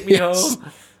 Grandma, take me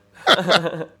home.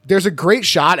 There's a great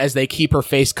shot as they keep her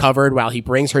face covered while he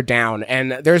brings her down.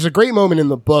 And there's a great moment in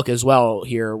the book as well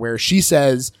here where she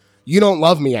says, you don't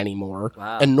love me anymore.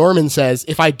 Wow. And Norman says,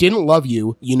 if I didn't love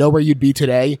you, you know where you'd be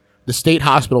today? The state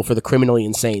hospital for the criminally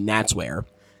insane, that's where.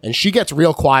 And she gets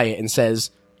real quiet and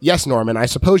says, yes, Norman, I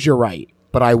suppose you're right,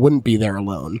 but I wouldn't be there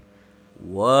alone.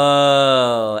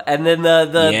 Whoa. And then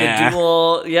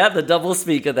the double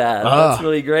speak of that. That's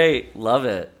really great. Love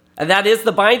it. And that is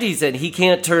the bind he's in. He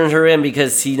can't turn her in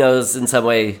because he knows in some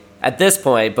way, at this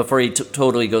point, before he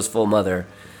totally goes full mother,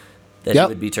 that he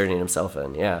would be turning himself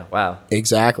in. Yeah, wow.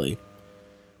 Exactly.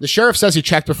 The sheriff says he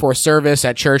checked before service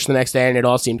at church the next day and it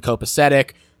all seemed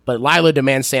copacetic, but Lila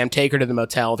demands Sam take her to the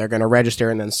motel. They're going to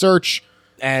register and then search.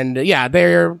 And yeah,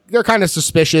 they're kind of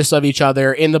suspicious of each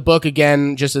other. In the book,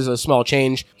 again, just as a small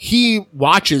change, he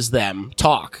watches them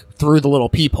talk through the little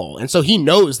peephole. And so he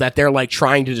knows that they're like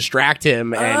trying to distract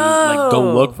him and like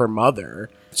go look for Mother.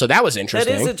 So that was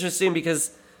interesting. That is interesting because,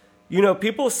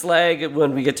 people slag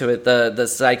when we get to it, the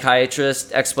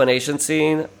psychiatrist explanation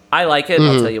scene. I like it.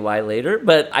 I'll tell you why later,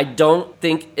 but I don't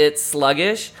think it's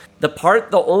sluggish. The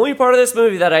only part of this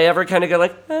movie that I ever kind of go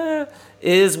like,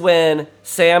 is when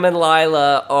Sam and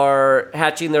Lila are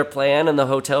hatching their plan in the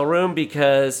hotel room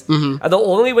because the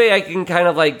only way I can kind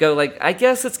of like go like, I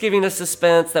guess it's giving us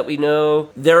suspense that we know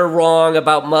they're wrong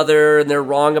about Mother and they're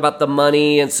wrong about the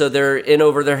money and so they're in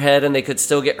over their head and they could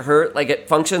still get hurt. Like it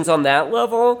functions on that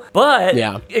level. But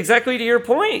exactly to your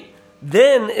point,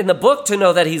 then in the book to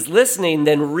know that he's listening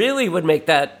then really would make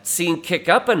that scene kick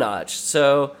up a notch.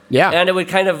 So yeah, and it would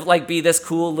kind of like be this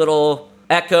cool little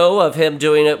echo of him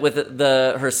doing it with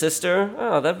her sister.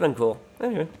 Oh, that'd been cool.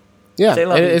 Anyway, yeah,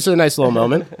 it's a nice little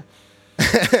moment.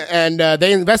 And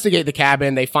they investigate the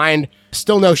cabin. They find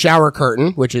still no shower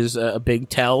curtain, which is a big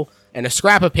tell, and a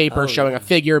scrap of paper showing a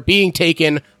figure being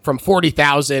taken from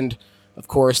 40,000. Of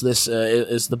course, this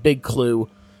is the big clue.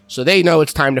 So they know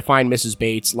it's time to find Mrs.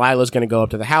 Bates. Lila's going to go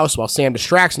up to the house while Sam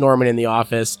distracts Norman in the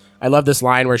office. I love this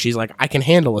line where she's like, I can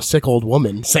handle a sick old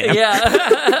woman, Sam.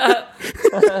 Yeah.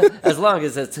 As long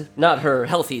as it's not her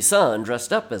healthy son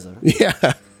dressed up as her. Yeah.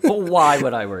 But why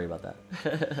would I worry about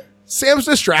that? Sam's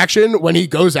distraction when he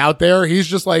goes out there, he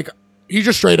just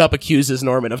straight up accuses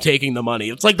Norman of taking the money.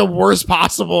 It's like the worst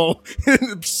possible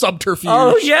subterfuge.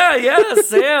 Oh, yeah,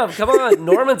 Sam, come on.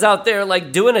 Norman's out there,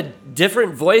 like, doing a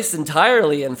different voice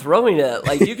entirely and throwing it.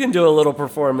 Like, you can do a little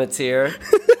performance here.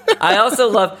 I also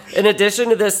love, in addition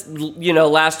to this,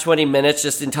 last 20 minutes,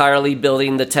 just entirely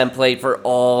building the template for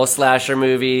all slasher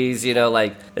movies,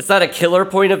 like, it's not a killer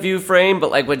point of view frame,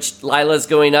 but, like, when Lila's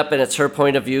going up and it's her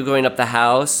point of view going up the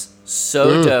house.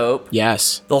 So dope.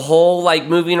 Yes. The whole, like,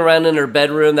 moving around in her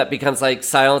bedroom that becomes, like,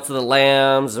 Silence of the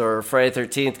Lambs or Friday the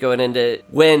 13th going into...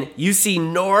 When you see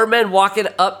Norman walking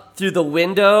up through the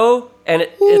window, and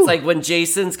it's like when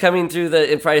Jason's coming through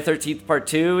in Friday the 13th Part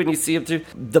 2, and you see him through...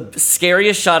 The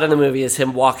scariest shot in the movie is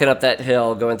him walking up that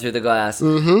hill, going through the glass.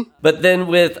 Mm-hmm. But then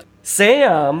with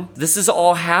Sam, this is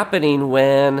all happening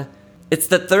when... It's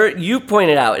the third... You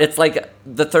pointed out, it's like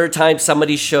the third time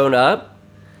somebody's shown up.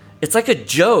 It's like a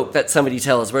joke that somebody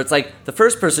tells where it's like the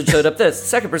first person showed up this, the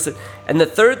second person. And the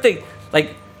third thing,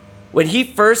 like when he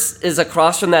first is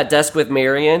across from that desk with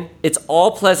Marion, it's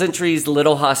all pleasantries,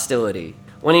 little hostility.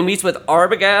 When he meets with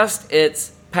Arbogast,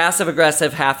 it's passive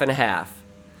aggressive, half and half.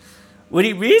 When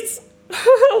he meets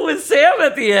with Sam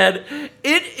at the end,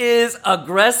 it is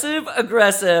aggressive.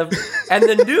 And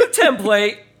the new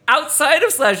template outside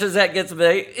of Slashes that gets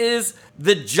made is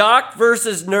the jock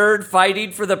versus nerd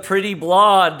fighting for the pretty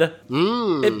blonde.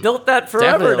 It built that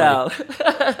forever now.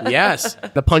 Yes.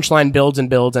 The punchline builds,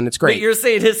 and it's great. But you're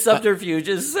saying his subterfuge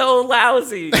is so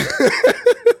lousy.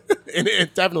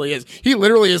 It definitely is. He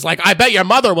literally is like, I bet your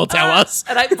mother will tell us.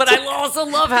 But I also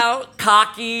love how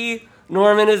cocky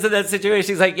Norman is in that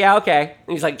situation. He's like, yeah, okay.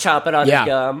 And he's like chomping on his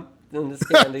gum and his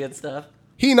candy and stuff.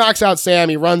 He knocks out Sam.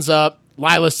 He runs up.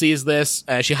 Lila sees this.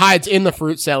 She hides in the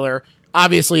fruit cellar.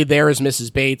 Obviously, there is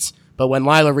Mrs. Bates, but when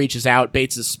Lila reaches out,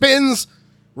 Bates spins,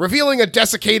 revealing a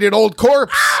desiccated old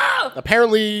corpse.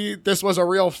 Apparently, this was a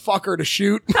real fucker to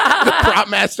shoot. The prop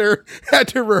master had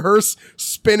to rehearse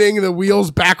spinning the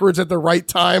wheels backwards at the right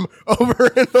time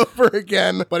over and over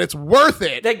again, but it's worth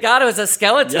it. Thank God it was a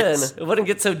skeleton. Yes. It wouldn't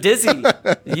get so dizzy.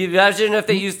 You imagine if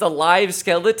they used a live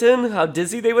skeleton, how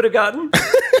dizzy they would have gotten?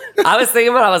 I was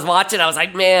thinking when I was watching, I was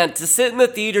like, man, to sit in the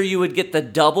theater, you would get the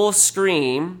double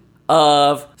scream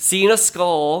of seeing a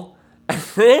skull and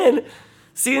then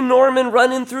seeing Norman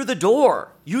running through the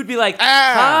door. You'd be like,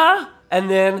 huh? And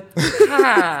then,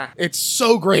 ha. It's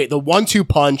so great. The 1-2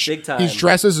 punch. Big time. He's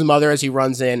dressed as his mother as he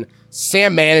runs in.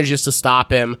 Sam manages to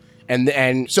stop him.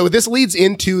 And so this leads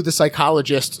into the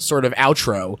psychologist sort of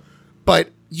outro. But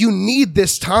you need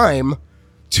this time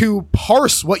to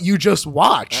parse what you just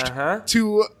watched.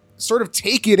 To sort of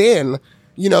take it in.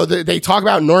 They talk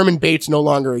about Norman Bates no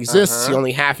longer exists. He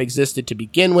only half existed to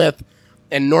begin with.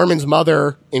 And Norman's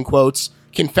mother, in quotes,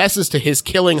 confesses to his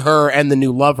killing her and the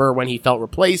new lover when he felt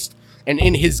replaced. And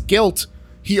in his guilt,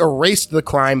 he erased the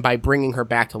crime by bringing her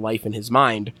back to life in his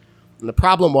mind. And the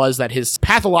problem was that his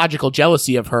pathological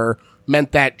jealousy of her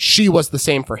meant that she was the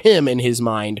same for him in his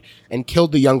mind and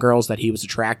killed the young girls that he was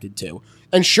attracted to.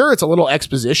 And sure, it's a little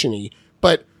exposition-y,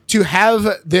 but to have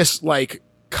this, like,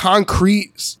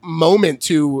 concrete moment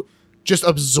to just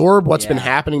absorb what's been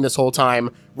happening this whole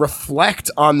time, reflect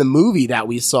on the movie that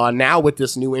we saw now with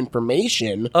this new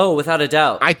information. Oh, without a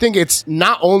doubt. I think it's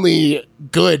not only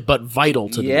good, but vital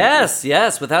to the movie.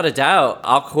 Yes, without a doubt.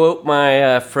 I'll quote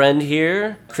my friend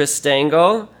here, Chris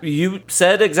Stengel. You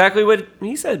said exactly what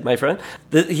he said, my friend.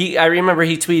 I remember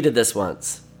he tweeted this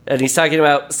once. And he's talking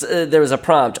about, there was a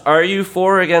prompt, are you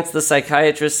for or against the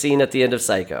psychiatrist scene at the end of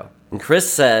Psycho? And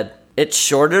Chris said, it's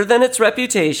shorter than its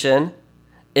reputation.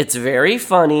 It's very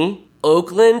funny.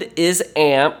 Oakland is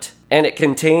amped, and it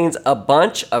contains a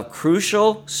bunch of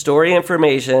crucial story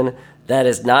information that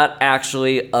is not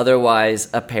actually otherwise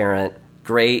apparent.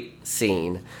 Great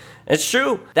scene. It's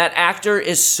true. That actor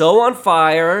is so on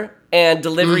fire and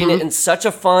delivering it in such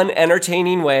a fun,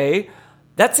 entertaining way.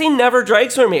 That scene never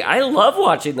drags for me. I love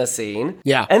watching the scene.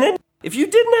 Yeah. And then If you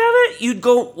didn't have it, you'd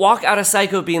go walk out of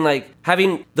Psycho being like,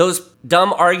 having those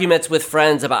dumb arguments with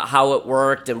friends about how it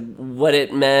worked and what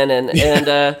it meant.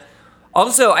 And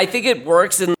also, I think it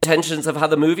works in the tensions of how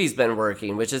the movie's been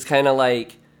working, which is kind of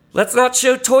like, let's not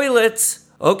show toilets.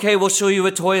 Okay, we'll show you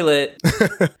a toilet.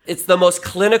 It's the most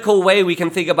clinical way we can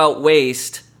think about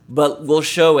waste, but we'll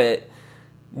show it.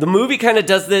 The movie kind of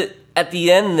does that at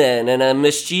the end then in a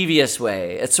mischievous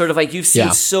way. It's sort of like you've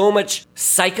seen so much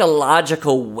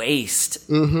psychological waste.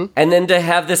 Mm-hmm. And then to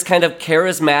have this kind of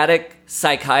charismatic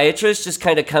psychiatrist just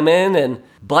kind of come in and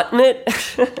button it,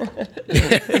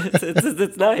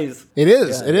 it's nice. It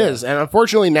is. And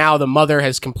unfortunately now the mother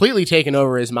has completely taken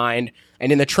over his mind.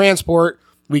 And in the transport,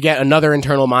 we get another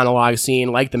internal monologue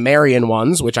scene like the Marion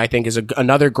ones, which I think is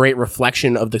another great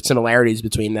reflection of the similarities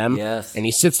between them. Yes. And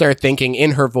he sits there thinking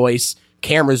in her voice,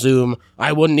 camera zoom,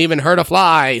 I wouldn't even hurt a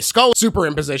fly, skull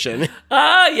superimposition.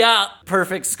 Yeah.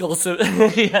 Perfect skull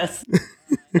yes.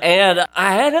 And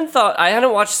I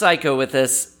hadn't watched Psycho with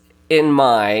this in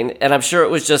mind, and I'm sure it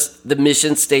was just the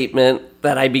mission statement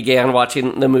that I began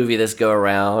watching the movie this go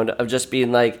around of just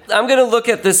being like, I'm going to look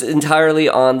at this entirely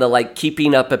on the like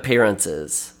keeping up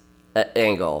appearances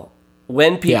angle.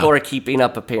 When people are keeping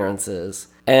up appearances.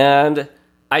 And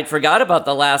I forgot about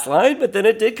the last line, but then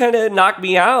it did kind of knock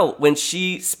me out when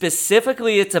she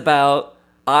specifically, it's about,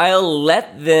 I'll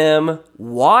let them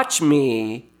watch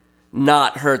me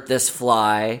not hurt this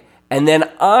fly, and then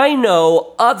I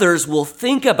know others will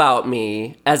think about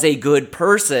me as a good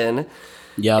person.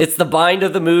 Yep. It's the bind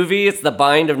of the movie. It's the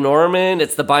bind of Norman.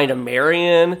 It's the bind of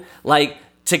Marion. Like,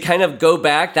 to kind of go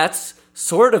back, that's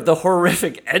sort of the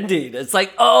horrific ending. It's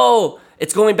like, oh,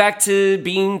 it's going back to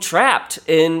being trapped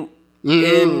in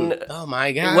oh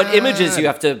my God, what images you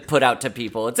have to put out to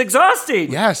people. It's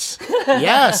exhausting. Yes.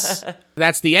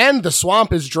 That's the end. The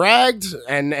swamp is dragged.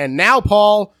 And now,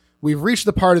 Paul, we've reached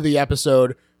the part of the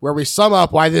episode where we sum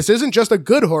up why this isn't just a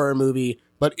good horror movie,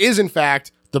 but is in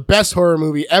fact the best horror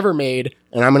movie ever made.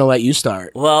 And I'm going to let you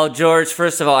start. Well, George,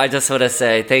 first of all, I just want to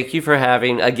say thank you for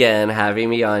having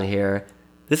me on here.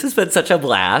 This has been such a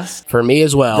blast. For me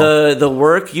as well. The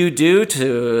work you do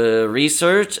to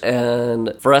research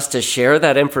and for us to share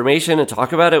that information and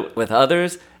talk about it with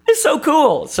others is so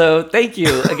cool. So thank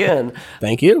you again.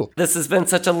 Thank you. This has been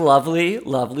such a lovely,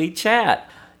 lovely chat.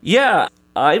 Yeah,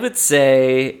 I would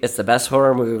say it's the best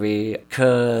horror movie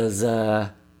because,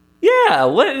 I'll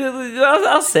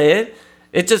say it.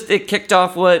 It kicked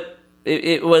off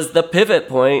it was the pivot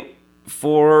point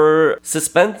for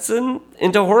suspense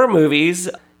into horror movies.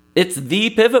 It's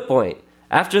the pivot point.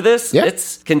 After this,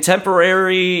 it's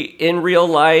contemporary, in real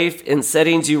life, in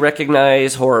settings you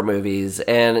recognize horror movies.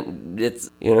 And it's,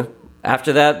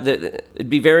 after that, it'd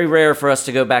be very rare for us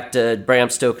to go back to Bram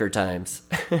Stoker times.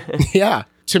 Yeah.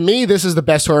 To me, this is the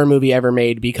best horror movie ever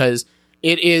made because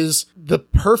it is the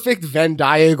perfect Venn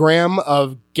diagram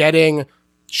of getting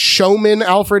showman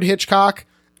Alfred Hitchcock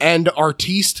and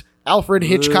artiste Alfred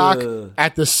Hitchcock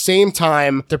at the same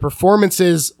time. The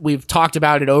performances, we've talked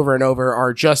about it over and over,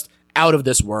 are just out of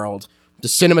this world. The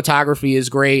cinematography is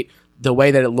great. The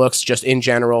way that it looks just in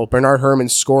general. Bernard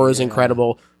Herrmann's score is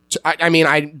incredible.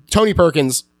 Tony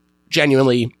Perkins,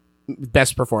 genuinely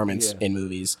best performance in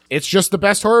movies. It's just the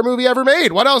best horror movie ever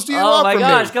made. What else do you want from me? Oh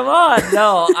my gosh, come on.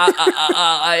 No,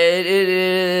 it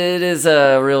is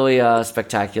a really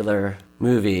spectacular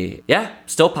movie. Yeah,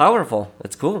 still powerful.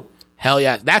 It's cool. Hell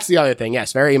yeah. That's the other thing.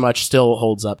 Yes, very much still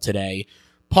holds up today.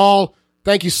 Paul,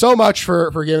 thank you so much for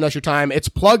giving us your time. It's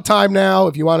plug time now.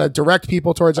 If you want to direct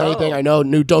people towards anything, I know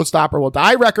new Don't Stop or We'll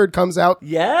Die record comes out.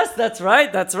 Yes, that's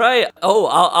right. Oh,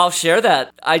 I'll share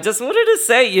that. I just wanted to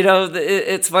say,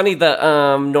 it's funny that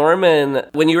Norman,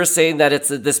 when you were saying that it's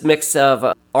this mix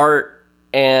of art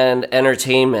and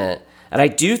entertainment, and I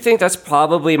do think that's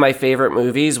probably my favorite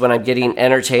movies when I'm getting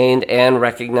entertained and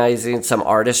recognizing some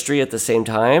artistry at the same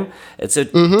time. And so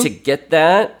to get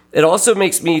that, it also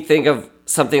makes me think of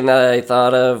something that I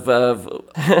thought of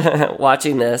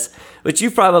watching this, which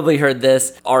you've probably heard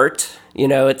this. Art,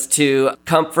 it's to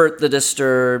comfort the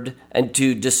disturbed and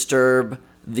to disturb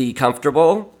the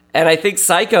comfortable. And I think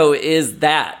Psycho is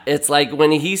that. It's like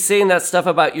when he's saying that stuff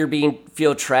about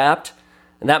feel trapped,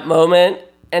 in that moment,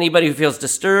 anybody who feels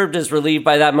disturbed is relieved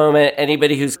by that moment.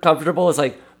 Anybody who's comfortable is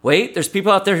like, wait, there's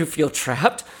people out there who feel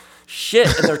trapped? Shit.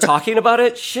 And they're talking about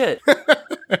it? Shit.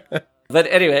 But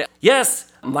anyway,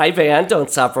 yes, my band, Don't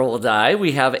Stop or We'll Die,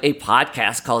 we have a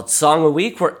podcast called Song a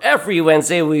Week, where every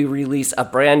Wednesday we release a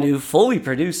brand new, fully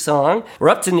produced song. We're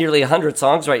up to nearly 100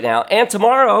 songs right now. And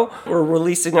tomorrow, we're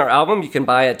releasing our album. You can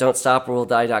buy it at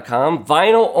don'tstoporwilldie.com.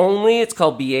 Vinyl only. It's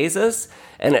called Beazus.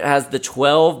 and it has the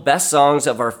 12 best songs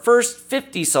of our first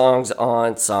 50 songs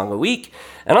on Song a Week.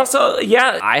 And also,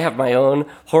 yeah, I have my own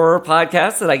horror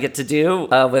podcast that I get to do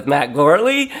with Matt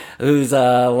Gorley, who's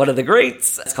one of the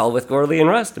greats. It's called With Gorley and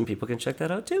Rust, and people can check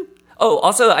that out too. Oh,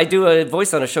 also, I do a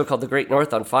voice on a show called The Great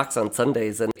North on Fox on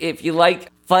Sundays. And if you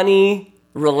like funny,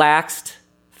 relaxed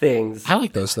things, I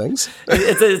like those things.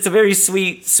 it's a very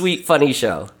sweet, funny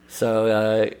show.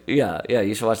 So, yeah,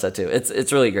 you should watch that too.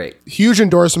 It's really great. Huge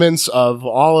endorsements of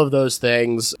all of those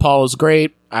things. Paul is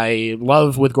great. I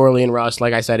love With Gorley and Rust.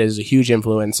 Like I said, is a huge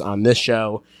influence on this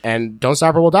show. And Don't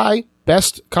Stop or We'll Die,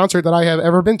 best concert that I have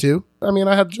ever been to. I mean,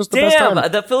 I had just the best time.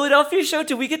 Damn, the Philadelphia show,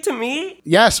 did we get to meet?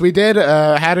 Yes, we did.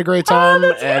 Had a great time.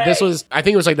 That's right. This was, I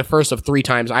think it was like the first of 3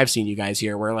 times I've seen you guys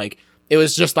here, where like, it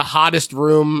was just the hottest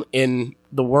room in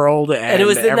the world. And it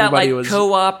was in that like was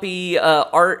co-op-y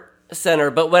art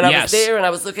center, but when I Yes. was there and I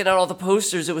was looking at all the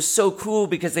posters, it was so cool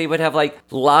because they would have like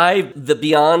live The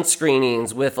Beyond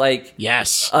screenings with like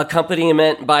Yes.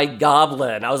 accompaniment by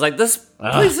Goblin. I was like, this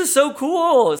place is so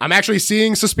cool. I'm actually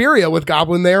seeing Suspiria with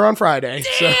Goblin there on Friday.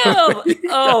 Damn!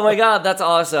 Oh my God, that's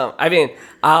awesome. I mean,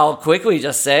 I'll quickly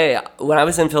just say, when I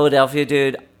was in Philadelphia,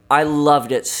 dude, I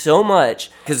loved it so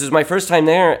much because it was my first time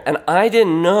there and I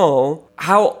didn't know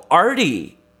how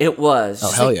arty it was.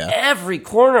 Oh, hell yeah. Every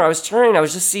corner I was turning, I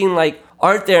was just seeing like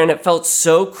art there, and it felt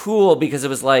so cool because it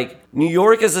was like New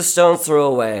York is a stone's throw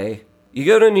away. You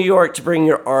go to New York to bring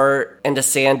your art and to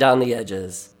sand down the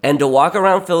edges. And to walk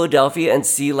around Philadelphia and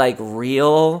see like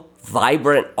real,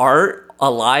 vibrant art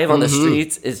alive on the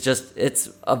streets is just, it's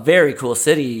a very cool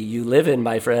city you live in,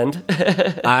 my friend.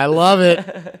 I love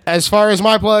it. As far as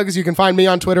my plugs, you can find me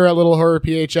on Twitter at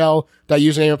LittleHorrorPHL. That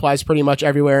username applies pretty much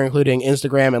everywhere, including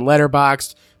Instagram and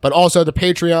Letterboxd, but also the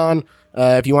Patreon.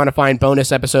 If you want to find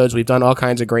bonus episodes, we've done all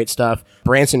kinds of great stuff.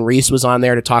 Branson Reese was on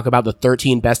there to talk about the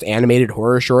 13 best animated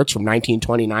horror shorts from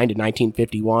 1929 to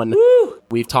 1951. Woo!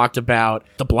 We've talked about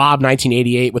The Blob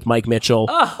 1988 with Mike Mitchell.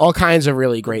 All kinds of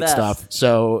really great best. stuff.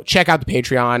 So check out the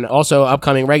Patreon. Also,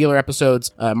 upcoming regular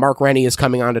episodes, Mark Rennie is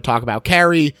coming on to talk about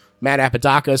Carrie. Matt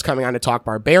Apodaca is coming on to talk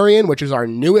Barbarian, which is our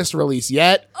newest release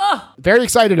yet. Very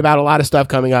excited about a lot of stuff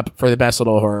coming up for the Best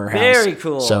Little Horror House. Very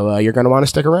cool. So you're going to want to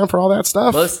stick around for all that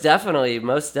stuff. Most definitely.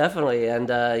 And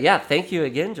yeah, thank you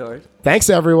again, George. Thanks,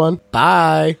 everyone.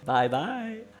 Bye.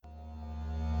 Bye-bye.